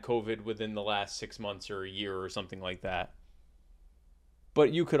having had COVID within the last 6 months or a year or something like that.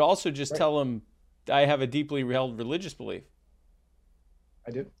 But you could also just tell them, I have a deeply held religious belief.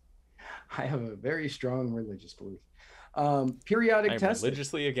 I do. I have a very strong religious belief. Periodic testing. I'm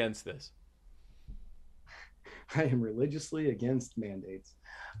religiously against this. I am religiously against mandates.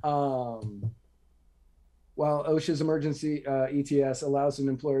 While OSHA's emergency ETS allows an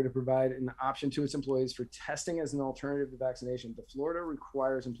employer to provide an option to its employees for testing as an alternative to vaccination, the Florida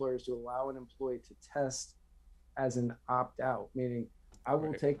requires employers to allow an employee to test as an opt-out, meaning I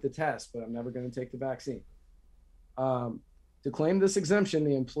will take the test, but I'm never going to take the vaccine. To claim this exemption,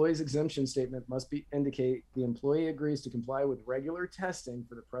 the employee's exemption statement must indicate the employee agrees to comply with regular testing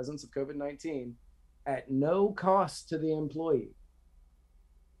for the presence of COVID-19 at no cost to the employee.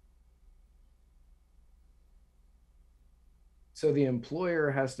 So the employer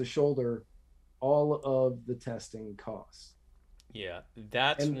has to shoulder all of the testing costs. Yeah,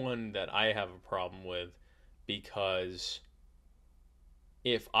 that's one that I have a problem with, because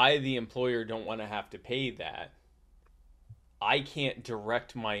if I, the employer, don't want to have to pay that, I can't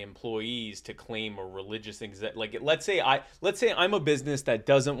direct my employees to claim a religious like let's say I'm a business that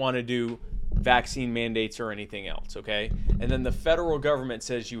doesn't want to do vaccine mandates or anything else, okay? And then the federal government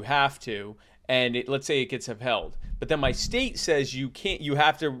says you have to, and let's say it gets upheld. But then my state says you can't, you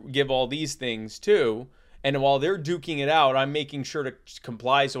have to give all these things too. And while they're duking it out, I'm making sure to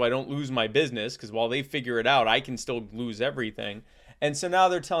comply so I don't lose my business, because while they figure it out, I can still lose everything. And so now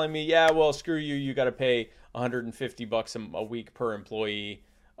they're telling me, yeah, well, screw you, you got to pay $150 a week per employee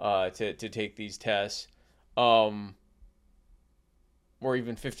to take these tests, or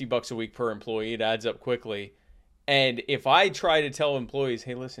even $50 a week per employee. It adds up quickly. And if I try to tell employees,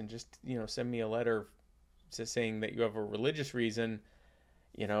 hey, listen, just send me a letter saying that you have a religious reason,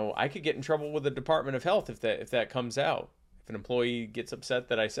 I could get in trouble with the Department of Health if that comes out. If an employee gets upset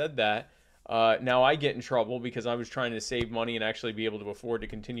that I said that, now I get in trouble because I was trying to save money and actually be able to afford to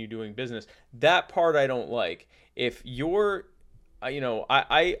continue doing business. That part I don't like. If you're,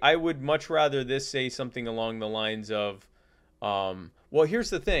 I would much rather this say something along the lines of, well, here's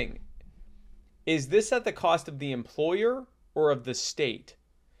the thing. Is this at the cost of the employer or of the state?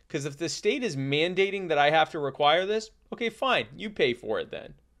 Because if the state is mandating that I have to require this, okay, fine, you pay for it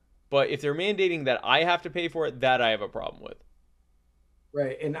then. But if they're mandating that I have to pay for it, that I have a problem with.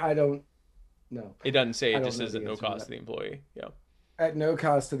 Right, and I don't know. It doesn't say I it don't just know says the at no answer to cost to that. the employee. Yeah. At no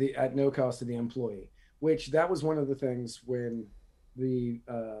cost to the employee. Which that was one of the things when the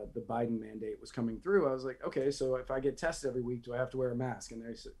Biden mandate was coming through. I was like, okay, so if I get tested every week, do I have to wear a mask? And they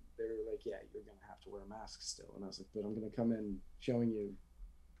were like, yeah, you're gonna have to wear a mask still. And I was like, but I'm gonna come in showing you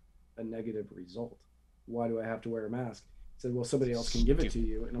a negative result. Why do I have to wear a mask? He said, well, somebody else can give it to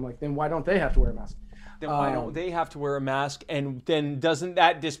you. And I'm like, then why don't they have to wear a mask? Then why don't they have to wear a mask? And then doesn't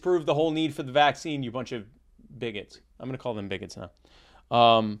that disprove the whole need for the vaccine, you bunch of bigots? I'm going to call them bigots now.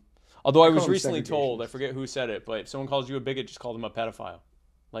 Although I was recently told, I forget who said it, but if someone calls you a bigot, just call them a pedophile.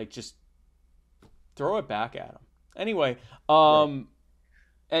 Like, just throw it back at them. Anyway, and,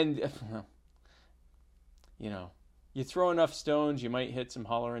 you know, you throw enough stones, you might hit some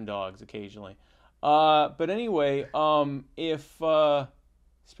hollering dogs occasionally. But anyway, if,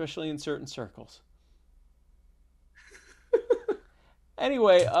 especially in certain circles.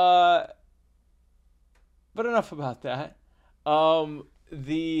 Anyway, but enough about that. Oh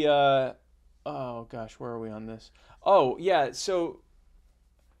gosh, where are we on this? Oh yeah, so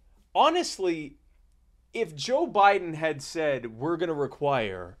honestly, if Joe Biden had said we're going to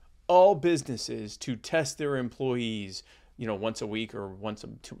require all businesses to test their employees, once a week or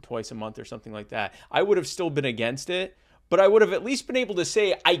twice a month or something like that, I would have still been against it. But I would have at least been able to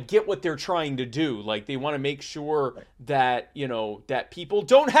say, I get what they're trying to do. Like, they want to make sure that, that people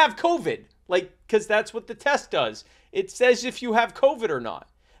don't have COVID. Like, because that's what the test does. It says if you have COVID or not.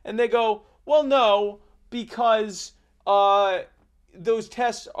 And they go, well, no, because those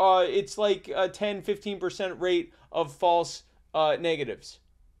tests, it's like a 10, 15% rate of false negatives.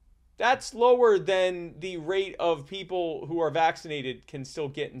 That's lower than the rate of people who are vaccinated can still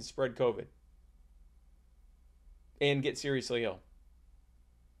get and spread COVID and get seriously ill.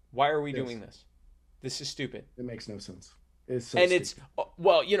 Why are we doing this? This is stupid. It makes no sense. It's so and stupid. It's,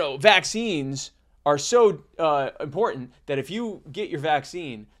 well, vaccines are so important that if you get your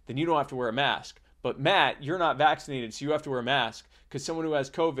vaccine, then you don't have to wear a mask. But Matt, you're not vaccinated, so you have to wear a mask because someone who has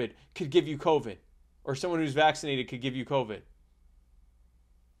COVID could give you COVID, or someone who's vaccinated could give you COVID.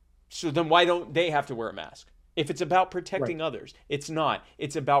 So then why don't they have to wear a mask? If it's about protecting others, it's not.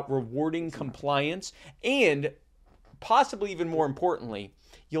 It's about rewarding compliance and possibly even more importantly,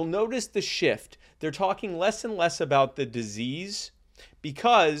 you'll notice the shift. They're talking less and less about the disease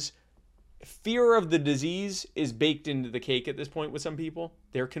because fear of the disease is baked into the cake at this point with some people.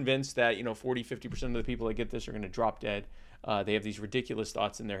 They're convinced that, 40, 50% of the people that get this are going to drop dead. They have these ridiculous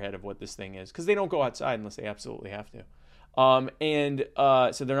thoughts in their head of what this thing is because they don't go outside unless they absolutely have to.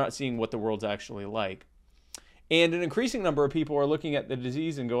 So they're not seeing what the world's actually like. And an increasing number of people are looking at the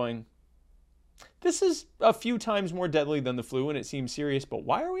disease and going, this is a few times more deadly than the flu and it seems serious, but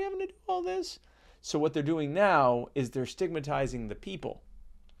why are we having to do all this? So what they're doing now is they're stigmatizing the people.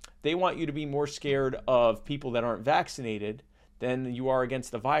 They want you to be more scared of people that aren't vaccinated than you are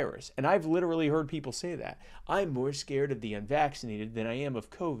against the virus. And I've literally heard people say that. I'm more scared of the unvaccinated than I am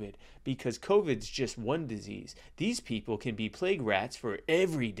of COVID because COVID's just one disease. These people can be plague rats for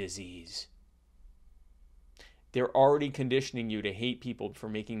every disease. They're already conditioning you to hate people for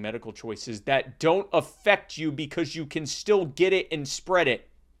making medical choices that don't affect you because you can still get it and spread it.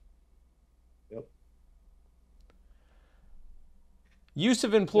 Yep. Use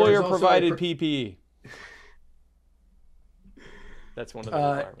of employer-provided PPE. That's one of the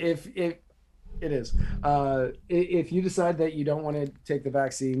requirements. If it is, if you decide that you don't want to take the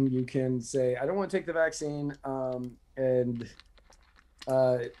vaccine, you can say, I don't want to take the vaccine, and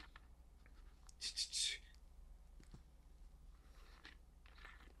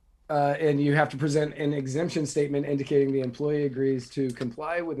you have to present an exemption statement indicating the employee agrees to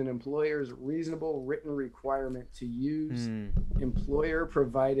comply with an employer's reasonable written requirement to use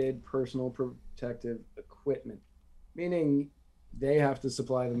employer-provided personal protective equipment, meaning they have to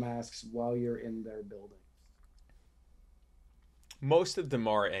supply the masks while you're in their building. Most of them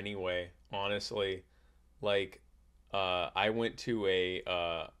are anyway, honestly. Like, I went to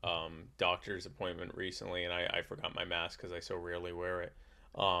a doctor's appointment recently, and I forgot my mask because I so rarely wear it.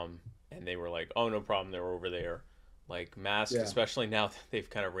 And they were like, oh, no problem, they're over there. Like, masks, especially now that they've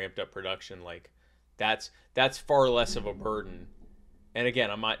kind of ramped up production, like, that's far less of a burden. And again,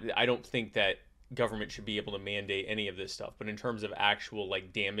 I don't think that government should be able to mandate any of this stuff, but in terms of actual,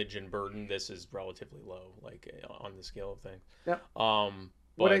 like, damage and burden, this is relatively low, like, on the scale of things. Yep.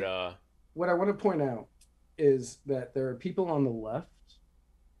 What I want to point out is that there are people on the left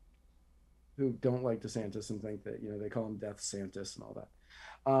who don't like DeSantis and think that, they call him Death Santis and all that.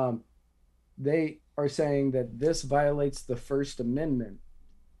 They are saying that this violates the First Amendment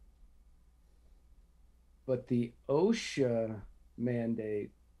but the OSHA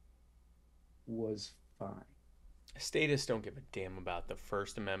mandate was fine. Statists don't give a damn about the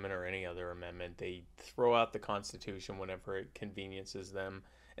First Amendment or any other amendment. They throw out the Constitution whenever it conveniences them.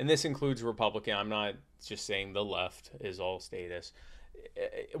 And this includes Republican. I'm not just saying the left is all statists.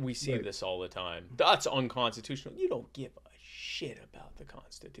 We see this all the time. That's unconstitutional. You don't give a shit about the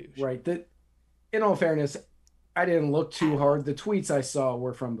Constitution. Right. That, in all fairness, I didn't look too hard. The tweets I saw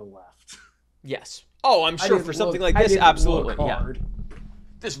wwere from the left. Yes. Oh, I'm sure for something like this, absolutely. Yeah.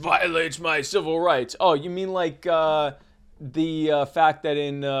 This violates my civil rights. Oh, you mean like the fact that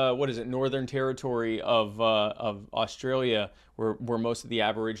in Northern Territory of Australia, where most of the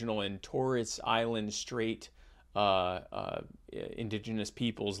Aboriginal and Torres Island Strait indigenous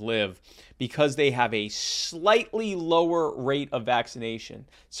peoples live, because they have a slightly lower rate of vaccination.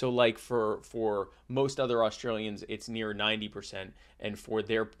 So like for most other Australians, it's near 90%, and for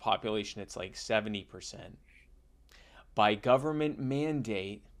their population, it's like 70%. By government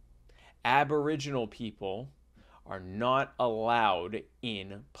mandate, Aboriginal people are not allowed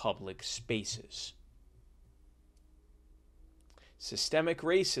in public spaces. Systemic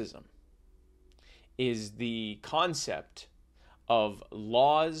racism is the concept of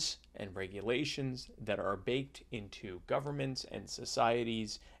laws and regulations that are baked into governments and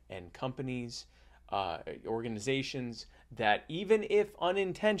societies and companies, organizations, that even if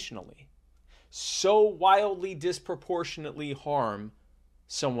unintentionally, so wildly disproportionately harm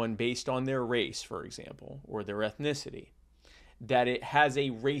someone based on their race, for example, or their ethnicity, that it has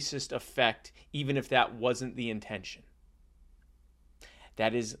a racist effect even if that wasn't the intention.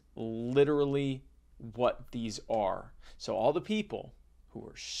 That is literally what these are. So all the people who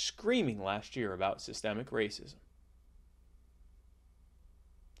were screaming last year about systemic racism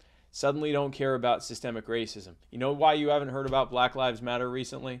suddenly don't care about systemic racism. You know why you haven't heard about Black Lives Matter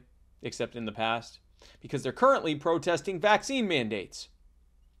recently, except in the past? Because they're currently protesting vaccine mandates.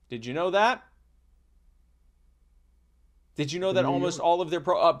 Did you know that? Did you know that almost all of their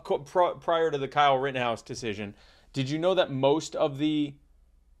prior to the Kyle Rittenhouse decision, did you know that most of the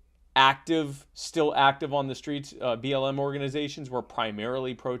still active on the streets BLM organizations were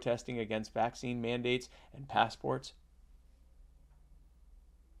primarily protesting against vaccine mandates and passports?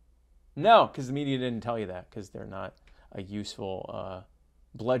 No, because the media didn't tell you that, because they're not a useful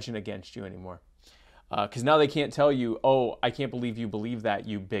bludgeon against you anymore. Because now they can't tell you, oh, I can't believe you believe that,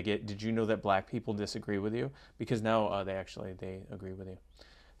 you bigot. Did you know that black people disagree with you? Because now they agree with you.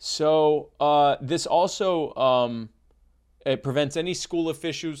 So this also it prevents any school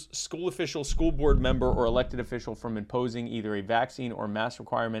official, school board member, or elected official from imposing either a vaccine or mask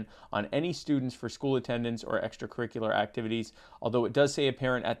requirement on any students for school attendance or extracurricular activities, although it does say a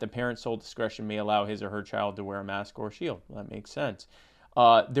parent at the parent's sole discretion may allow his or her child to wear a mask or shield. That makes sense.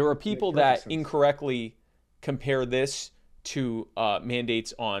 There are people that incorrectly compare this to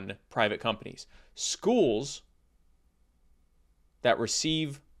mandates on private companies. Schools that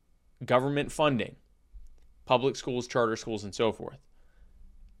receive government funding, public schools, charter schools, and so forth,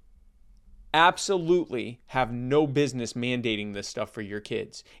 absolutely have no business mandating this stuff for your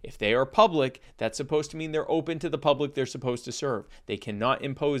kids. If they are public, that's supposed to mean they're open to the public they're supposed to serve. They cannot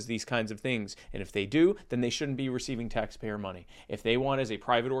impose these kinds of things. And if they do, then they shouldn't be receiving taxpayer money. If they want as a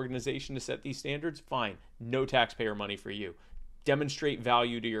private organization to set these standards, fine. No taxpayer money for you. Demonstrate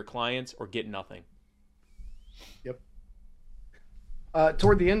value to your clients or get nothing. Yep.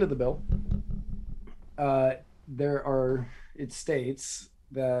 Toward the end of the bill, it states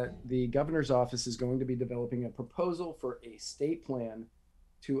that the governor's office is going to be developing a proposal for a state plan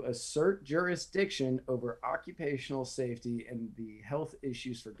to assert jurisdiction over occupational safety and the health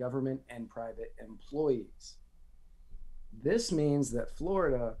issues for government and private employees. This means that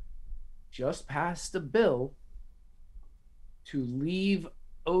Florida just passed a bill to leave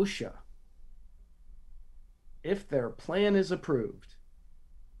OSHA if their plan is approved.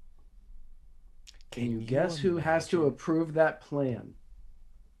 Can you guess who has to approve that plan?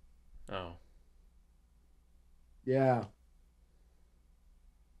 Oh. Yeah.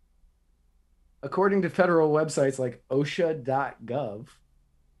 According to federal websites like OSHA.gov,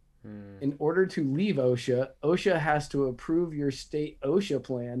 in order to leave OSHA, OSHA has to approve your state OSHA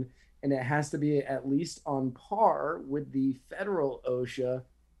plan, and it has to be at least on par with the federal OSHA.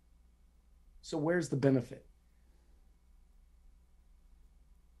 So where's the benefit?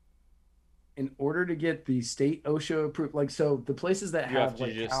 In order to get the state OSHA approved, like, so the places that you have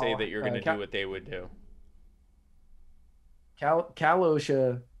to just say that you're going to do what they would do. Cal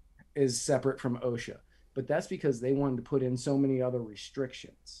OSHA is separate from OSHA, but that's because they wanted to put in so many other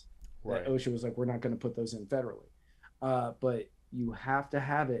restrictions. Right. That OSHA was like, we're not going to put those in federally. But you have to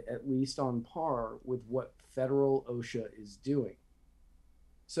have it at least on par with what federal OSHA is doing.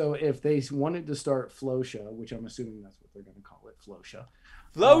 So if they wanted to start FLOSHA, which I'm assuming that's what they're going to call it, FLOSHA.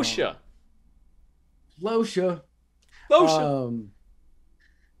 FLOSHA. FLOSHA. FLOSHA.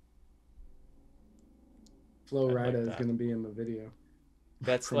 Flo I like Rida is that. going to be in the video.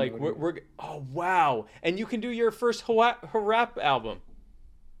 That's like Promoting we're oh wow, and you can do your first rap album.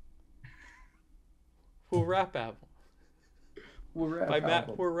 Rap album by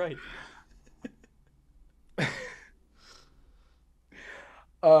Matt We're Right.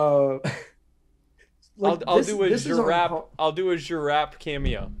 I'll do a giraffe. I'll do a giraffe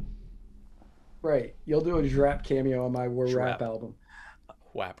cameo. Right, you'll do a giraffe cameo on my We're Rap album.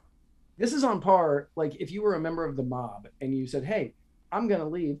 Whap. This is on par. Like if you were a member of the mob and you said, "Hey, I'm gonna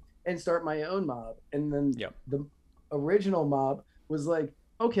leave and start my own mob," and then the original mob was like,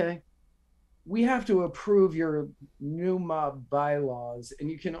 "Okay, we have to approve your new mob bylaws, and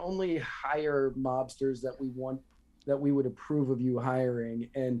you can only hire mobsters that we would approve of you hiring,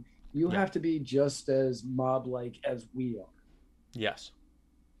 and you have to be just as mob-like as we are." Yes,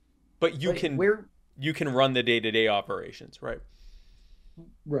 but you can run the day-to-day operations, right?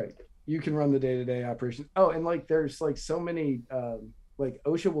 Right. You can run the day-to-day operations. Oh, and like there's like so many like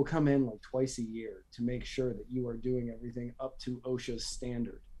OSHA will come in like twice a year to make sure that you are doing everything up to OSHA's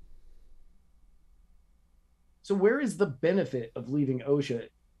standard. So where is the benefit of leaving OSHA?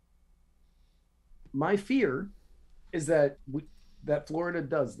 My fear is that that Florida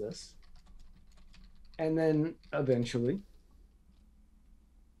does this, and then eventually,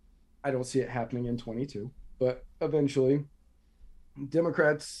 I don't see it happening in 22, but eventually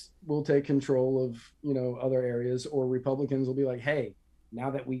Democrats will take control of, other areas, or Republicans will be like, hey, now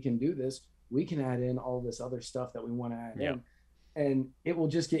that we can do this, we can add in all this other stuff that we want to add in, and it will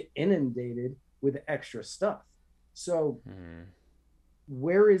just get inundated with extra stuff. So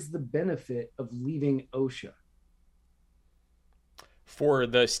where is the benefit of leaving OSHA? For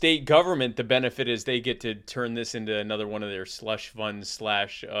the state government, the benefit is they get to turn this into another one of their slush funds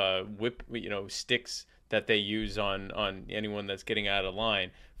 / whip, sticks that they use on anyone that's getting out of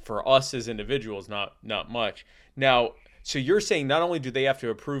line. For us as individuals, not much. Now, so you're saying not only do they have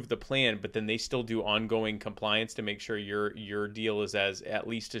to approve the plan, but then they still do ongoing compliance to make sure your deal is at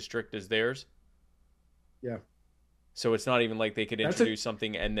least as strict as theirs? Yeah. So it's not even like they could introduce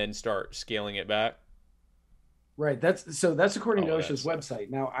something and then start scaling it back? Right. That's according to OSHA's website.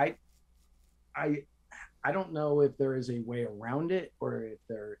 Now, I don't know if there is a way around it, or if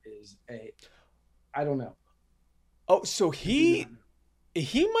there is I don't know. Oh, so he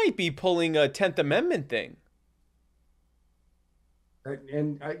might be pulling a 10th Amendment thing.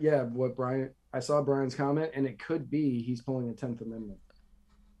 And I saw Brian's comment, and it could be he's pulling a 10th Amendment.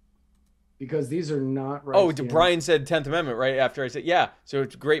 Because these are not right. Oh, Brian said 10th Amendment right after I said, yeah. So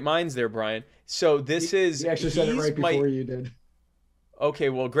it's great minds there, Brian. So this is... He actually said it right before you did. Okay,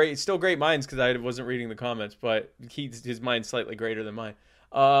 well, great. Still great minds, because I wasn't reading the comments, but his mind's slightly greater than mine.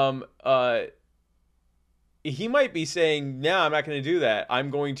 He might be saying, no, I'm not going to do that. I'm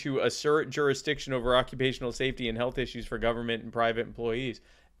going to assert jurisdiction over occupational safety and health issues for government and private employees.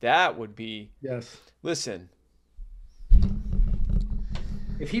 That would be... Yes. Listen.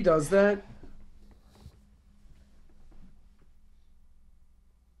 If he does that...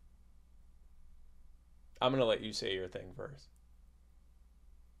 I'm going to let you say your thing first.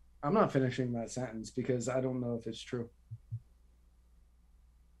 I'm not finishing that sentence because I don't know if it's true.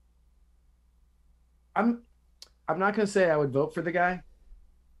 I'm not going to say I would vote for the guy,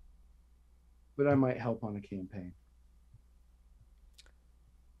 but I might help on a campaign.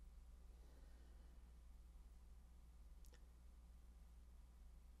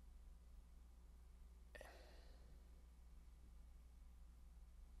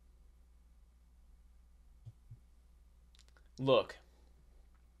 Look.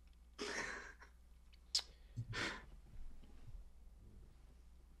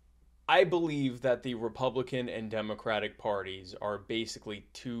 I believe that the Republican and Democratic parties are basically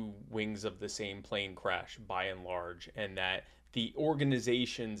two wings of the same plane crash by and large, and that the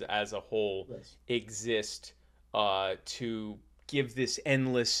organizations as a whole exist to give this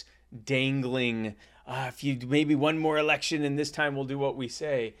endless dangling, if you maybe one more election and this time we'll do what we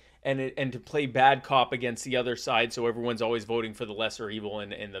say, and to play bad cop against the other side, so everyone's always voting for the lesser evil,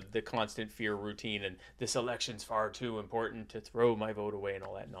 and the constant fear routine, and this election's far too important to throw my vote away and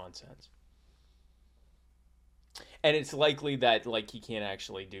all that nonsense. And it's likely that he can't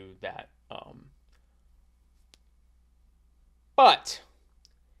actually do that. But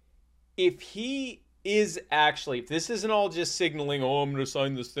if he is actually, if this isn't all just signaling, oh, I'm going to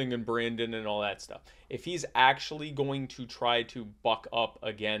sign this thing in Brandon and all that stuff, if he's actually going to try to buck up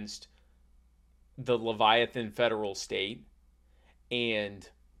against the Leviathan federal state and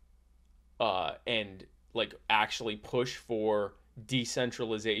like actually push for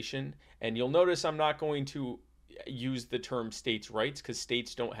decentralization, and you'll notice I'm not going to use the term states' rights, because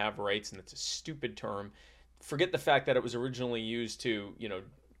states don't have rights, and it's a stupid term. Forget the fact that it was originally used to,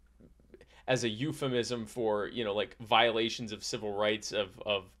 as a euphemism for, like violations of civil rights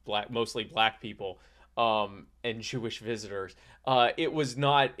of mostly black people, and Jewish visitors. It was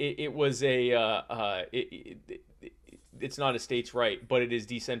not. It was a. It's not a states' right, but it is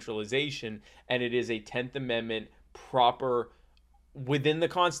decentralization, and it is a 10th Amendment proper, within the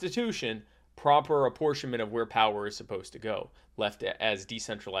Constitution, proper apportionment of where power is supposed to go, left as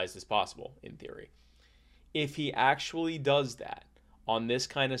decentralized as possible in theory. If he actually does that on this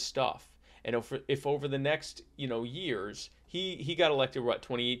kind of stuff, and if over the next years, he got elected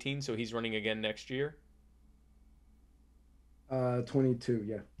 2018, so he's running again next year. 22,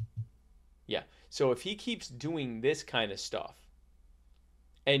 yeah. Yeah. So if he keeps doing this kind of stuff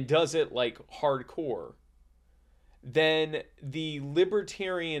and does it like hardcore, then the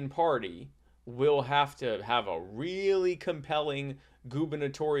Libertarian Party will have to have a really compelling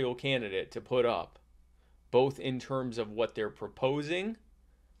gubernatorial candidate to put up, both in terms of what they're proposing,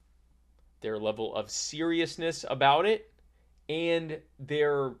 their level of seriousness about it, and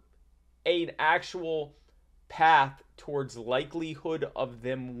an actual path towards likelihood of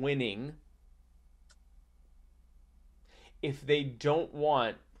them winning. If they don't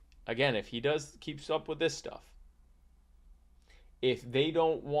want, again, if he keeps up with this stuff, if they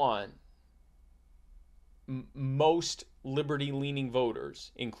don't want most liberty-leaning voters,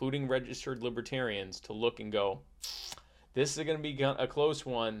 including registered libertarians, to look and go, this is going to be a close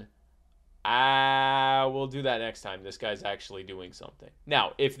one, we'll do that next time. This guy's actually doing something.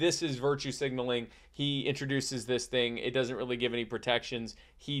 Now, if this is virtue signaling, he introduces this thing, it doesn't really give any protections,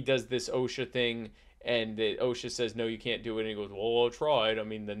 he does this OSHA thing, and the OSHA says, no, you can't do it, and he goes, well, I tried. I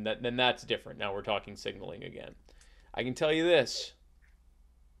mean, then that's different. Now we're talking signaling again. I can tell you this,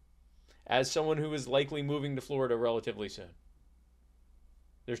 as someone who is likely moving to Florida relatively soon.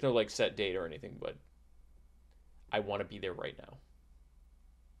 There's no like set date or anything, but I want to be there right now.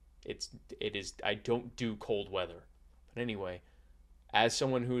 It is, I don't do cold weather. But anyway, as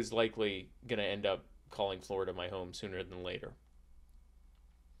someone who is likely going to end up calling Florida my home sooner than later.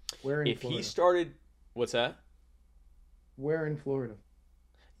 Where in Florida? He started, what's that? Where in Florida?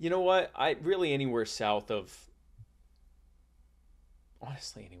 You know what? Really anywhere south of,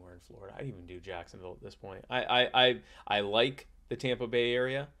 honestly, anywhere in Florida. I'd even do Jacksonville at this point. I like the Tampa Bay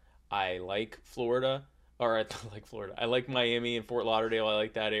area. I like Florida. Or I like Florida. I like Miami and Fort Lauderdale. I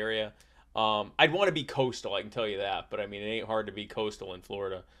like that area. I'd want to be coastal, I can tell you that. But I mean, it ain't hard to be coastal in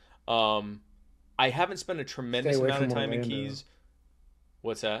Florida. I haven't spent a tremendous amount of time in Keys.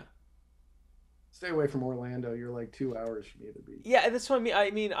 What's that? Stay away from Orlando. You're like 2 hours from either beach. Yeah, that's what I mean. I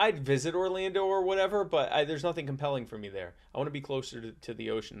mean, I'd visit Orlando or whatever, but there's nothing compelling for me there. I want to be closer to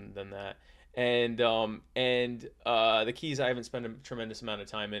the ocean than that. And the Keys, I haven't spent a tremendous amount of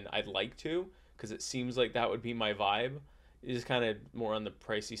time in. I'd like to, because it seems like that would be my vibe. It is kind of more on the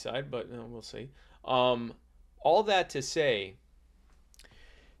pricey side, but we'll see. All that to say,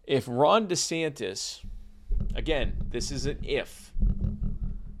 if Ron DeSantis, again, this is an if,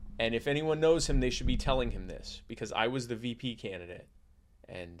 and if anyone knows him, they should be telling him this, because I was the VP candidate,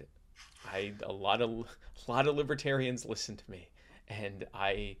 and a lot of libertarians listen to me, and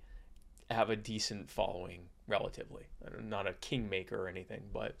I have a decent following relatively. I'm not a kingmaker or anything,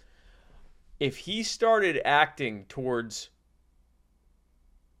 but if he started acting towards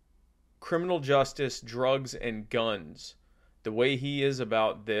criminal justice, drugs, and guns the way he is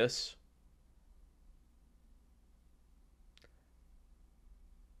about this,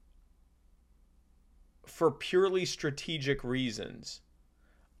 for purely strategic reasons,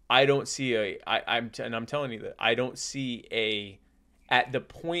 I don't see I'm telling you that I don't see at the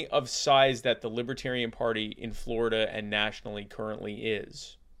point of size that the Libertarian Party in Florida and nationally currently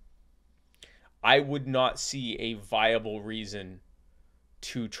is, I would not see a viable reason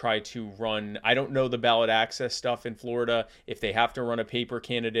to try to run. I don't know the ballot access stuff in Florida. If they have to run a paper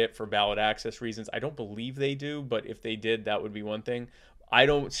candidate for ballot access reasons, I don't believe they do, but if they did, that would be one thing. I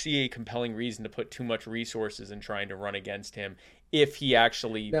don't see a compelling reason to put too much resources in trying to run against him if he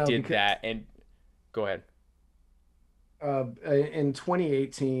actually did that. And go ahead. In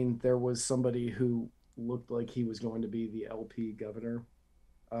 2018, there was somebody who looked like he was going to be the LP governor,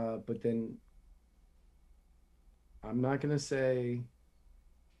 but then I'm not going to say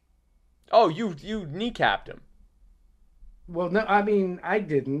Oh, you kneecapped him. Well, no, I mean, I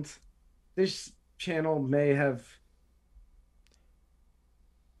didn't. This channel may have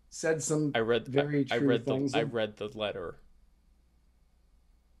said some very true things. I read the letter.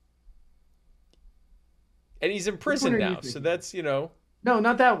 And he's in prison now, so that's, No,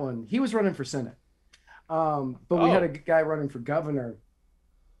 not that one. He was running for Senate. But we had a guy running for governor.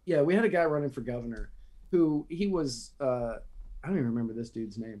 Yeah, we had a guy running for governor who he was I don't even remember this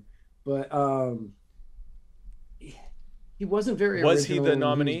dude's name, but he wasn't very Was he original. the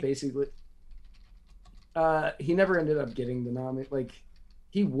nominee? He was basically he never ended up getting the nominee. Like,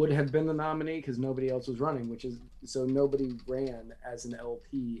 he would have been the nominee because nobody else was running, so nobody ran as an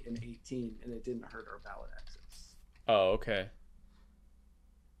LP in 18, and it didn't hurt our ballot access. Oh, okay.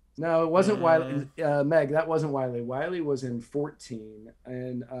 No, it wasn't Wiley. Meg, that wasn't Wiley. Wiley was in 14,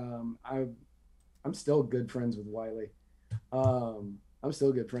 and I'm still good friends with Wiley. I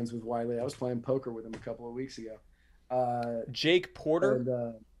was playing poker with him a couple of weeks ago. Jake Porter? And,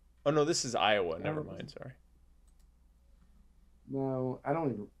 oh, no, this is Iowa. Never mind, sorry. No, I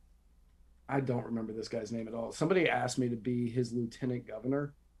don't remember this guy's name at all. Somebody asked me to be his lieutenant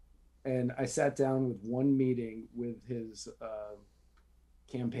governor, and I sat down with one meeting with his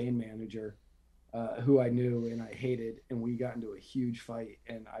campaign manager, who I knew and I hated, and we got into a huge fight,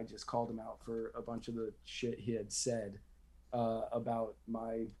 and I just called him out for a bunch of the shit he had said about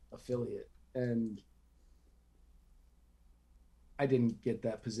my affiliate, and I didn't get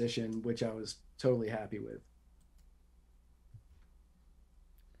that position, which I was totally happy with.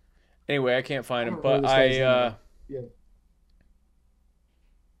 Anyway, I can't find him, don't but remember this guy's name.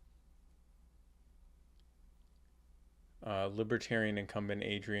 Libertarian incumbent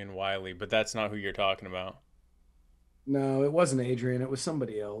Adrian Wiley, but that's not who you're talking about. No, it wasn't Adrian. It was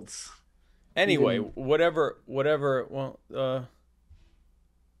somebody else. Anyway, whatever. Well,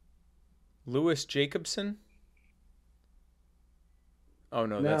 Lewis Jacobson? Oh,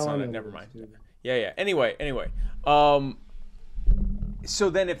 no, that's not it. Never mind. Yeah. Anyway.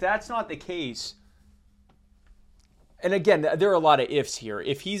 So then if that's not the case, and again, there are a lot of ifs here.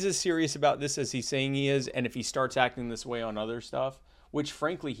 If he's as serious about this as he's saying he is, and if he starts acting this way on other stuff, which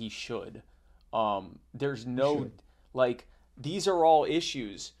frankly he should, there's no, like, these are all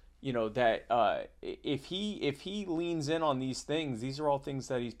issues, that if he leans in on these things, these are all things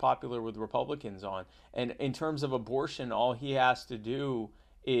that he's popular with Republicans on. And in terms of abortion, all he has to do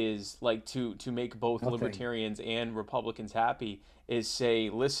is, like, to make both libertarians and Republicans happy is say,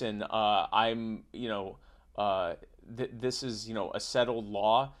 listen, I'm, this is, a settled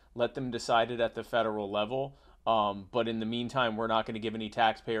law. Let them decide it at the federal level. But in the meantime, we're not going to give any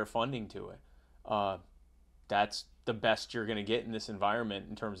taxpayer funding to it. That's the best you're going to get in this environment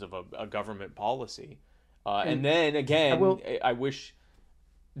in terms of a government policy. And then again, I wish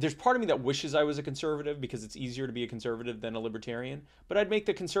there's part of me that wishes I was a conservative because it's easier to be a conservative than a libertarian. But I'd make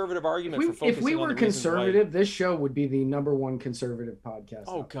the conservative argument for focusing on the If we were reasons conservative, this show would be the #1 conservative podcast.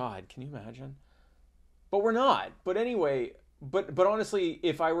 Oh God, can you imagine? But we're not. But anyway, but honestly,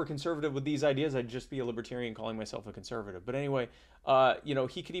 if I were conservative with these ideas, I'd just be a libertarian calling myself a conservative. But anyway,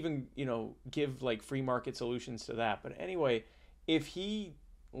 he could even, give like free market solutions to that. But anyway, if he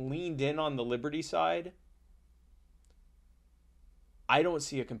leaned in on the liberty side, I don't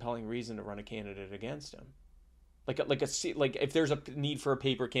see a compelling reason to run a candidate against him. Like if there's a need for a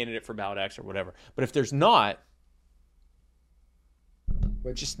paper candidate for ballot X or whatever. But if there's not,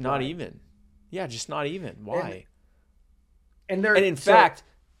 just not even. Yeah, just not even. Why? And in fact,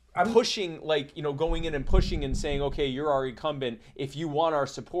 pushing, going in and pushing and saying, okay, you're our incumbent. If you want our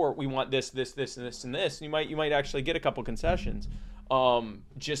support, we want this, this, this, and this, and this. And you might actually get a couple concessions.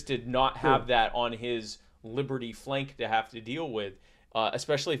 Just did not have that on his liberty flank to have to deal with.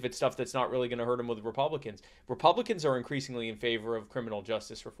 Especially if it's stuff that's not really going to hurt him with Republicans. Republicans are increasingly in favor of criminal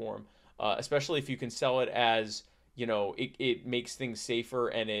justice reform, especially if you can sell it as, it makes things safer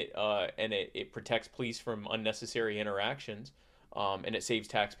and it protects police from unnecessary interactions, and it saves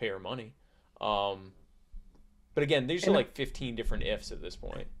taxpayer money. But again, these are like 15 different ifs at this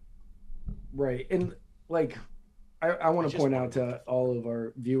point. Right. And like, I want to point out to all of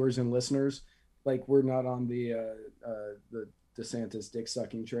our viewers and listeners, like, we're not on the DeSantis dick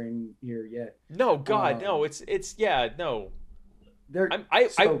sucking train here yet. No, God, no. It's no.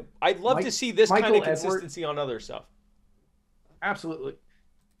 I'd love to see this kind of consistency on other stuff. Absolutely.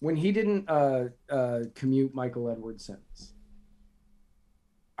 When he didn't commute Michael Edwards' sentence,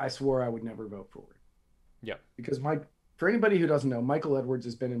 I swore I would never vote for it. Yeah. Because for anybody who doesn't know, Michael Edwards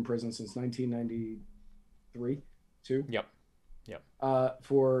has been in prison since 1993, too. Yep.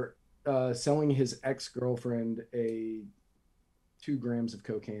 For selling his ex-girlfriend 2 grams of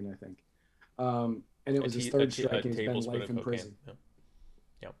cocaine, I think. And it was his third strike, and he's been tablespoon life of in cocaine. prison.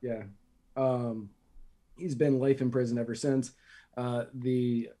 Yep. Yeah. He's been life in prison ever since.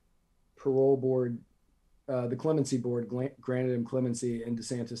 The parole board, the clemency board granted him clemency, and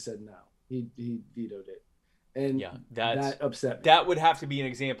DeSantis said no. He vetoed it. And Yeah, that upset me. That would have to be an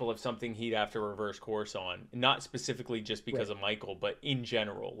example of something he'd have to reverse course on. Not specifically just because of Michael, but in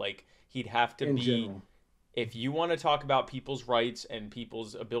general. Like, he'd have to general. If you want to talk about people's rights and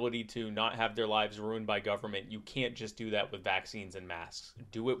people's ability to not have their lives ruined by government, you can't just do that with vaccines and masks.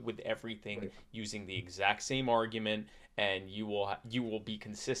 Do it with everything using the exact same argument, and you will be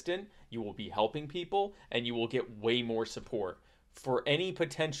consistent, you will be helping people, and you will get way more support. For any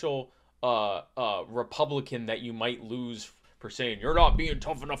potential Republican that you might lose for saying you're not being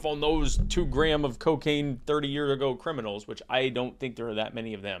tough enough on those 2 grams of cocaine 30 years ago criminals, which I don't think there are that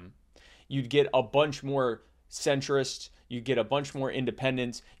many of them. You'd get a bunch more centrists, you'd get a bunch more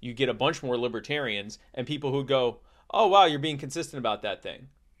independents, you'd get a bunch more libertarians, and people who'd go, oh, wow, you're being consistent about that thing.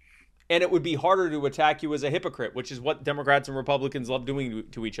 And it would be harder to attack you as a hypocrite, which is what Democrats and Republicans love doing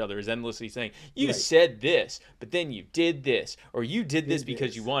to each other, is endlessly saying, you said this, but then you did this, or you did this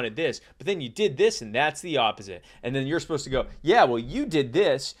because you wanted this, but then you did this, and that's the opposite. And then you're supposed to go, yeah, well, you did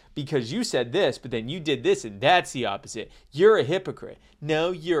this because you said this, but then you did this, and that's the opposite. You're a hypocrite.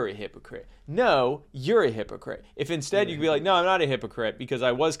 No, you're a hypocrite. No, you're a hypocrite. If instead you could be like, no, I'm not a hypocrite because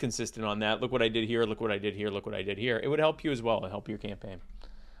I was consistent on that. Look what I did here. Look what I did here. Look what I did here. It would help you as well. It'll help your campaign.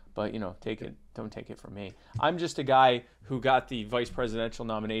 But, don't take it from me. I'm just a guy who got the vice presidential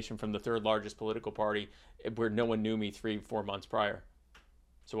nomination from the 3rd largest political party where no one knew me 3-4 months prior.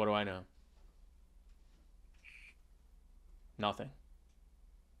 So what do I know? Nothing.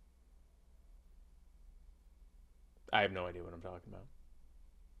 I have no idea what I'm talking about.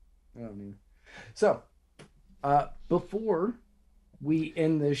 I don't mean. So, before we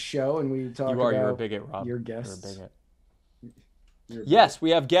end this show and we talk about you're a bigot, Rob. Your guests. You're a bigot. Yes,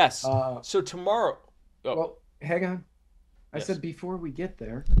 we have guests. So tomorrow. Oh. Well, hang on. I said before we get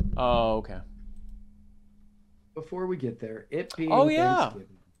there. Oh, okay. Before we get there, it being Thanksgiving.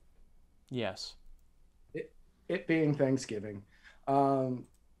 Yes. It being Thanksgiving.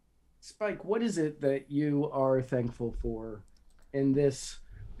 Spike, what is it that you are thankful for in the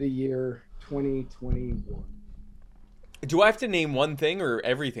year 2021? Do I have to name one thing or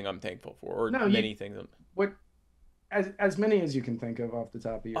everything I'm thankful for, or many things? What? As many as you can think of off the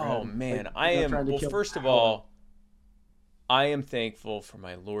top of your head. Oh man, first of all, I am thankful for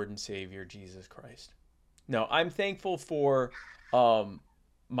my Lord and Savior Jesus Christ. No, I'm thankful for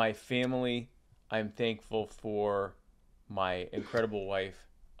my family. I'm thankful for my incredible wife,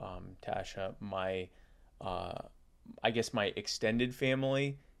 Tasha. My, I guess my extended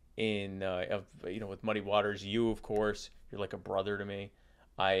family with Muddy Waters. You, of course, you're like a brother to me.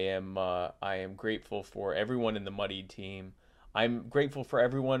 I am grateful for everyone in the Muddy team. I'm grateful for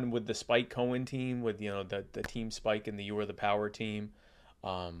everyone with the Spike Cohen team, with the Team Spike and the You Are the Power team.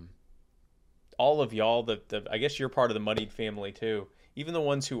 All of y'all, I guess you're part of the Muddied family too. Even the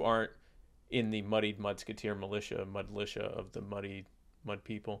ones who aren't in the Muddied Mudsketeer militia of the Mud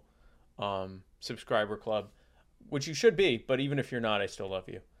people, subscriber club, which you should be. But even if you're not, I still love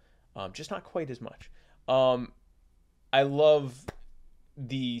you. Just not quite as much. I love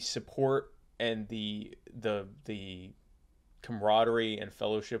the support and the camaraderie and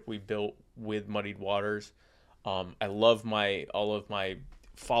fellowship we built with Muddied Waters. I love all of my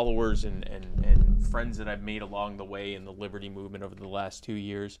followers and friends that I've made along the way in the Liberty movement over the last 2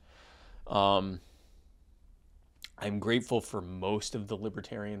 years. I'm grateful for most of the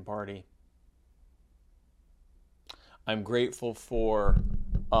Libertarian Party. I'm grateful for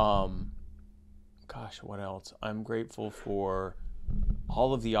what else? I'm grateful for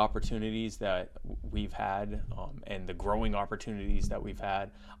all of the opportunities that we've had, and the growing opportunities that we've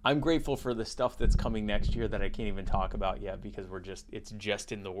had. I'm grateful for the stuff that's coming next year that I can't even talk about yet because it's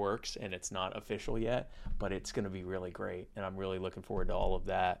just in the works and it's not official yet, but it's going to be really great. And I'm really looking forward to all of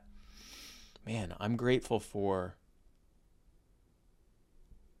that. Man, I'm grateful for,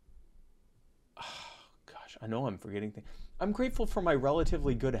 I know I'm forgetting things. I'm grateful for my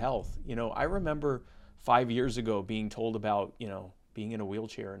relatively good health. I remember 5 years ago being told about, being in a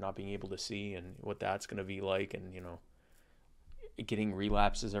wheelchair and not being able to see and what that's going to be like, and getting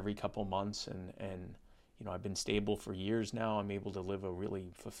relapses every couple months, and I've been stable for years now. I'm able to live a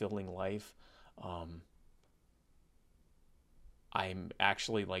really fulfilling life. I'm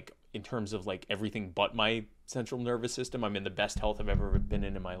actually, like, in terms of like everything but my central nervous system, I'm in the best health I've ever been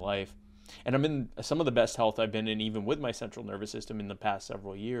in my life, and I'm in some of the best health I've been in even with my central nervous system in the past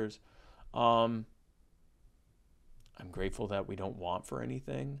several years. I'm grateful that we don't want for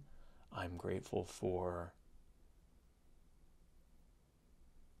anything. I'm grateful for,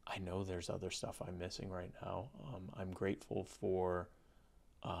 I know there's other stuff I'm missing right now. I'm grateful for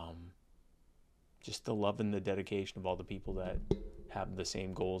just the love and the dedication of all the people that have the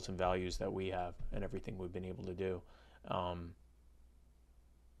same goals and values that we have and everything we've been able to do.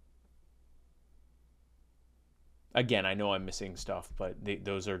 Again, I know I'm missing stuff, but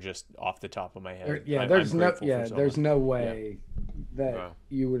those are just off the top of my head. There's no way that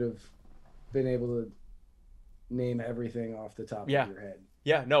you would have been able to name everything off the top of your head.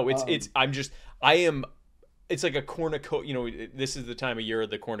 Yeah, no, it's like a cornucopia. This is the time of year of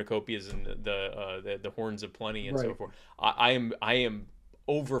the cornucopias and the horns of plenty and so forth. I am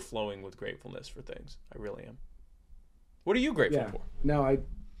overflowing with gratefulness for things. I really am. What are you grateful for? No,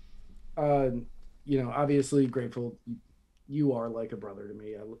 obviously grateful. You are like a brother to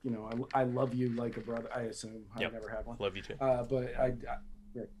me. I love you like a brother. I assume I never had one. Love you too. But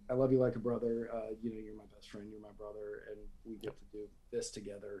I love you like a brother. You're my best friend. You're my brother, and we get to do this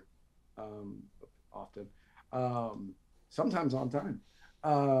together often. Sometimes on time,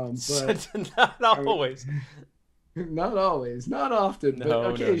 but not always. Not always, not often,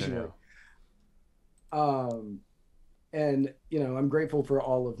 but occasionally. And I'm grateful for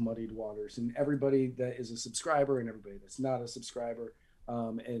all of Muddied Waters and everybody that is a subscriber and everybody that's not a subscriber.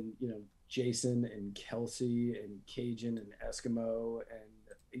 And Jason and Kelsey and Cajun and Eskimo and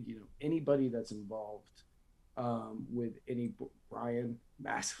anybody that's involved with any Brian,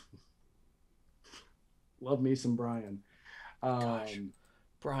 massive. Love me some Brian.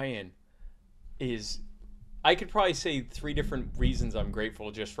 Brian is, I could probably say 3 different reasons I'm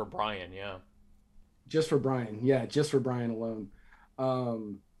grateful just for Brian. Yeah. Just for Brian. Yeah. Just for Brian alone.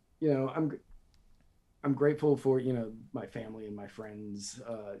 I'm grateful for, my family and my friends,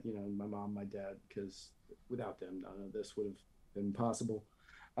 my mom, my dad, because without them, none of this would have been possible.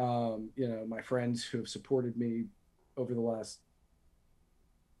 My friends who have supported me over the last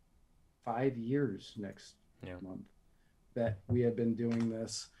 5 years next month that we have been doing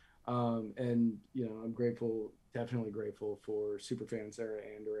this. And I'm definitely grateful for Superfan Sarah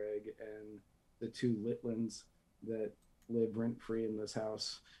Anderegg and the 2 Litlands that live rent-free in this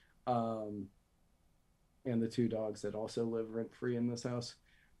house. And the 2 dogs that also live rent-free in this house.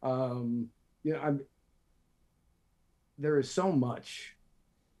 There is so much.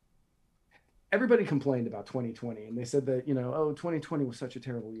 Everybody complained about 2020 and they said that, 2020 was such a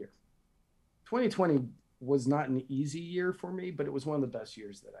terrible year. 2020 was not an easy year for me, but it was one of the best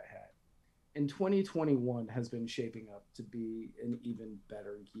years that I had. And 2021 has been shaping up to be an even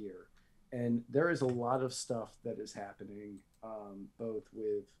better year. And there is a lot of stuff that is happening, both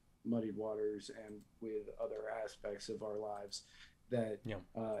with Muddied Waters and with other aspects of our lives that,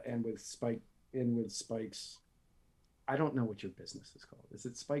 and with Spike's, I don't know what your business is called. Is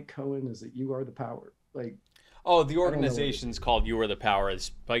it Spike Cohen? Is it You Are the Power? The organization's called You Are the Power.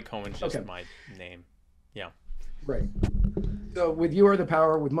 Spike Cohen's just my name. Yeah. Right. So with You Are the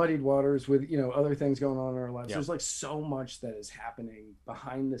Power, with Muddied Waters, with, other things going on in our lives, there's so much that is happening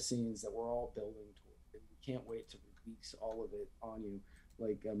behind the scenes that we're all building toward. And we can't wait to release all of it on you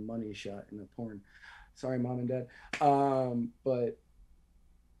like a money shot in a porn. Sorry, Mom and Dad. But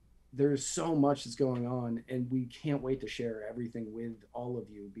there's so much that's going on and we can't wait to share everything with all of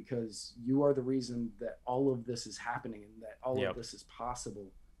you because you are the reason that all of this is happening and that all of this is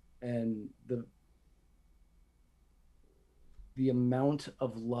possible. And the amount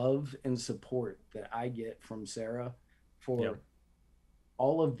of love and support that I get from Sarah for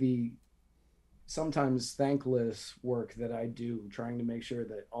all of the sometimes thankless work that I do, trying to make sure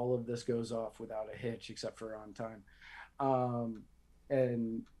that all of this goes off without a hitch, except for on time.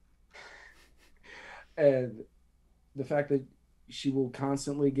 And the fact that she will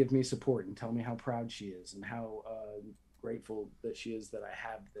constantly give me support and tell me how proud she is and how grateful that she is that I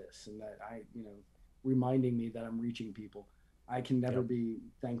have this and that I, reminding me that I'm reaching people. I can never be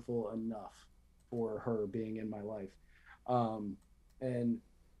thankful enough for her being in my life. And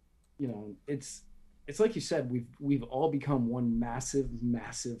it's like you said, we've all become one massive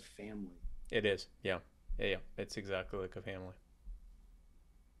family. It is. Yeah. It's exactly like a family.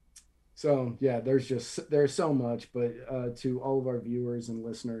 So there's so much, but to all of our viewers and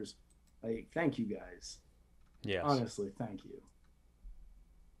listeners, thank you guys. Yes. Honestly, thank you.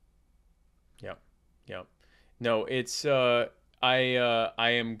 Yep. No, it's we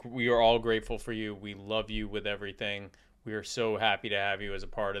are all grateful for you. We love you with everything. We are so happy to have you as a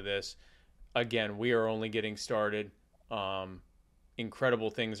part of this. Again, we are only getting started. Incredible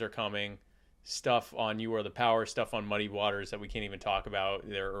things are coming. Stuff on You Are the Power, stuff on Muddy Waters that we can't even talk about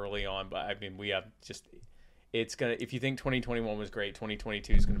there early on. But I mean, we have just It's gonna. If you think 2021 was great,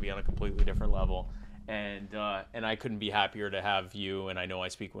 2022 is gonna be on a completely different level. And I couldn't be happier to have you. And I know I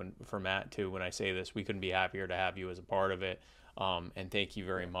speak for Matt too when I say this. We couldn't be happier to have you as a part of it. And thank you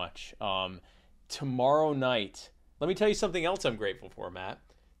very much. Tomorrow night, let me tell you something else I'm grateful for, Matt.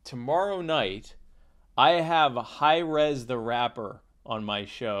 Tomorrow night, I have High Rez the Rapper on my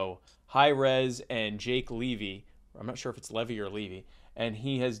show. High Rez and Jake Levy. I'm not sure if it's Levy or Levy. And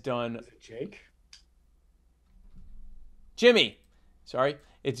he has done... Is it Jake? Jimmy. Sorry.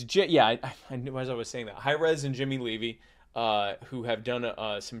 It's I knew as I was saying that. High Rez and Jimmy Levy, who have done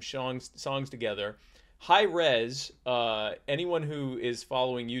some songs together. High Rez, anyone who is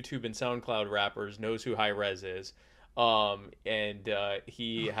following YouTube and SoundCloud rappers knows who High Rez is. And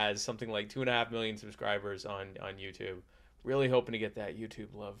he has something like 2.5 million subscribers on YouTube. Really hoping to get that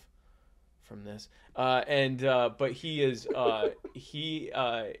YouTube love from this. But he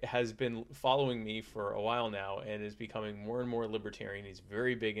has been following me for a while now and is becoming more and more libertarian. He's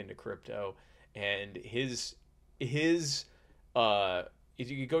very big into crypto, and if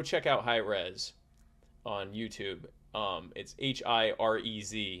you go check out High Rez on YouTube, it's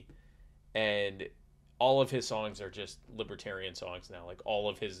HIREZ, and all of his songs are just libertarian songs now. Like all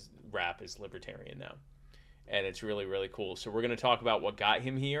of his rap is libertarian now, and it's really, really cool. So we're going to talk about what got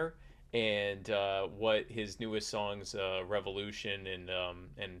him here, and what his newest songs, Revolution,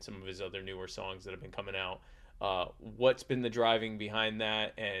 and some of his other newer songs that have been coming out, what's been the driving behind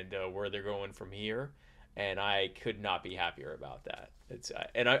that, and where they're going from here. And I could not be happier about that.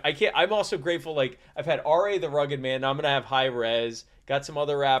 I can't. I'm also grateful. Like I've had R.A. the Rugged Man. Now I'm gonna have High Rez. Got some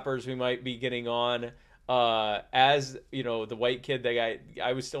other rappers we might be getting on. As you know, the white kid that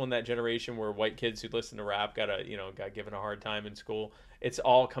I was still in that generation where white kids who listen to rap got given a hard time in school. It's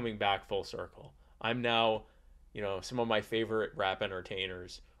all coming back full circle. I'm now, some of my favorite rap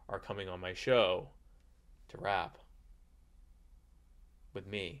entertainers are coming on my show to rap with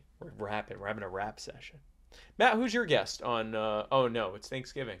me. We're having a rap session. Matt, who's your guest on? Oh no, it's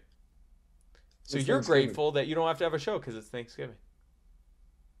Thanksgiving. So It's you're Thanksgiving. grateful that you don't have to have a show because it's Thanksgiving.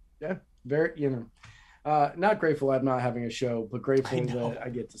 Yeah, very. Not grateful I'm not having a show, but grateful I know. that I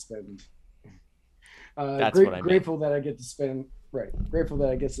get to spend. That's what I meant. Grateful that I get to spend. Right. Grateful that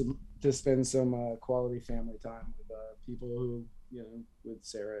I get to spend some quality family time with people who, with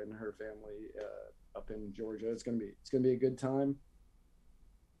Sarah and her family up in Georgia. It's gonna be a good time.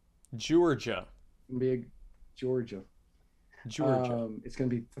 Georgia. It's gonna be a Georgia. Georgia. It's gonna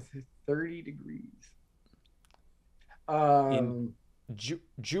be 30 degrees. In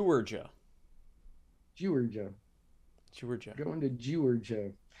Georgia. Georgia. Georgia. Going to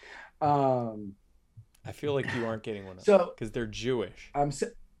Georgia. I feel like you aren't getting one of So because they're Jewish.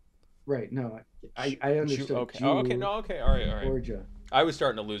 Right. No, I understood. Okay. Oh, okay. No. Okay. All right. Georgia. I was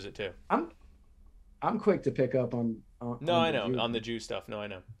starting to lose it too. I'm quick to pick up on No, on I the know Jew on the thing. Jew stuff. No, I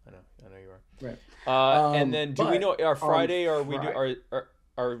know you are. Right. And then, do we know our Friday? Are we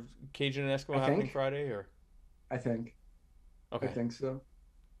are Cajun and Eskimo I happening think. Friday or? I think. Okay. I think so.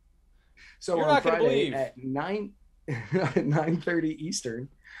 So You're on not gonna Friday believe. at 9:30 Eastern,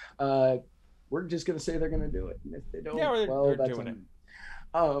 we're just gonna say they're gonna do it. And if they don't, Yeah, they're that's doing it.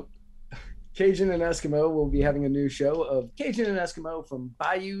 on them. Cajun and Eskimo will be having a new show of Cajun and Eskimo from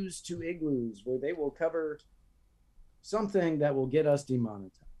Bayous to Igloos, where they will cover something that will get us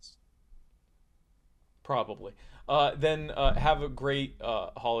demonetized. Probably. Then have a great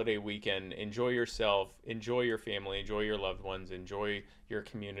holiday weekend. Enjoy yourself. Enjoy your family. Enjoy your loved ones. Enjoy your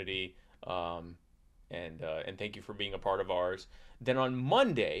community. And thank you for being a part of ours. Then on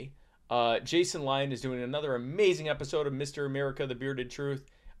Monday, Jason Lyon is doing another amazing episode of Mr. America: The Bearded Truth.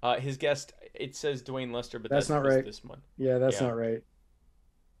 His guest, it says Dwayne Lester, but That's not right. This month. Yeah, that's Yeah. not right.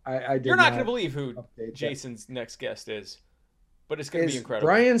 I did You're not going to believe who update that. Jason's next guest is, but it's going to be Is incredible.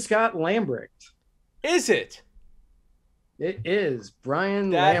 Brian Scott Lambrecht. Is it? It is.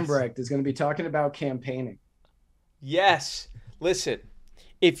 Brian That's- Lambrecht is going to be talking about campaigning. Yes. Listen,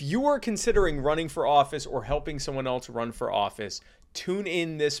 if you are considering running for office or helping someone else run for office, tune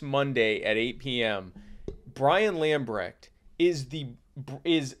in this Monday at 8 p.m. Brian Lambrecht is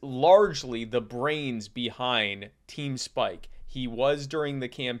largely the brains behind Team Spike. He was during the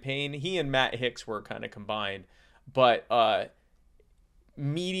campaign. He and Matt Hicks were kind of combined, but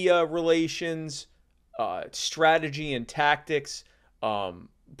media relations, strategy and tactics,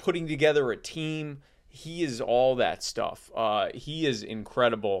 putting together a team. He is all that stuff. He is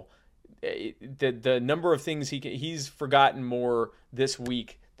incredible. The number of things he's forgotten more this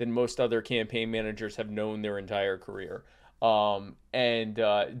week than most other campaign managers have known their entire career. And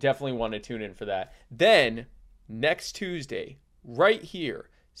definitely want to tune in for that. Then next Tuesday, right here,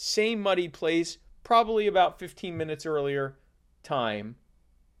 same muddy place, probably about 15 minutes earlier time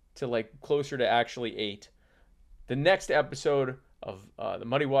to like closer to actually 8. The next episode of the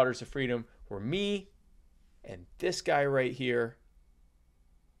Muddy Waters of Freedom, where me and this guy right here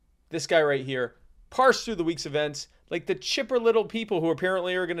parse through the week's events like the chipper little people who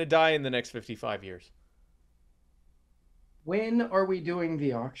apparently are going to die in the next 55 years. When are we doing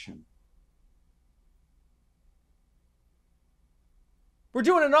the auction? We're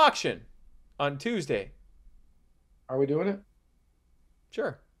doing an auction on Tuesday. Are we doing it?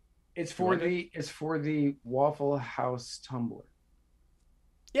 Sure. It's for the Waffle House tumbler.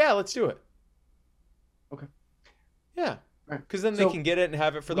 Yeah, let's do it. Okay. Yeah. Right. Because then they can get it and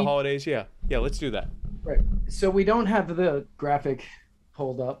have it for the holidays. Yeah. Yeah, let's do that. Right. So we don't have the graphic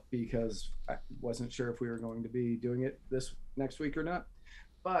pulled up because I wasn't sure if we were going to be doing it this next week or not.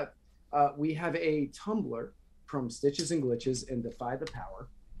 But we have a tumbler from Stitches and Glitches and Defy the Power.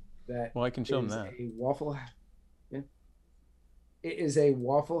 I can show them that. It is a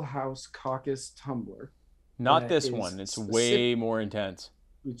Waffle House caucus tumbler. Not this one. It's way more intense.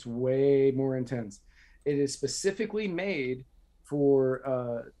 It's way more intense. It is specifically made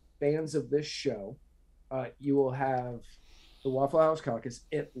for fans of this show. You will have the Waffle House caucus.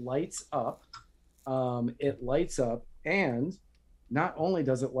 It lights up. And not only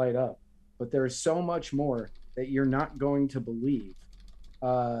does it light up, but there is so much more that you're not going to believe.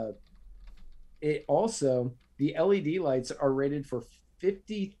 It also, the LED lights are rated for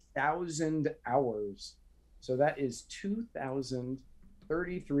 50,000 hours. So that is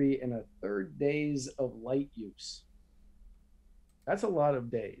 2,033 and a third days of light use. That's a lot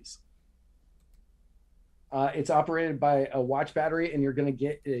of days. It's operated by a watch battery, and you're going to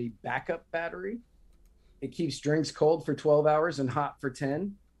get a backup battery. It keeps drinks cold for 12 hours and hot for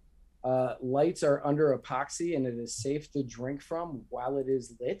 10. Lights are under epoxy, and it is safe to drink from while it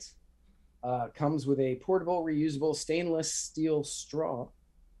is lit. Comes with a portable, reusable stainless steel straw.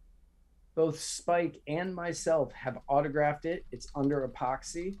 Both Spike and myself have autographed it. It's under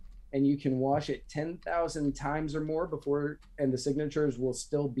epoxy, and you can wash it 10,000 times or more and the signatures will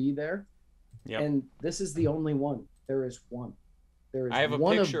still be there. Yep. And this is the only one. There is one. I have a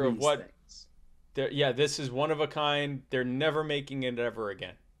picture of what. This is one of a kind. They're never making it ever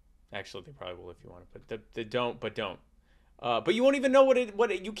again. Actually, they probably will if you want to. But they don't. But you won't even know what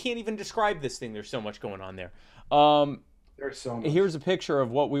it. You can't even describe this thing. There's so much going on there. There's so much. Here's a picture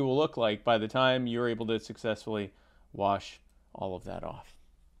of what we will look like by the time you're able to successfully wash all of that off.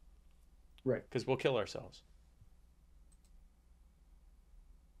 Right. Because we'll kill ourselves.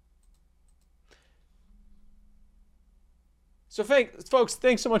 So, folks,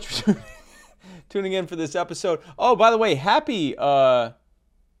 thanks so much for tuning in for this episode. Oh, by the way, happy on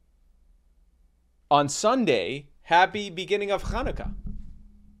Sunday. Happy beginning of Hanukkah.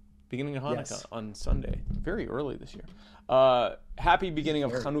 Beginning of Hanukkah on Sunday. Very early this year. Happy beginning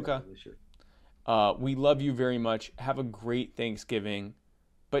of Hanukkah. We love you very much. Have a great Thanksgiving.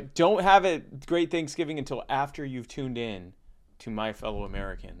 But don't have a great Thanksgiving until after you've tuned in to My Fellow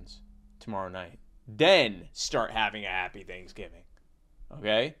Americans tomorrow night. Then start having a happy Thanksgiving.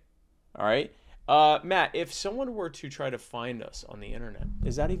 Okay? All right? Matt, if someone were to try to find us on the internet,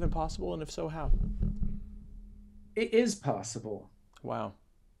 is that even possible? And if so, how? It is possible. Wow.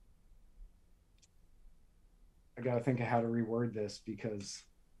 I got to think of how to reword this because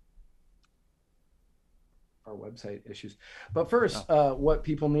our website issues. But first, what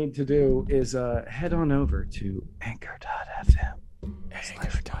people need to do is head on over to anchor.fm.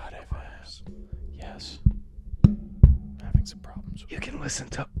 Anchor.fm. Yes. I'm having some problems. You can listen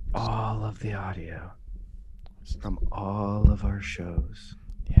to all of the audio from all of our shows.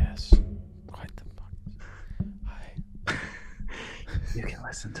 Yes. Quite the fuck. Hi. You can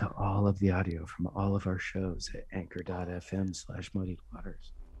listen to all of the audio from all of our shows at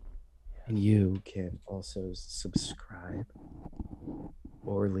anchor.fm/muddiedwaters. And you can also subscribe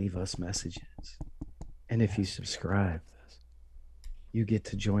or leave us messages. And if you subscribe, you get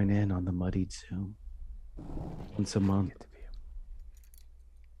to join in on the Muddied Zoom once a month.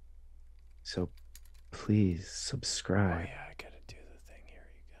 So please subscribe. Oh yeah, I gotta do the thing here.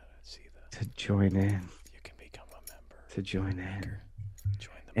 You gotta see that. To join in. You can become a member. To join in.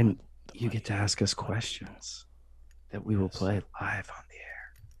 Join the and you get to ask us questions that we will play live on the air.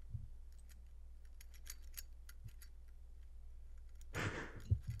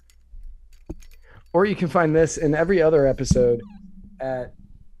 Or you can find this in every other episode at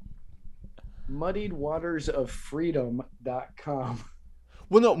muddiedwatersoffreedom.com.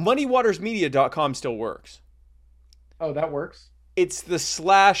 Well, no, muddywatersmedia.com still works. Oh, that works? It's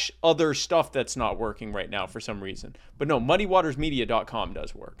the / other stuff that's not working right now for some reason. But no, muddywatersmedia.com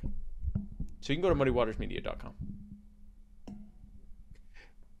does work. So you can go to muddywatersmedia.com.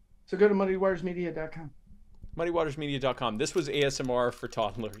 So go to muddywatersmedia.com. muddywatersmedia.com. This was ASMR for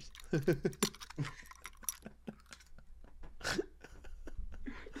toddlers.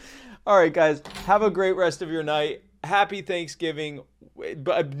 All right, guys. Have a great rest of your night. Happy Thanksgiving.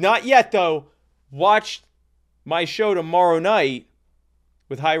 But not yet, though. Watch my show tomorrow night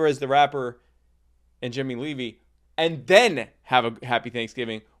with High Res the Rapper and Jimmy Levy. And then have a happy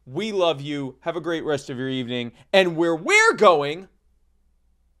Thanksgiving. We love you. Have a great rest of your evening. And where we're going...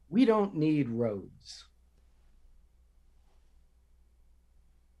 We don't need roads.